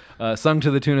later, sung to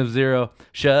the tune of 0,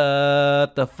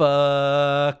 shut the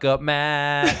fuck up,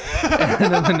 Matt.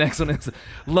 And then the next one is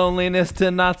loneliness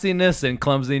to Nazi-ness and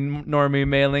clumsy normie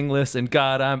mailing lists. And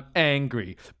God, I'm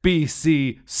angry.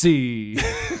 BCC.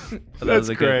 That was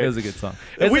a great. Good, it was a good song.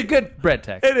 It's a good Brett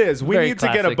text. It is. We Very need to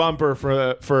get a classic. bumper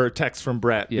for text from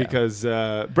Brett Yeah. because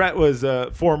Brett was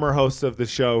a former host of the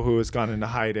show who has gone into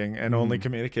hiding and only Mm-hmm.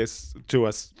 communicates to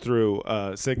us through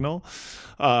Signal.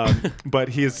 But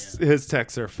his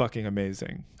texts are fucking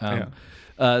amazing.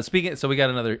 Speaking, so we got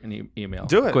another email.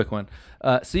 Do it. Quick one.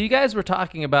 So you guys were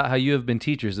talking about how you have been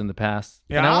teachers in the past,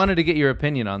 and I Yeah. wanted to get your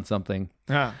opinion on something.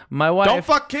 Yeah. My wife Don't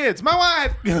fuck kids. My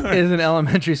wife. is an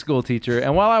elementary school teacher,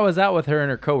 and while I was out with her and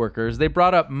her coworkers, they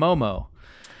brought up Momo.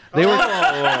 They were all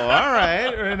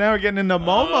right. Now we're getting into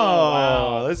Momo.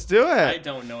 wow. Let's do I it.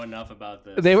 don't know enough about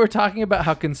this. they were talking about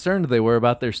how concerned they were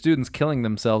about their students killing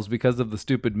themselves because of the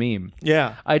stupid meme.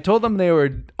 Yeah. I told them they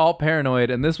were all paranoid,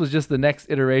 and this was just the next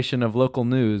iteration of local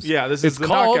news. Yeah, this is it's the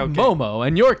called knockout game. Momo,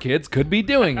 and your kids could be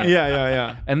doing it.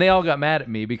 Yeah. And they all got mad at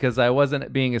me because I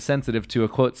wasn't being as sensitive to a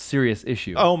quote serious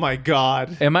issue. Oh my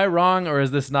God. Am I wrong, or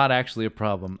is this not actually a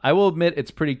problem? I will admit it's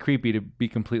pretty creepy, to be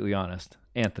completely honest.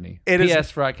 Anthony. It is- P.S.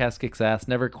 Frogcast kicks ass.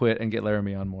 Never quit and get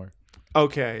Laramie on more.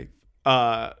 Okay.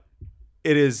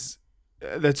 It is.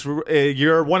 That's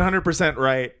you're 100%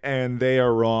 right, and they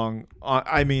are wrong.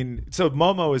 I mean, so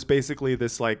Momo is basically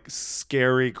this like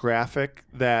scary graphic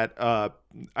that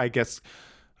I guess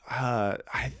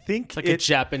I think It's like a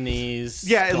Japanese.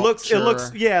 yeah, it looks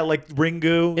sculpture. yeah like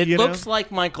Ringu. It you looks know?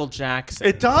 like Michael Jackson.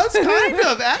 It does kind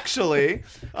of actually,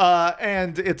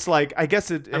 and it's like I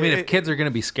guess it. I mean, if kids are going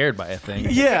to be scared by a thing.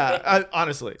 yeah,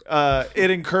 honestly,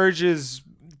 it encourages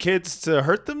kids to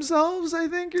hurt themselves, I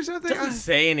think, or something. It doesn't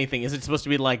say anything. Is it supposed to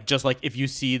be like just like if you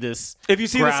see this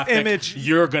graphic, image,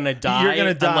 you're gonna die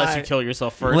unless you kill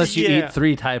yourself first? Unless you Yeah. eat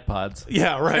 3 Tide Pods.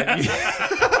 Yeah, right.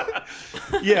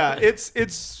 Yeah,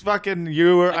 it's fucking.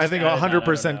 You were, I think,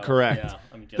 100% correct. Yeah,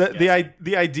 I'm just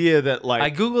The idea that like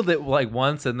I googled it like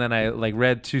once and then I like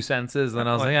read 2 sentences and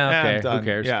I was like, yeah, I'm okay, done. who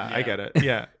cares? Yeah, I get it.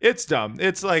 Yeah, it's dumb.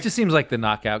 It's like It just seems like the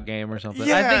knockout game or something. I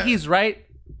Yeah. think he's right,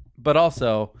 but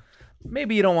also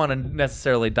maybe you don't want to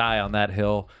necessarily die on that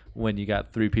hill when you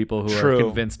got 3 people who True. are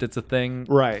convinced it's a thing.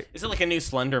 right. Is it like a new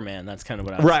Slender Man? That's kind of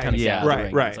what I was Right, kind of yeah,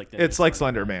 gathering. right. the It's new like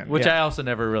Slender Man, Which yeah. I also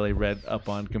never really read up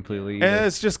on completely. And either.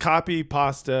 it's just copy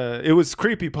pasta. It was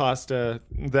creepy pasta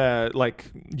that,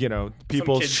 like, you know,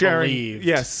 people kid sharing, believed.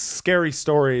 yes, scary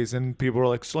stories, and people were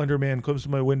like, "Slender Man comes to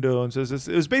my window and says this."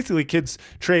 It was basically kids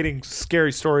trading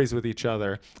scary stories with each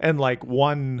other, and like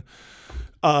one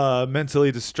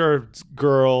mentally disturbed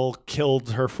girl killed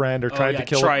her friend or tried to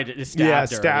kill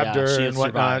stabbed her She and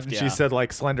whatnot. survived, And yeah. she said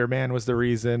like Slender Man was the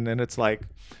reason, and it's like,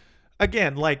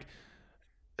 again, like.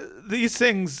 These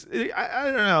things, I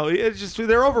don't know. It's just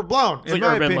they're overblown. It's like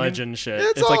urban legend shit.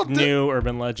 It's all like new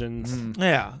urban legends.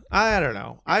 Yeah, I don't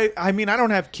know. I mean, I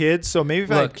don't have kids, so maybe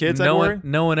if I had Look, kids, no I'd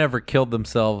worry. one ever killed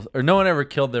themselves, or no one ever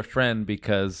killed their friend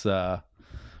because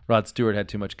Rod Stewart had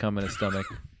too much cum in his stomach.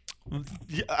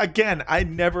 Again, I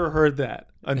never heard that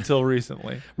until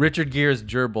recently. Richard Gere's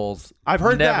gerbils. I've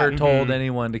heard never that. told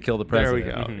anyone to kill the There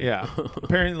president. we go. Yeah.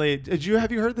 Apparently,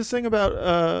 have you heard this thing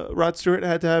about Rod Stewart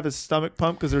had to have his stomach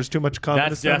pumped because there's too much cum in his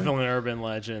That's stomach? definitely an urban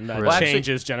legend that Well, actually-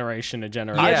 changes generation to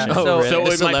generation. Yeah, Oh, so- really? So The it might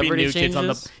be celebrity new kids on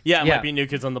the changes? it Yeah. might be new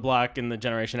kids on the block in the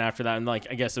generation after that, and like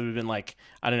I guess it would have been like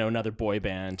I don't know another boy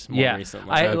band more Yeah,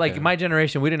 recently. I like my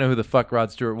generation. We didn't know who the fuck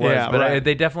Rod Stewart was, Yeah, but right.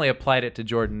 they definitely applied it to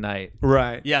Jordan Knight.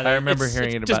 Right. yeah, I remember it's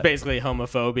hearing it just about- basically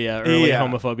homophobia, early Yeah.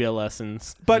 homophobia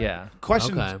lessons. But Yeah.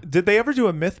 question: Okay. did they ever do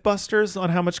a MythBusters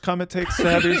on how much cum it takes to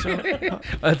have your stomach?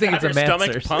 I think it's a Your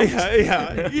stomach Mansers. pumped.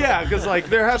 Yeah. Because like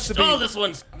there has to be. Oh, this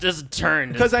one's just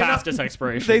turned. Because It's I know past its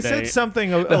expiration they date. said something.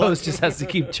 The host just has to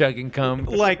keep chugging cum.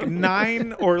 like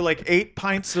 9 or like 8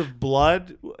 pints of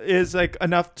blood is like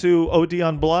enough to OD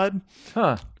on blood.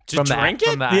 Huh. To drink it?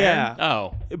 From the Yeah.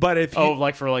 Oh. But if you,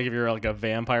 Like for like if you're like a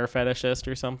vampire fetishist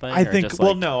or something. I or think just, well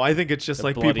like, no, I think it's just the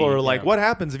like people bloody- are like, yeah. what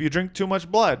happens if you drink too much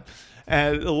blood?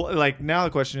 And like now the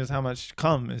question is how much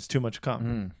cum is too much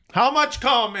cum? How much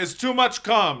cum is too much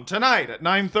cum tonight at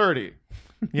 9:30?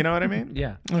 You know what I mean?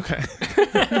 Yeah. Okay.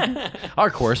 Our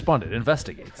correspondent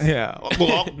investigates. Yeah.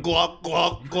 Glug, glug,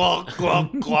 glug, glug,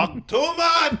 glug, glug. Too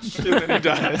much. And then he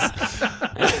dies.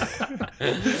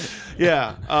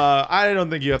 Yeah. I don't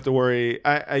think you have to worry.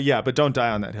 Yeah, but don't die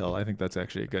on that hill. I think that's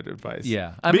actually good advice.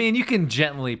 Yeah. I mean, you can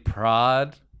gently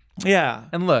prod. Yeah.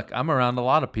 And look, I'm around a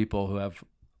lot of people who have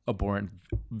abhorrent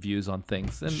views on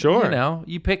things. And, Sure. you know,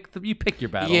 you pick your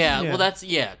battles. Yeah, Yeah. well, that's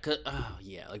yeah.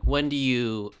 Like, when do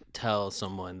you tell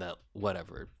someone that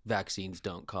whatever vaccines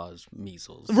don't cause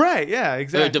measles? Right. Yeah. Or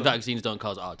Exactly. the vaccines don't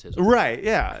cause autism. Right.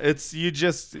 Yeah. It's you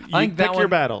just you I think that pick your one-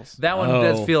 battles. That one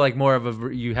does Oh. feel like more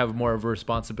of you have more of a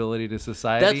responsibility to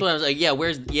society. That's what I was like. Yeah, where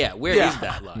is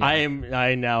that line?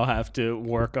 I now have to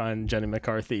work on Jenny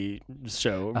McCarthy's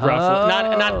show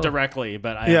roughly. Oh. Not directly,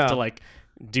 but I Yeah. have to like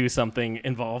do something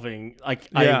involving like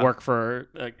Yeah. I work for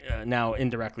now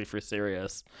indirectly for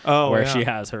Sirius, Oh, where yeah. she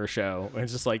has her show. And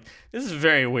it's just like this is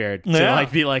very weird to Yeah.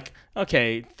 like be like,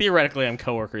 okay, theoretically I'm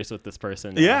coworkers with this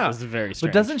person. now. Yeah. This is very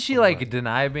strange. But doesn't she like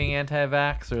deny being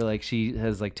anti-vax, or like she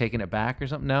has like taken it back or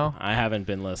something? No. I haven't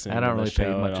been listening. I don't to the really pay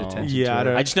show much at all. attention. Yeah. I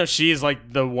don't- I just know she's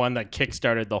like the one that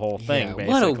kickstarted the whole thing. Yeah,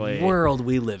 basically, what a world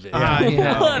we live in. Yeah.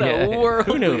 What Yeah. a world.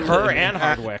 Who knew we her live in. and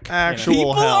Hardwick? Actual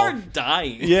People hell. are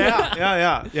dying.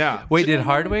 Yeah. Wait, did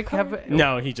Hardwick have?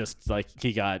 No, he just like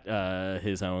he got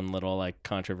his own little like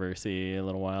controversy a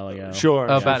little while ago. Sure.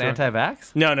 About sure.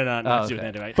 anti-vax? No, not Oh, to do with okay.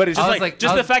 anti-vax. But it's just just like, like-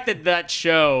 just I the was- fact that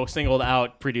show singled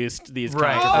out produced these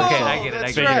Right. controversies. Okay, I get it. that's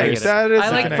I get it. I right. get it. That is I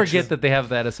the like connection. forget that they have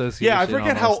that association. Yeah, I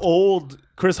forget how almost. old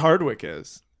Chris Hardwick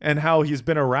is and how he's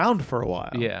been around for a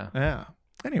while. Yeah. Yeah.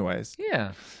 Anyways.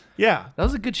 Yeah, Yeah. that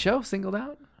was a good show. Singled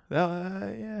out.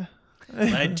 Yeah.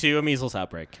 Led to a measles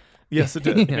outbreak. Yes, it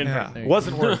did. Yeah. Yeah. There you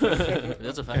Wasn't worth it.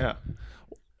 That's a fact. Yeah.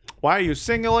 Why are you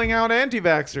singling out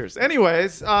anti-vaxxers?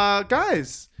 Anyways,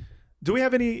 guys, do we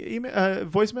have any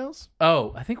voicemails?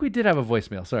 Oh, I think we did have a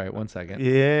voicemail. Sorry, 1 second.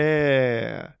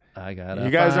 Yeah. I got. You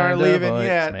guys aren't leaving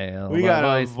yet. We got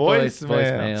a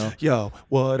voicemail. Yo,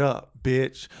 what up,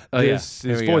 bitch? Oh, This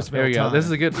yeah. is Here we go. voicemail Here we go. time. This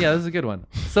is a good. Yeah, this is a good one.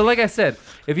 So, like I said,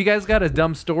 if you guys got a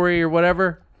dumb story or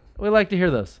whatever, we like to hear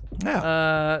those.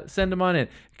 Yeah. Send them on in.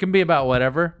 It can be about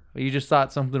whatever. You just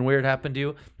thought something weird happened to you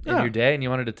in Yeah. your day and you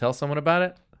wanted to tell someone about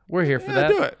it. We're here for Yeah, that.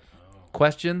 do it.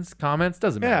 Questions, comments,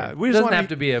 doesn't matter. Yeah, we just doesn't wanna- have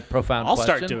to be a profound I'll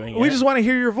question. start doing We it. just want to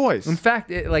hear your voice. In fact,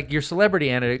 like your celebrity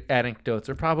anecdotes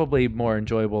are probably more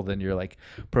enjoyable than your like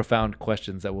profound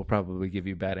questions that will probably give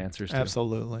you bad answers to.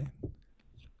 Absolutely.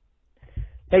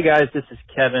 Hey guys, this is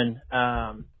Kevin.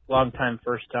 Long time,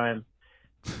 first time.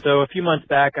 So a few months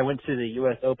back, I went to the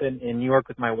U.S. Open in New York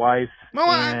with my wife,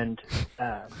 and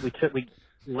we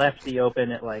left the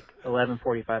Open at like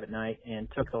 11:45 at night and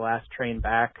took the last train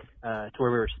back to where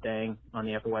we were staying on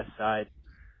the Upper West Side,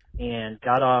 and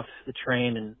got off the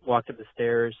train and walked up the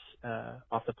stairs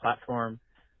off the platform,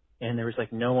 and there was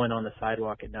like no one on the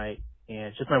sidewalk at night, and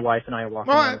it's just my wife and I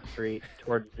walking down the street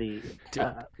towards the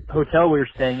hotel we were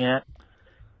staying at,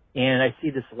 and I see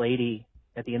this lady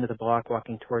at the end of the block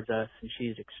walking towards us, and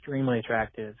she's extremely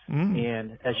attractive.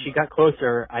 And as she got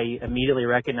closer, I immediately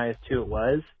recognized who it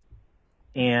was,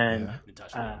 and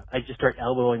I just start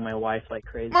elbowing my wife like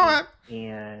crazy.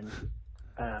 And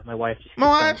my wife just keeps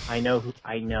going, I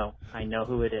know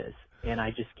who it is, and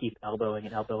I just keep elbowing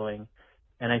and elbowing.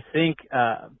 And I think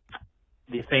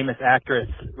the famous actress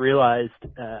realized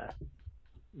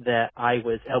that I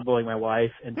was elbowing my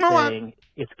wife and saying,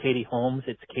 "It's Katie Holmes,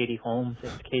 it's Katie Holmes,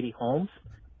 it's Katie Holmes."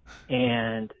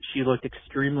 And she looked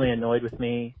extremely annoyed with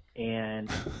me, and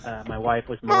my wife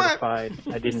was mortified.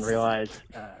 I didn't realize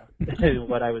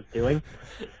what I was doing.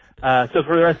 So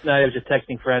for the rest of the night, I was just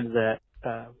texting friends that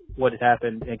what had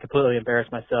happened and completely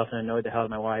embarrassed myself and annoyed the hell out of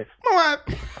my wife.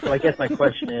 So I guess my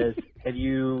question is, have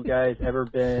you guys ever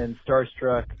been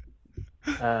starstruck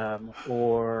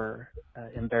or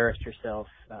embarrassed yourself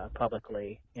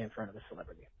publicly in front of a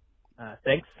celebrity?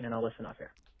 Thanks, and I'll listen off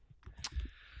air.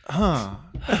 Huh.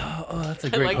 Oh, that's a I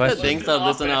great like question. the things I'll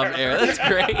listen off air. That's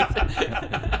great.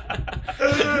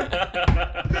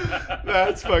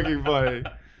 That's fucking funny.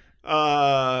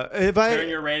 If Turn I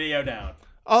your radio down.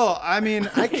 I mean,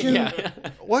 I can. Yeah.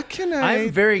 What can I?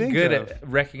 I'm very think good of? at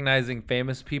recognizing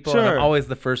famous people. And Sure. I'm always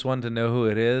the first one to know who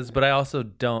it is, but I also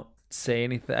don't say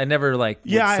anything. I never would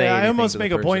Yeah, say I anything almost to the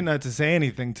make a point person. not to say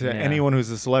anything to Yeah. anyone who's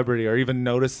a celebrity or even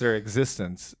notice their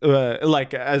existence.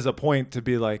 Like as a point to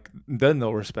be like, then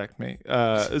they'll respect me.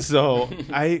 So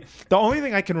the only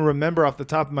thing I can remember off the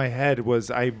top of my head was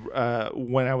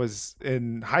when I was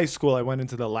in high school, I went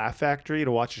into the Laugh Factory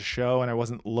to watch a show, and I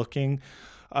wasn't looking.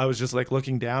 I was just like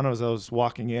looking down as I was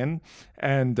walking in,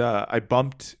 and I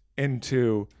bumped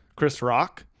into Chris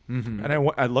Rock, and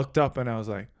I looked up and I was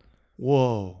like,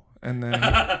 "Whoa!" And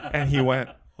then he went,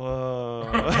 "Whoa!"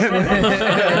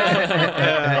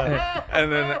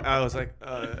 And then I was like,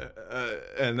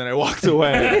 and then I walked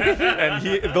away, and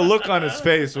the look on his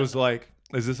face was like,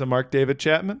 "Is this a Mark David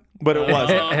Chapman?" But it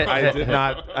wasn't. I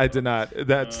did not.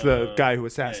 That's the guy who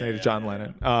assassinated John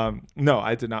Lennon. No,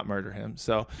 I did not murder him.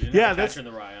 So yeah, that's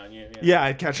Catching the rye on you. yeah,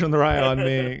 I'd catch him the rye on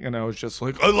me, and I was just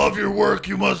like, "I love your work.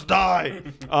 You must die."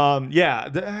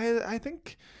 I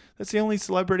think that's the only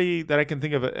celebrity that I can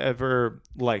think of ever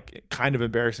like kind of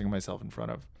embarrassing myself in front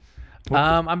of.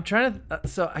 I'm trying to.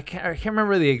 So I can't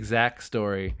remember the exact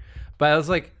story, but I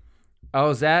was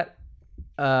at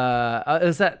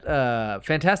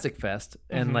Fantastic Fest,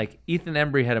 and like Ethan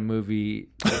Embry had a movie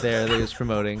there that he was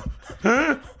promoting,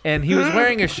 and he was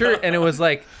wearing a shirt, and it was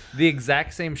like the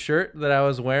exact same shirt that I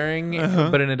was wearing,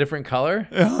 but in a different color.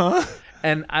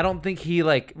 And I don't think he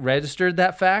like registered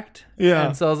that fact. Yeah.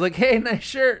 And so I was like, "Hey, nice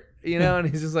shirt," and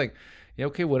he's just like, "Yeah,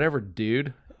 okay, whatever,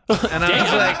 dude." And I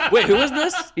was like, Wait, who is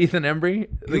this? Ethan Embry,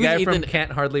 the Who's guy from Ethan-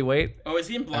 Can't Hardly Wait. Oh, is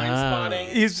he in Blind Spotting?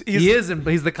 He's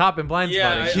He's the cop in Blind Yeah,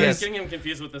 Spotting. I was Yes. getting him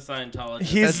confused with the Scientologist.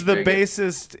 he's the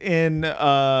bassist in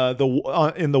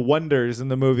the Wonders in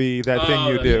the movie That Thing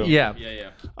You Do. Yeah. Yeah.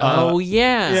 Oh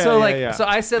yeah. yeah. So so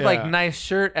I said like Yeah. nice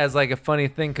shirt as like a funny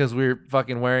thing because we were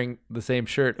fucking wearing the same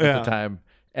shirt at Yeah. the time,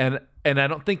 and I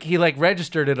don't think he like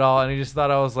registered it all, and he just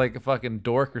thought I was like a fucking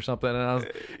dork or something,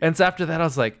 and so after that I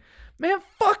was like, man,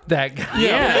 fuck that guy.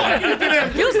 Yeah.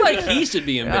 It feels like he should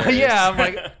be embarrassed. Yeah, I'm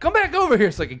like, come back over here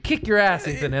so I can kick your ass,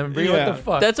 Ethan Embry. Yeah. What the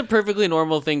fuck? That's a perfectly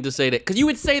normal thing to say to, because you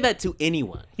would say that to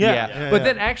anyone. Yeah. But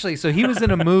then actually, so he was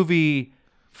in a movie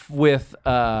with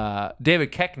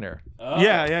David Koechner.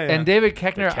 Yeah. And David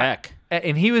Koechner, Keck.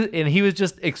 and he was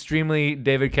just extremely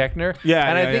David Koechner. Yeah,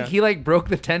 and I yeah, think yeah. he like broke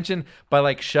the tension by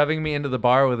like shoving me into the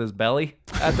bar with his belly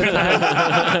at the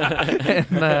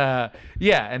time.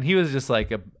 And he was just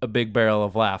like a big barrel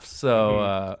of laughs.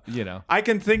 So I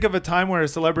can think of a time where a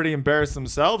celebrity embarrassed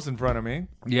themselves in front of me.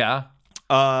 yeah.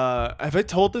 Have I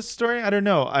told this story? I don't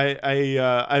know.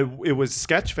 It was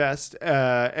Sketchfest,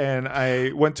 and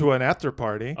I went to an after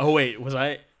party. Oh wait, was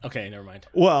I? Okay, never mind.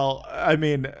 Well, I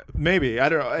mean, maybe I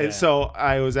don't know. Yeah. So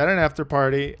I was at an after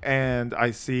party, and I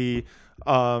see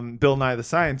Bill Nye the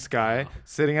Science Guy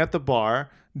sitting at the bar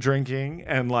drinking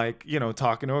and like, you know,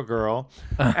 talking to a girl.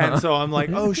 And so I'm like,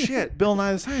 oh shit, Bill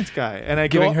Nye the Science Guy. And I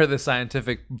Giving go, her the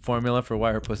scientific formula for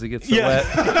why her pussy gets so wet.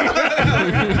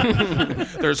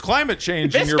 there's climate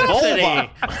change in your vulva.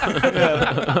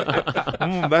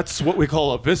 That's what we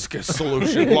call a viscous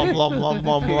solution. Lum, lum, lum,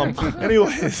 lum, lum.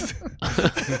 Anyways,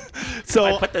 so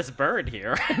I put this bird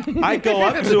here. I go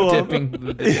up to him.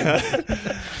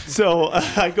 Dipping. So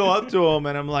I go up to him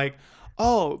and I'm like,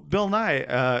 oh, Bill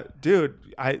Nye, dude,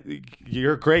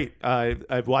 you're great.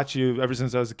 I've watched you ever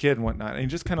since I was a kid and whatnot. And he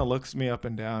just kind of looks me up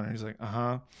and down and he's like,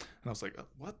 uh-huh. And I was like,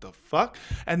 what the fuck?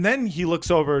 And then he looks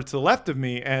over to the left of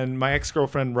me and my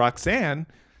ex-girlfriend Roxanne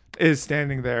is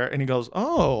standing there and he goes,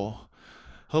 oh,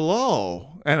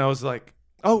 hello. And I was like,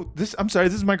 oh, I'm sorry,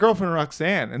 this is my girlfriend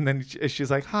Roxanne. And then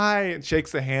she's like, hi, and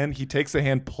shakes the hand. He takes the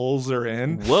hand, pulls her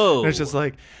in. Whoa. And it's just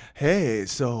like, hey,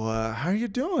 so how are you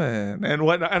doing? And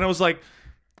whatnot. And I was like,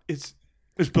 is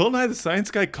Bill Nye the Science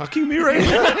Guy cucking me right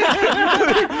now?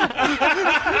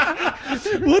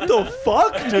 What the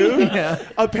fuck, dude? Yeah.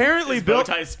 Apparently, His Bill bow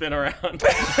ties spin around.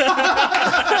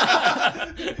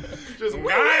 just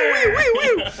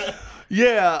wee.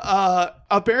 Yeah,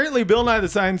 apparently Bill Nye the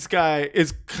Science Guy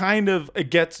is kind of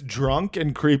gets drunk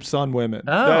and creeps on women.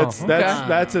 Oh,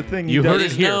 that's a thing. You he heard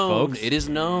does. it here, known. folks. It is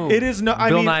known. It is no. I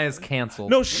Bill mean, Nye is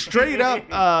canceled. no, straight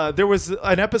up. There was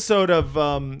an episode of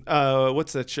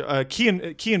what's that show? Key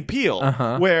and Peele,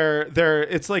 where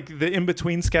it's like the in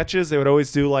between sketches. They would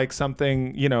always do like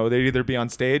something. You know, they'd either be on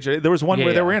stage. There was one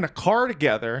where they were in a car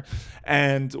together,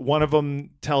 and one of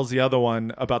them tells the other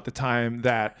one about the time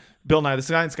that Bill Nye the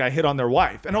Science Guy hit on their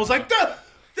wife, and I was like,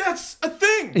 that's a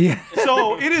thing. Yeah.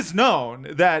 So it is known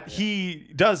that he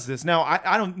does this. Now,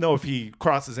 I don't know if he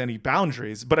crosses any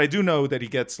boundaries, but I do know that he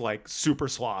gets like super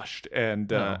sloshed and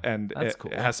that's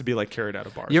cool. it has to be like carried out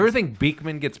of bars. You ever think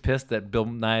Beekman gets pissed that Bill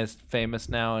Nye is famous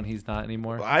now and he's not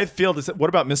anymore? I feel this. What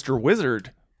about Mr.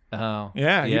 Wizard? Oh.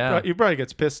 Yeah. He probably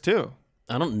gets pissed too.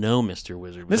 I don't know Mr.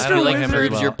 Wizard. Mr. I feel like Wizard?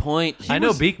 proves your point. I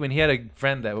know Beekman. He had a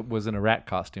friend that was in a rat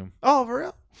costume. Oh, for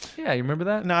real? Yeah, you remember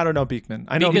that? No, I don't know Beekman.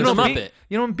 I know Beekman's Mr. a Muppet.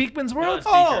 You know in Beekman's World?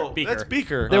 Oh, Beaker. that's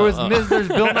Beaker. There was there's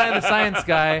Bill Nye the Science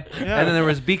Guy, and then there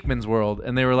was Beekman's World,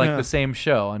 and they were like Yeah. the same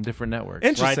show on different networks. Right,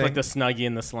 Interesting. like the Snuggie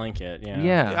and the Slinket. Yeah.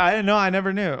 Yeah. I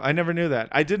never knew. I never knew that.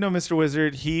 I did know Mr.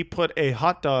 Wizard. He put a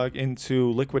hot dog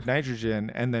into liquid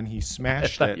nitrogen and then he I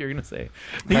smashed thought it. you were gonna say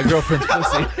my girlfriend's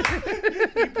pussy.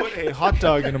 He put a hot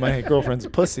dog into my girlfriend's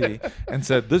pussy and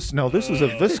said, "This is a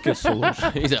viscous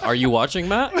solution." He said, "Are you watching,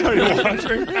 Matt?" Are you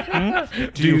watching?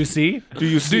 Do you see? Do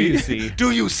you see? you see?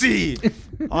 Do you see?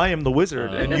 I am the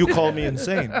wizard, and you call me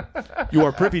insane. You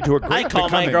are privy to a great I call my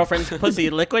becoming. girlfriend's pussy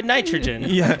liquid nitrogen.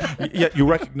 Yeah, you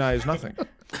recognize nothing.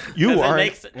 You 'Cause it are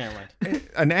makes it, never mind.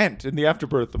 an ant in the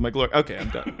afterbirth of my glory. Okay, I'm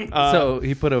done. So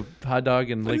he put a hot dog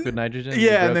in liquid nitrogen.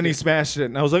 Yeah, and then he broke smashed it,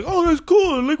 and I was like, "Oh, that's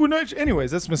cool, liquid nitrogen."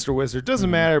 Anyways, that's Mr. Wizard. Doesn't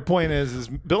matter. Point is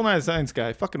Bill Nye the Science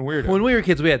Guy, fucking weirdo. When we were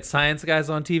kids, we had science guys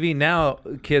on TV. Now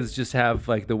kids just have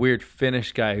like the weird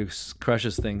Finnish guy who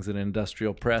crushes things in an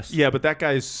industrial press. Yeah, but that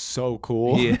guy is so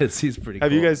cool. He is. He's pretty Have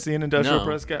cool. you guys seen Industrial No.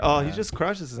 Press Guy? Oh, he just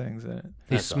crushes things in it.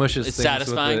 He smushes It's things.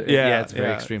 satisfying? With the, Yeah, it's very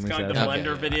yeah. extremely Kind of like the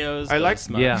satisfying. Blender videos. I the like-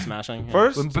 smashing. Yeah.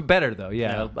 First, But better though,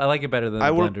 yeah. I like it better than the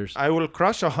I will blenders.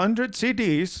 crush 100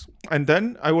 CDs and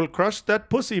then I will crush that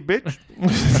pussy bitch.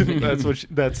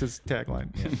 That's his tagline.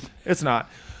 Yeah. It's not.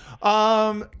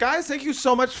 Guys, thank you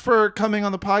so much for coming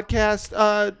on the podcast.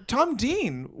 Tom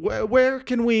Dean, where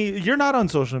can we? You're not on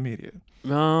social media.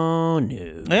 Oh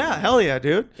no. Yeah, hell yeah,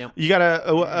 dude. Yep. You got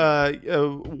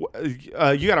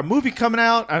a movie coming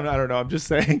out. I don't know. I'm just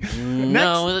saying.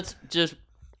 No, let's just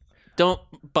don't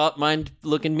mind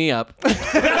looking me up.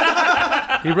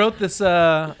 He wrote this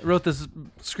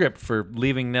script for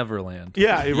Leaving Neverland.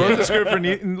 Yeah, he wrote the script for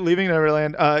Leaving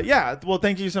Neverland. Yeah, well,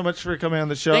 thank you so much for coming on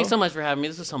the show. Thanks so much for having me.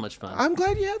 This was so much fun. I'm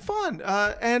glad you had fun.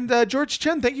 And George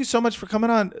Chen, thank you so much for coming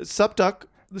on Supduck,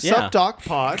 the Yeah. Supduck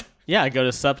Pod. Yeah, go to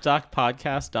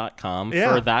subdocpodcast.com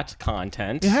Yeah. for that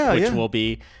content, Yeah, which yeah. will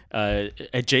be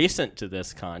adjacent to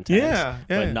this content, Yeah,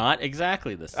 yeah. but not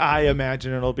exactly the same. I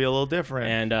imagine it'll be a little different.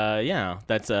 And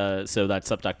that's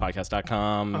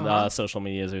subdocpodcast.com. Social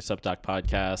medias are Subdoc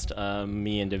Podcast.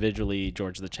 Me individually,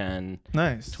 George the Chen,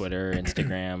 Nice. Twitter,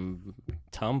 Instagram,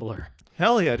 Tumblr.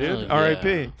 Hell yeah, dude. Hell yeah.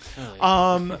 R.I.P. Hell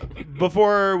yeah.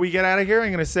 Before we get out of here, I'm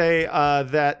going to say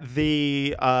that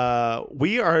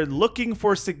we are looking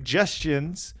for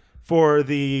suggestions for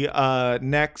the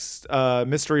next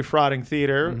Mystery Frauding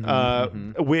Theater. I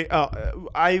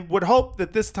would hope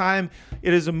that this time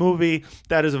it is a movie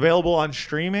that is available on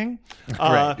streaming.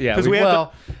 Right. Yeah. 'cause we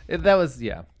have that was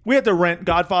We had to rent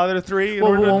Godfather 3. in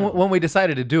order to- when we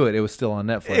decided to do it, it was still on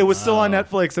Netflix. it was still on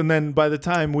Netflix, and then by the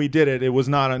time we did it, it was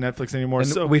not on Netflix anymore. And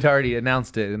So we'd already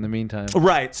announced it in the meantime.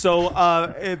 right. So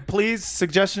please,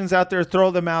 suggestions out there,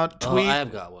 throw them out. Tweet. I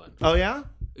have got one. Oh yeah.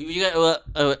 You got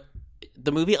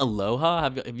the movie Aloha.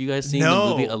 Have you guys seen No.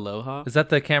 the movie Aloha? Is that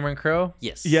the Cameron Crowe?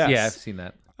 Yes. Yes. Yeah, I've seen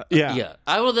that. Yeah. Yeah.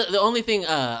 The only thing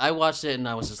I watched it and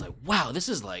I was just like, wow, this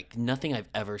is like nothing I've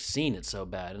ever seen. It's so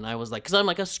bad. And I was like, because I'm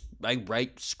like I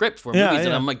write scripts for movies and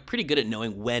yeah. I'm like pretty good at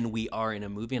knowing when we are in a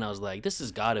movie. And I was like, this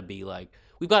has got to be like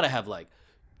we've got to have like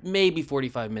maybe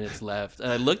 45 minutes left.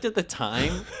 And I looked at the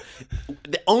time.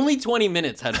 Only 20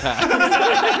 minutes had passed.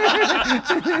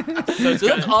 so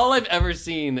that's all I've ever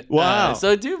seen. Wow.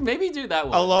 So maybe do that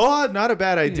one. Aloha, not a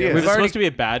bad idea. Is We've it already- supposed to be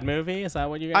a bad movie? Is that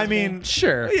what you guys I mean,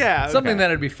 Sure. Yeah, Something okay.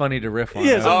 that'd be funny to riff on.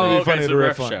 yeah, right? something to be okay, funny it's to a riff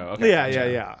riff on. show. Okay.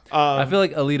 Yeah. I feel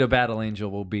like Alita Battle Angel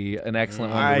will be an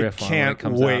excellent one to I riff on when it can't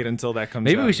comes wait out. until that comes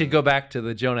out. Maybe we should go back to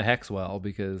the Jonah Hex well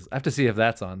because I have to see if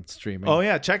that's on streaming. Oh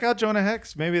yeah, check out Jonah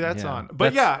Hex. Maybe that's Yeah. on.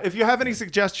 But That's- yeah, if you have any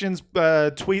suggestions,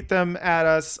 tweet them at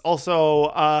us.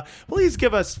 Also, please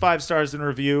give us 5 stars and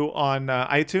review on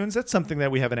iTunes. That's something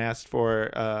that we haven't asked for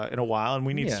in a while, and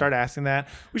we need to Yeah. start asking that.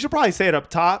 We should probably say it up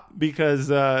top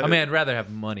because. I mean, I'd rather have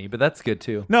money, but that's good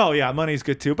too. no, yeah, money's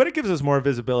good too, but it gives us more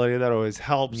visibility. That always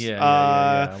helps.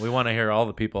 Yeah. We want to hear all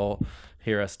the people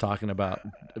hear us talking about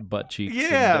butt cheeks.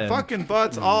 and fucking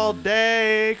butts all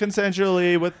day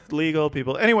consensually with legal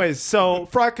people. Anyways, so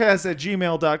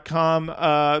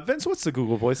frogcast@gmail.com. Vince, what's the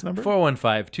Google Voice number?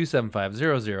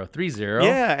 415-275-0030.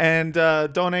 Yeah, and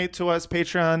donate to us,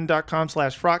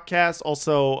 patreon.com/frogcast.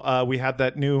 Also, we have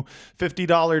that new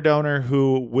 $50 donor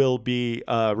who will be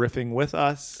riffing with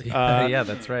us. Yeah,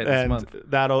 that's right. This And month.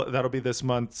 that'll be this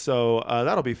month, so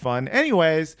that'll be fun.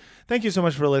 Anyways, thank you so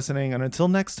much for listening, and until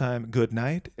next time, good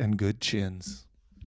night and good chins.